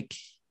 Like,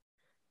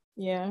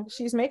 yeah,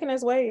 she's making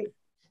us wait.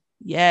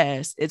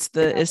 Yes, it's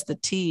the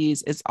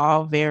tease. It's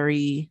all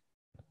very.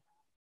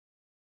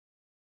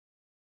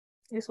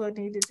 It's what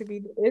needed to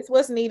be. It's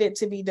what's needed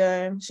to be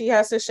done. She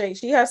has to shake.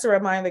 She has to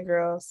remind the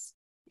girls.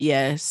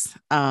 Yes.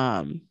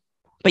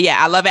 But yeah,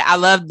 I love it. I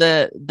love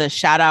the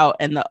shout out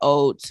and the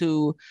ode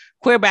to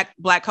queer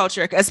black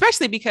culture,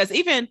 especially because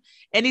even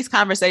in these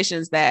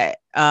conversations that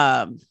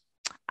I'm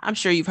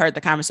sure you've heard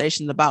the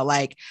conversations about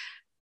like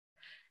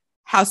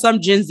how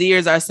some Gen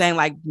Zers are saying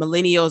like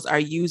millennials are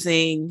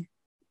using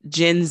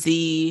Gen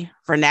Z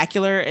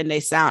vernacular and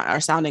they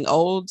are sounding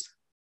old.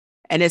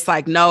 And it's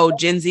like, no,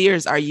 Gen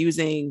Zers are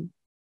using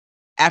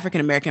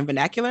African American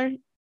vernacular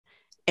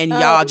and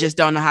y'all just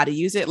don't know how to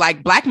use it.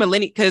 Like Black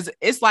millennials, because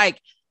it's like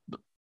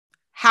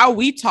how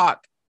we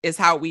talk is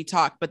how we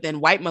talk, but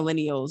then white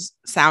millennials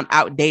sound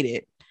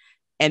outdated.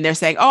 And they're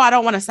saying, oh, I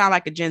don't want to sound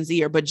like a Gen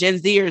Zer, but Gen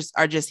Zers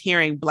are just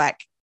hearing Black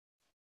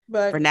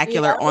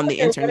vernacular on the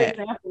internet.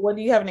 What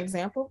do you have an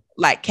example?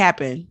 Like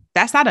capping.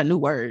 That's not a new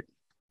word.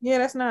 Yeah,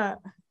 that's not.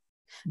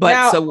 But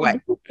now, so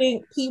what?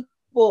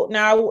 People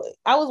now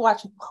I was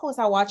watching, what was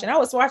I watching? I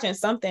was watching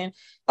something.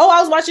 Oh,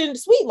 I was watching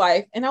Sweet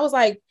Life. And I was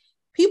like,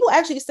 people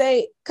actually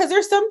say, because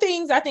there's some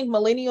things I think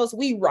millennials,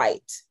 we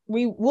write.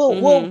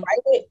 We'll write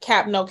it,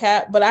 cap, no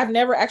cap, but I've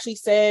never actually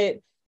said,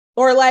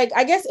 or like,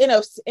 I guess in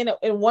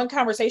one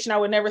conversation, I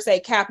would never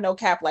say cap, no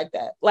cap like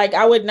that. Like,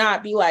 I would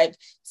not be like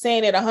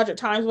saying it 100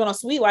 times, but on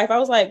Sweet Life, I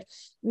was like,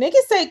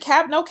 niggas say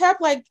cap, no cap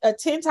like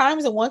 10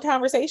 times in one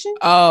conversation.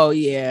 Oh,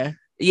 yeah.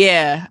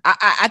 Yeah.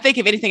 I think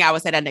if anything, I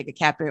would say that nigga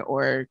cap it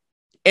or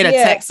in a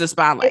text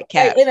respond like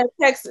cap. In a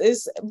text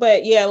is,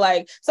 but yeah,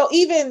 like, so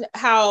even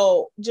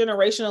how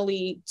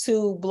generationally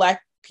two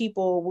Black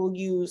people will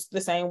use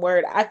the same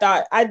word.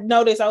 I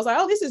noticed, I was like,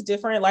 oh, this is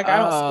different. Like, I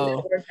don't see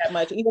that word that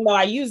much, even though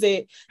I use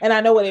it and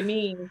I know what it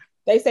means.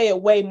 They say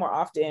it way more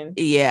often.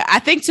 Yeah, I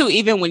think too,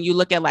 even when you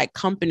look at like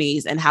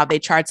companies and how they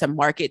try to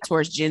market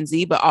towards Gen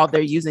Z, but all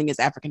they're using is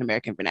African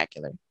American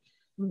vernacular.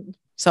 Mm-hmm.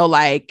 So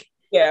like,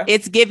 yeah,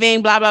 it's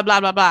giving blah, blah,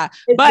 blah, blah, blah.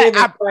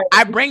 But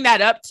I bring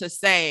that up to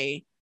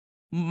say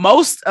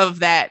most of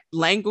that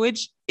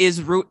language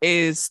is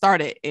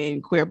started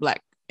in queer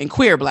black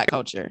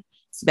culture.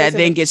 That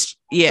then gets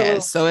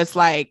so it's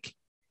like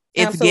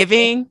it's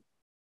giving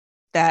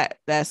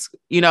that's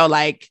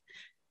like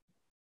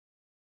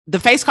the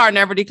face card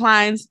never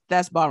declines.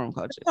 That's ballroom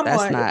culture.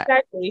 That's not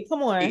exactly.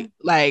 Come on,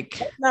 like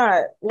that's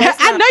not.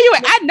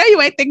 I know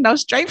you ain't think no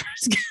straight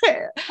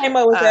came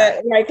up with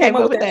that. Like came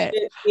up with that.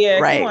 Yeah,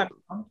 right.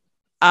 Come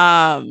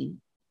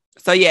on.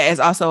 So yeah, it's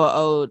also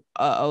an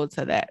ode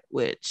to that,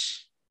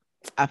 which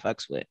I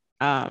fucks with.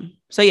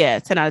 So yeah,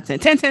 10 out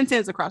of 10.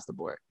 10 across the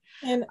board.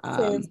 10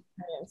 across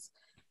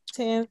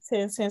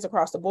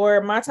the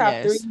board. My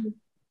top 3: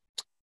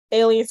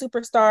 Alien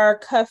Superstar,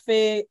 Cuff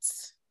It.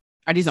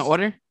 Are these in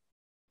order?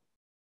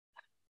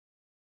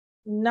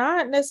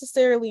 Not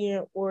necessarily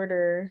in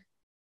order.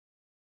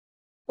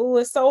 Oh,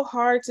 it's so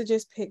hard to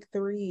just pick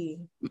 3.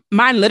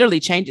 Mine literally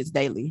changes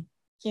daily.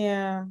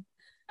 Yeah.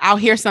 I'll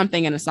hear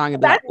something in a song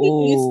and be like,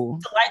 "Ooh,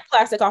 like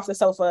Plastic Off the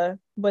Sofa,"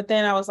 but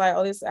then I was like,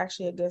 "Oh, this is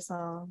actually a good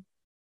song."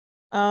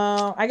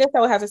 I guess I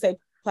would have to say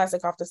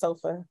Plastic Off the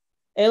Sofa,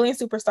 Alien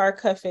Superstar,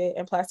 Cuff It,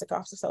 and Plastic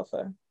Off the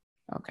Sofa.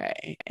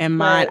 Okay, and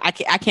mine, I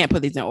can't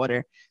put these in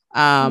order.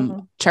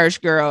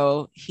 Church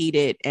Girl,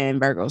 Heated, and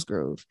Virgo's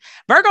Groove.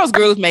 Virgo's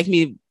Groove make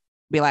me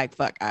be like,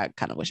 "Fuck!" I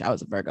kind of wish I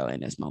was a Virgo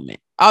in this moment.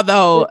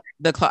 Although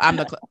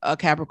a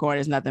Capricorn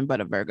is nothing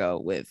but a Virgo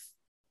with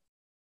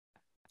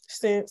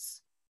sense.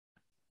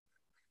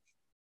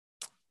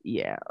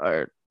 Yeah,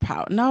 or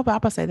power. No, but I'm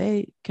gonna say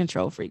they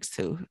control freaks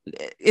too.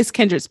 It's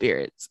kindred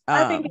spirits.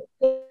 I think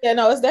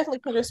it's definitely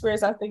kindred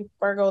spirits. I think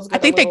Virgos. I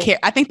think they care.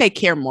 I think they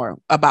care more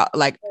about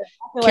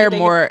care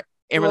more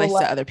in relation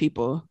to other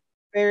people.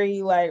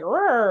 Very like,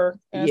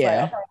 and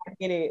yeah, like, I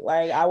get it.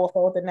 Like, I will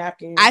fold the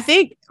napkins. I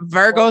think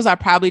Virgos are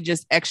probably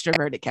just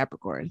extroverted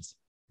Capricorns.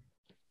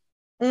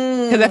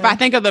 Because if I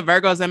think of the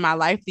Virgos in my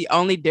life, the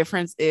only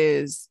difference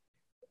is,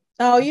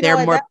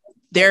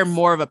 they're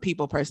more of a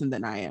people person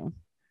than I am.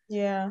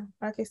 Yeah,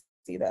 I can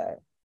see that.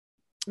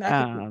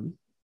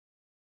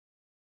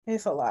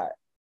 It's a lot.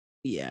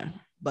 Yeah,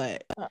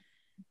 but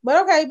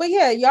okay, but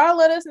yeah, y'all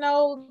let us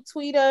know,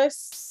 tweet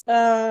us,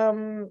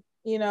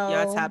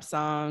 y'all top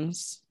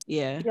songs.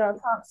 Yeah, y'all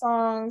top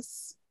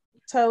songs.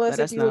 Tell us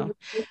if you agree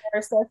with our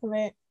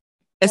assessment,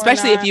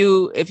 especially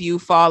if you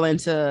fall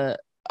into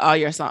all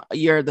your song,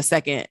 you're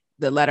the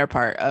letter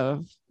part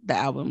of the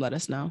album. Let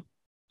us know.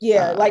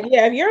 Yeah,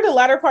 if you're the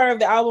latter part of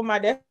the album, I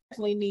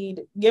definitely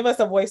give us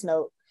a voice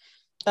note.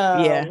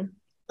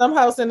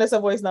 Somehow send us a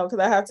voice note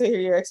because I have to hear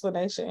your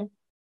explanation.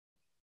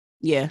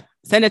 Yeah,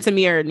 send it to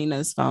me or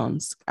Nina's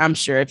phones. I'm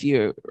sure if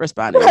you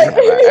respond, we have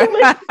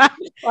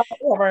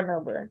our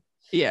number.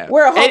 Yeah,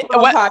 we're a whole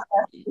podcast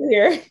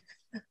here.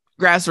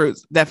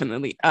 Grassroots,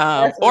 definitely.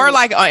 Or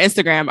like on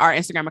Instagram, our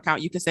Instagram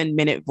account, you can send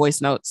minute voice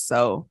notes.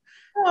 So,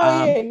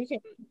 you can.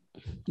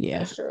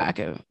 Yeah, I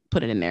could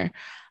put it in there.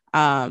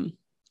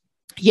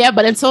 Yeah,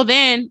 but until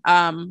then,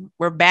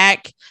 we're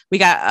back. We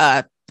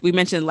got we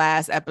mentioned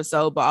last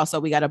episode, but also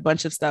we got a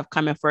bunch of stuff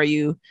coming for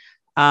you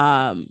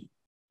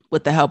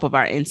with the help of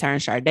our intern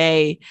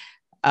Sade.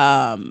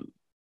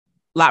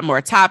 Lot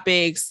more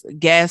topics,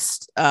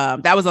 guests.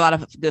 That was a lot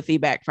of good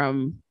feedback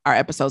from our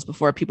episodes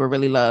before. People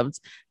really loved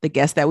the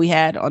guests that we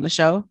had on the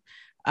show.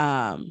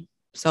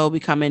 So we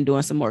come in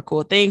doing some more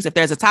cool things. If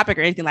there's a topic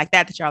or anything like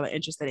that y'all are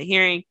interested in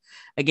hearing,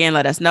 again,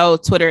 let us know.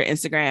 Twitter,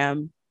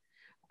 Instagram.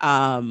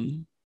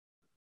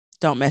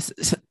 Don't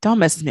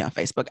message me on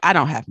Facebook. I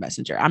don't have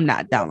Messenger. I'm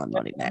not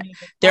downloading that.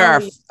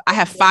 I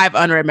have 5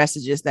 unread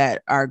messages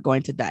that are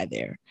going to die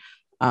there.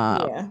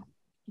 Don't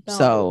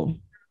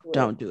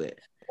do it.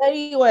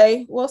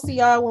 Anyway, we'll see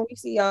y'all when we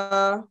see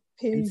y'all.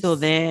 Peace. Until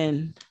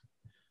then.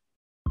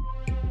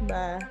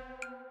 Bye.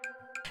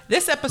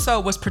 This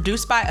episode was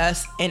produced by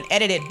us and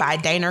edited by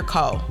Daner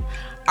Cole.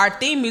 Our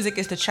theme music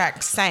is the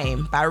track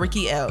Same by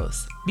Ricky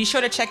Ells. Be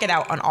sure to check it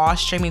out on all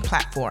streaming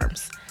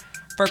platforms.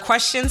 For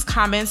questions,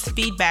 comments,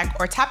 feedback,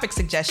 or topic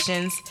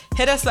suggestions,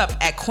 hit us up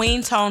at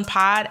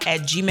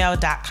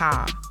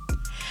queentonepod@gmail.com.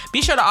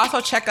 Be sure to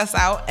also check us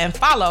out and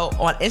follow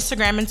on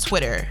Instagram and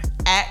Twitter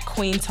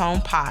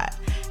 @queentonepod.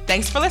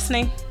 Thanks for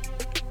listening.